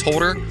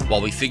placeholder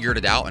while we figured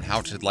it out and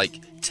how to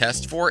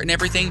test for it and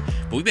everything,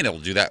 but we've been able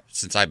to do that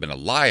since I've been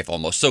alive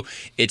almost. So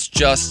it's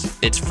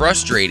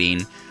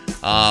frustrating,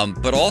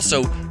 but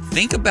also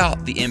think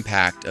about the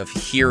impact of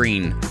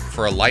hearing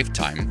for a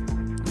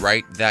lifetime,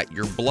 right, that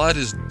your blood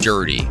is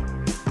dirty,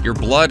 your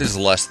blood is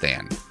less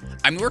than.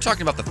 I mean, we're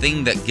talking about the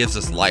thing that gives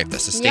us life, that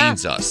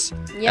sustains us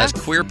as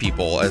queer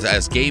people,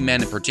 as gay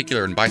men in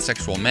particular, and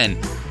bisexual men.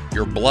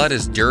 Your blood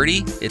is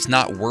dirty, it's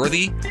not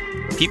worthy.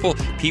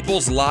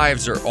 People's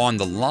lives are on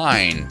the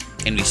line,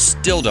 and we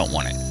still don't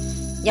want it.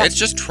 Yep. It's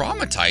just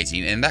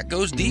traumatizing, and that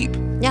goes deep.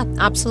 Yeah,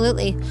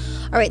 absolutely.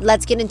 All right,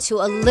 let's get into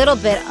a little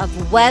bit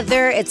of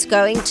weather. It's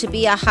going to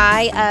be a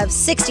high of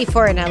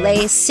 64 in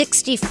LA,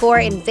 64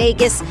 in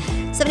Vegas,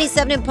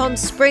 77 in Palm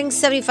Springs,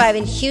 75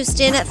 in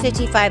Houston,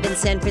 55 in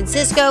San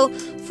Francisco,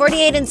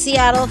 48 in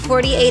Seattle,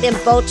 48 in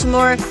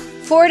Baltimore,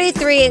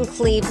 43 in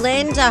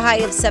Cleveland, a high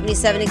of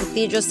 77 in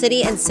Cathedral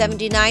City, and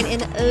 79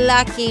 in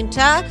La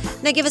Quinta.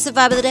 Now give us a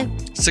vibe of the day.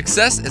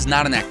 Success is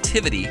not an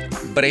activity,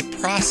 but a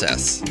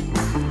process.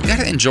 You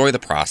gotta enjoy the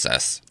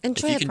process.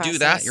 If you can do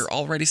that, you're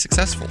already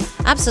successful.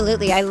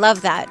 Absolutely. I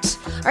love that.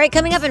 All right,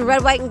 coming up in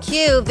Red, White, and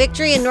Q,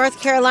 victory in North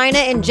Carolina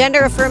in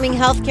gender-affirming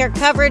healthcare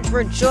coverage.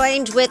 We're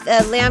joined with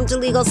a Lambda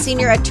legal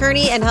senior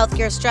attorney and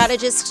healthcare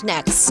strategist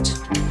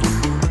next.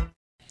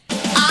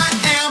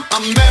 I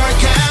am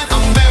American.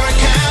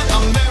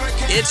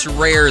 It's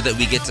rare that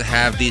we get to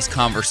have these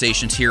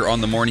conversations here on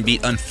the Morning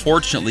Beat.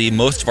 Unfortunately,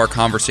 most of our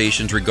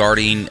conversations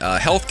regarding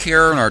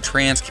healthcare and our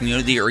trans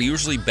community are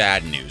usually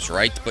bad news,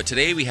 right? But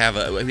today we have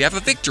a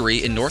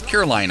victory in North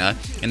Carolina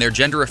in their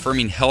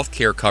gender-affirming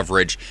healthcare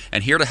coverage.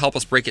 And here to help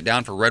us break it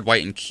down for Red,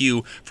 White, and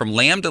Q from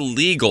Lambda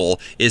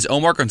Legal is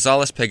Omar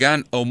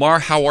Gonzalez-Pagan. Omar,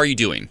 how are you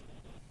doing?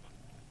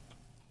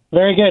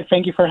 Very good.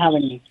 Thank you for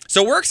having me.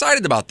 So we're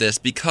excited about this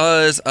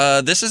because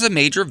this is a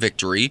major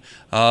victory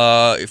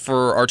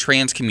for our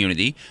trans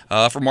community,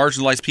 for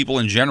marginalized people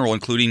in general,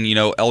 including,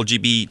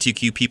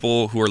 LGBTQ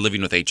people who are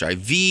living with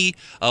HIV.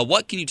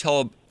 What can you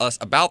tell us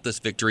about this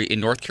victory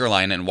in North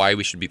Carolina and why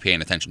we should be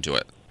paying attention to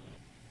it?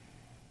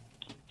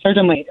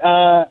 Certainly.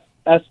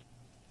 As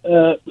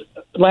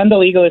Lambda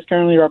Legal is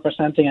currently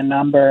representing a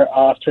number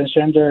of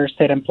transgender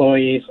state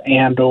employees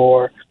and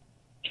or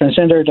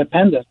transgender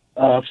dependents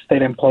of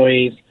state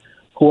employees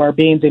who are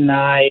being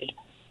denied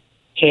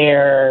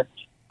care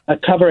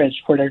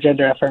coverage for their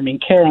gender-affirming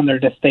care under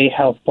the state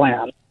health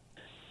plan.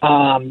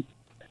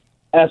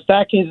 As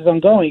that case is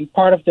ongoing,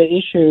 part of the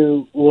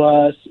issue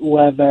was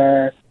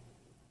whether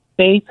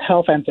state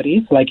health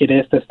entities, like it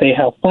is the state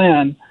health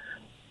plan,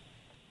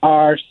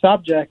 are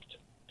subject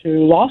to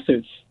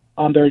lawsuits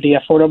under the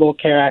Affordable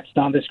Care Act's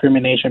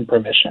non-discrimination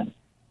provision.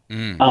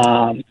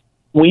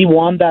 We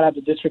won that at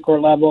the district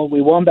court level.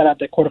 We won that at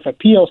the Court of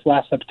Appeals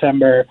last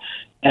September.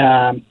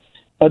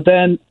 But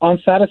then,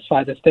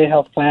 unsatisfied, the state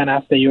health plan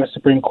asked the U.S.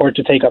 Supreme Court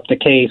to take up the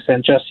case.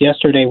 And just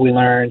yesterday, we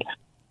learned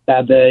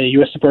that the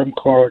U.S. Supreme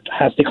Court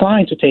has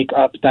declined to take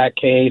up that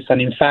case, and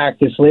in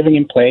fact is leaving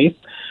in place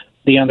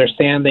the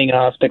understanding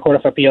of the Court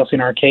of Appeals in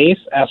our case,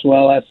 as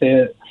well as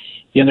the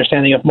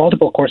understanding of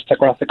multiple courts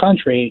across the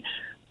country,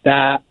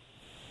 that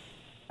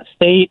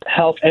state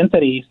health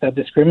entities that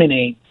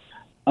discriminate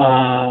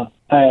on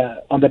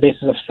the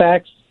basis of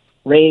sex,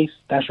 race,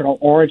 national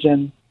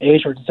origin,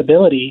 age, or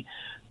disability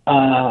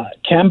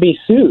can be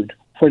sued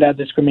for that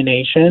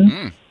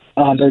discrimination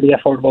under the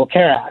Affordable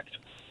Care Act.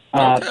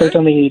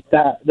 Certainly,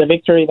 the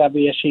victory that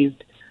we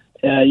achieved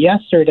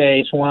yesterday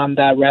is one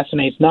that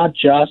resonates not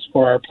just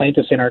for our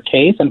plaintiffs in our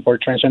case and for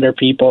transgender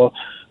people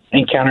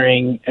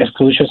encountering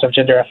exclusions of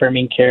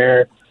gender-affirming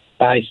care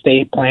by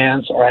state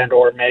plans or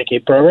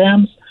Medicaid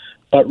programs,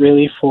 but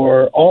really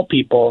for all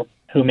people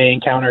who may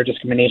encounter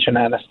discrimination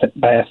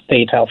by a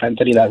state health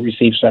entity that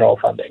receives federal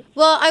funding.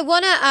 Well, I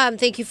want to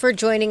thank you for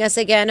joining us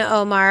again,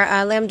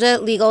 Omar, Lambda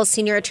Legal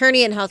Senior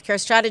Attorney and Healthcare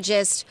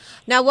Strategist.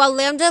 Now, while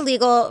Lambda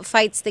Legal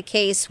fights the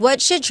case, what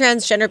should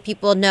transgender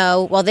people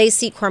know while they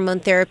seek hormone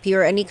therapy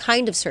or any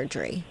kind of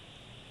surgery?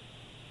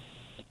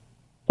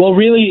 Well,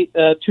 really,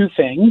 two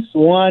things.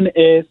 One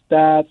is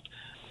that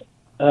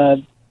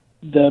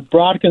the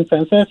broad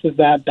consensus is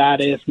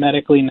that is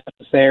medically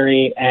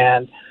necessary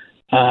and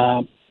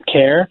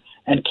care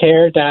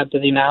that the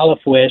denial of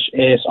which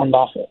is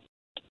unlawful.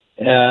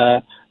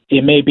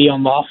 It may be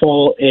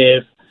unlawful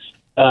if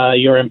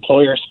your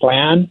employer's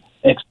plan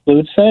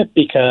excludes it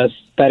because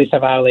that is a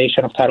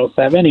violation of Title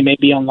VII. It may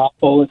be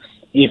unlawful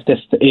if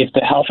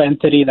the health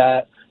entity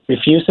that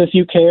refuses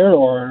you care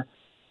or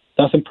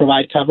doesn't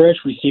provide coverage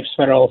receives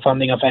federal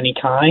funding of any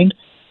kind,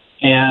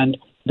 and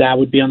that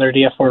would be under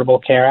the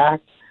Affordable Care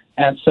Act.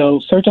 And so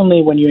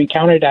certainly when you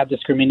encounter that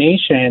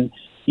discrimination,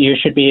 you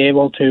should be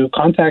able to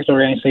contact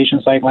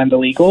organizations like Lambda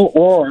Legal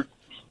or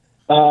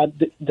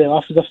the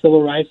Office of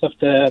Civil Rights of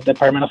the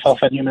Department of Health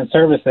and Human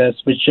Services,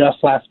 which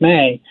just last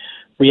May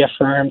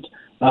reaffirmed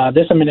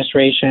this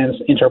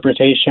administration's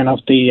interpretation of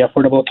the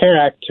Affordable Care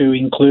Act to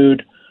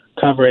include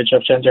coverage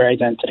of gender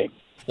identity.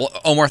 Well,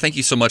 Omar, thank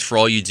you so much for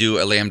all you do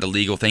at Lambda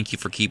Legal. Thank you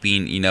for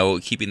keeping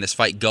this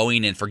fight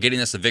going and for getting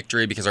us a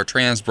victory, because our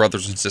trans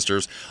brothers and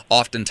sisters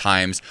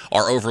oftentimes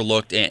are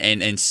overlooked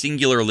and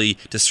singularly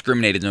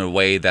discriminated in a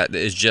way that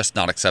is just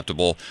not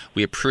acceptable.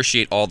 We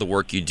appreciate all the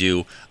work you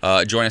do.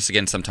 Join us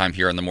again sometime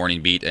here on the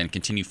Morning Beat and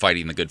continue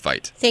fighting the good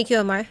fight. Thank you,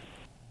 Omar.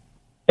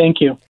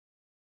 Thank you.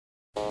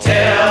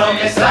 Tell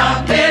me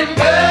something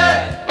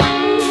good.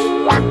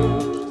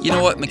 You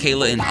know what,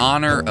 Michaela, in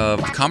honor of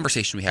the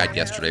conversation we had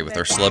yesterday with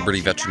our celebrity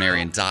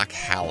veterinarian, Doc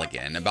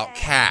Halligan, about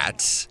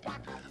cats,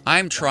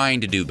 I'm trying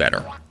to do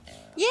better.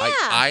 Yeah.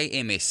 I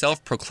am a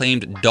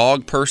self-proclaimed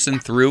dog person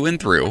through and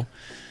through.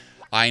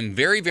 I'm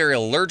very, very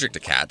allergic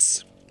to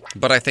cats,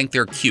 but I think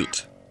they're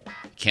cute.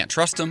 Can't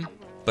trust them,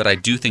 but I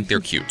do think they're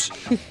cute.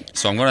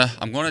 So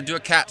I'm gonna do a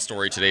cat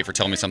story today for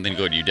Tell Me Something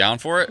Good. You down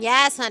for it?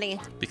 Yes, honey.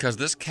 Because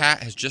this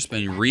cat has just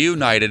been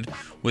reunited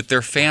with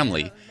their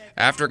family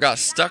after it got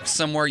stuck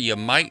somewhere you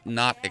might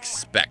not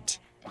expect.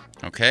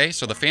 Okay,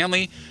 so the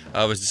family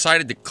was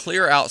decided to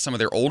clear out some of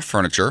their old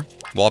furniture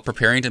while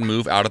preparing to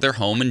move out of their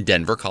home in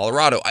Denver,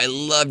 Colorado. I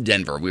love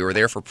Denver. We were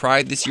there for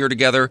Pride this year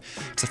together.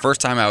 It's the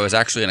first time I was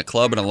actually in a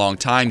club in a long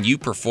time. You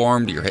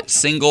performed your hit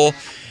single.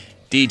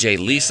 DJ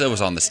Lisa was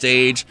on the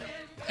stage.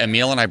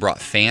 Emil and I brought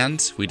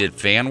fans. We did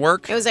fan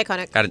work. It was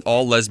iconic. At an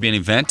all-lesbian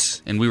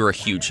event, and we were a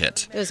huge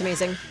hit. It was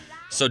amazing.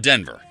 So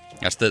Denver.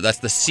 That's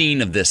the scene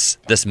of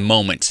this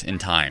moment in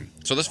time.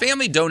 So this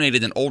family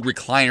donated an old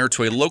recliner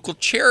to a local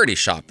charity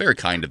shop. Very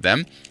kind of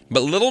them.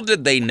 But little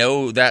did they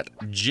know that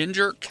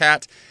ginger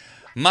cat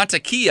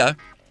Matakia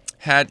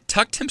had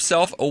tucked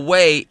himself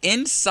away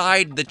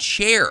inside the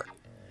chair.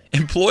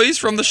 Employees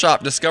from the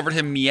shop discovered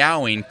him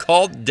meowing,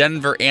 called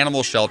Denver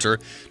Animal Shelter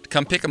to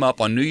come pick him up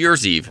on New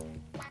Year's Eve.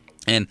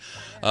 And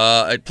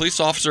a police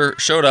officer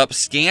showed up,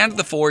 scanned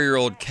the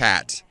 4-year-old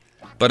cat,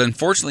 but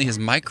unfortunately his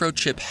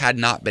microchip had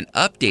not been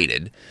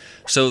updated,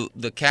 so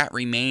the cat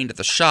remained at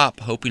the shop,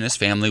 hoping his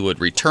family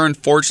would return.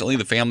 Fortunately,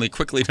 the family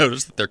quickly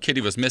noticed that their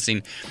kitty was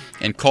missing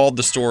and called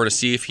the store to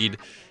see if he'd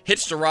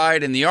hitched a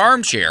ride in the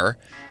armchair.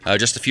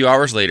 Just a few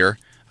hours later,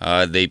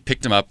 they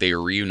picked him up. They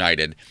were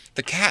reunited.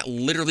 The cat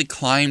literally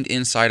climbed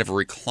inside of a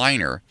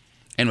recliner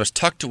and was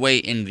tucked away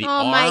in the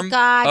arm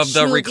of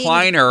the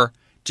recliner,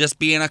 just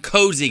being a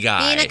cozy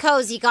guy. Being a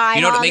cozy guy,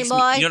 you know what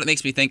it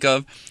makes me think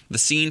of? The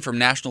scene from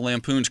National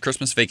Lampoon's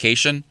Christmas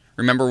Vacation.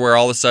 Remember where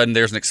all of a sudden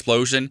there's an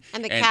explosion?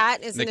 And the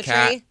cat is in the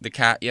tree? The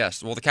cat,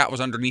 yes. Well, the cat was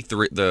underneath the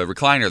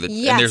recliner,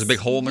 and there's a big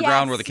hole in the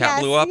ground where the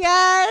cat blew up.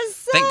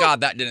 Yes. Thank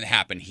God that didn't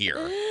happen here.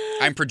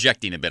 I'm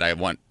projecting a bit. I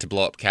want to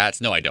blow up cats.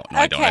 No, I don't.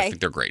 I don't. I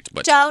think they're great.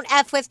 But don't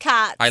F with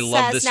cats. I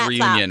love this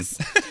reunion.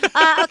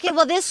 Okay,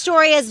 well, this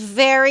story is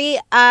very,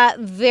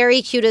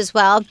 very cute as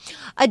well.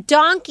 A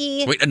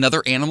donkey. Wait,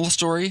 another animal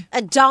story?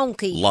 A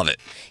donkey. Love it.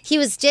 He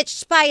was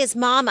ditched by his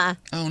mama.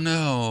 Oh,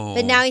 no.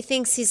 But now he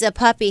thinks he's a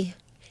puppy.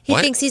 He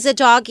What? thinks he's a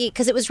doggy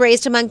because it was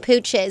raised among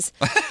pooches.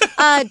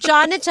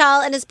 John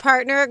Natal and his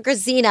partner,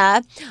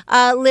 Grazina,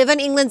 live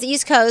on England's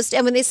East Coast.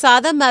 And when they saw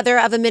the mother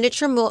of a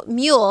miniature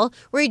mule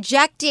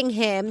rejecting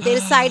him, they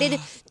decided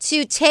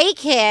to take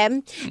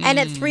him. And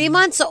at 3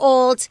 months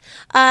old,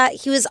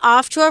 he was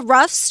off to a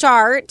rough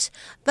start.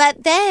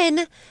 But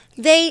then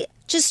they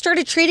just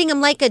started treating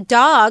him like a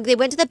dog. They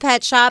went to the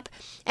pet shop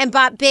and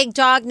bought big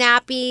dog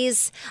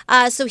nappies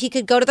so he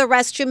could go to the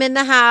restroom in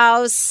the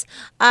house.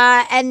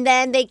 And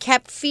then they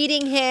kept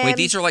feeding him. Wait,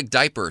 these are like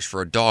diapers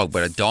for a dog,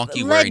 but a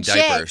donkey wearing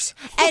diapers.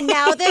 And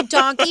now the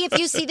donkey, if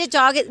you see the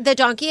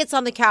donkey, it's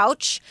on the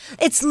couch.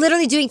 It's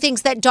literally doing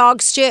things that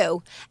dogs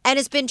do. And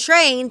it's been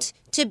trained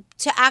to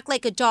act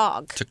like a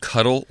dog. To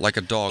cuddle like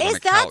a dog on a couch.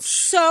 Is that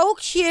so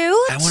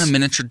cute? I want a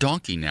miniature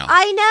donkey now.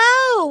 I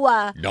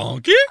know.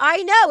 Donkey?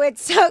 I know.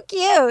 It's so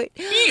cute.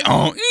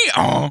 Ee-oh,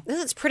 ee-oh.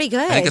 That's pretty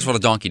good. I think that's what a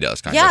donkey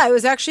does, kind of. Yeah, it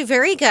was actually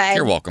very good.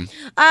 You're welcome.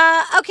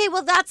 Okay,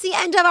 well, that's the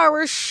end of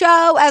our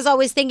show. As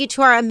always, thank you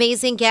to our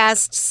amazing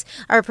guests,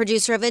 our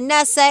producer,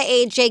 Vanessa,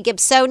 AJ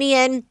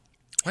Gibsonian.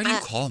 Why do you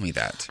call me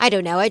that? I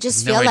don't know. I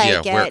just feel no idea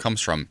like where it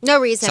comes from. No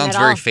reason Sounds at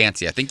very all.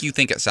 fancy. I think you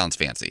think it sounds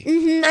fancy.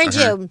 I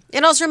do.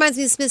 It also reminds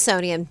me of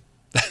Smithsonian.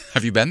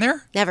 Have you been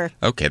there? Never.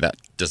 Okay, that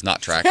does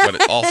not track, but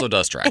it also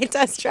does track. It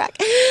does track.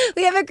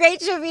 We have a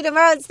great show for you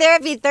tomorrow. It's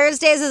Therapy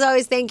Thursdays. As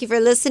always, thank you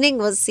for listening.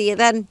 We'll see you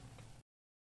then.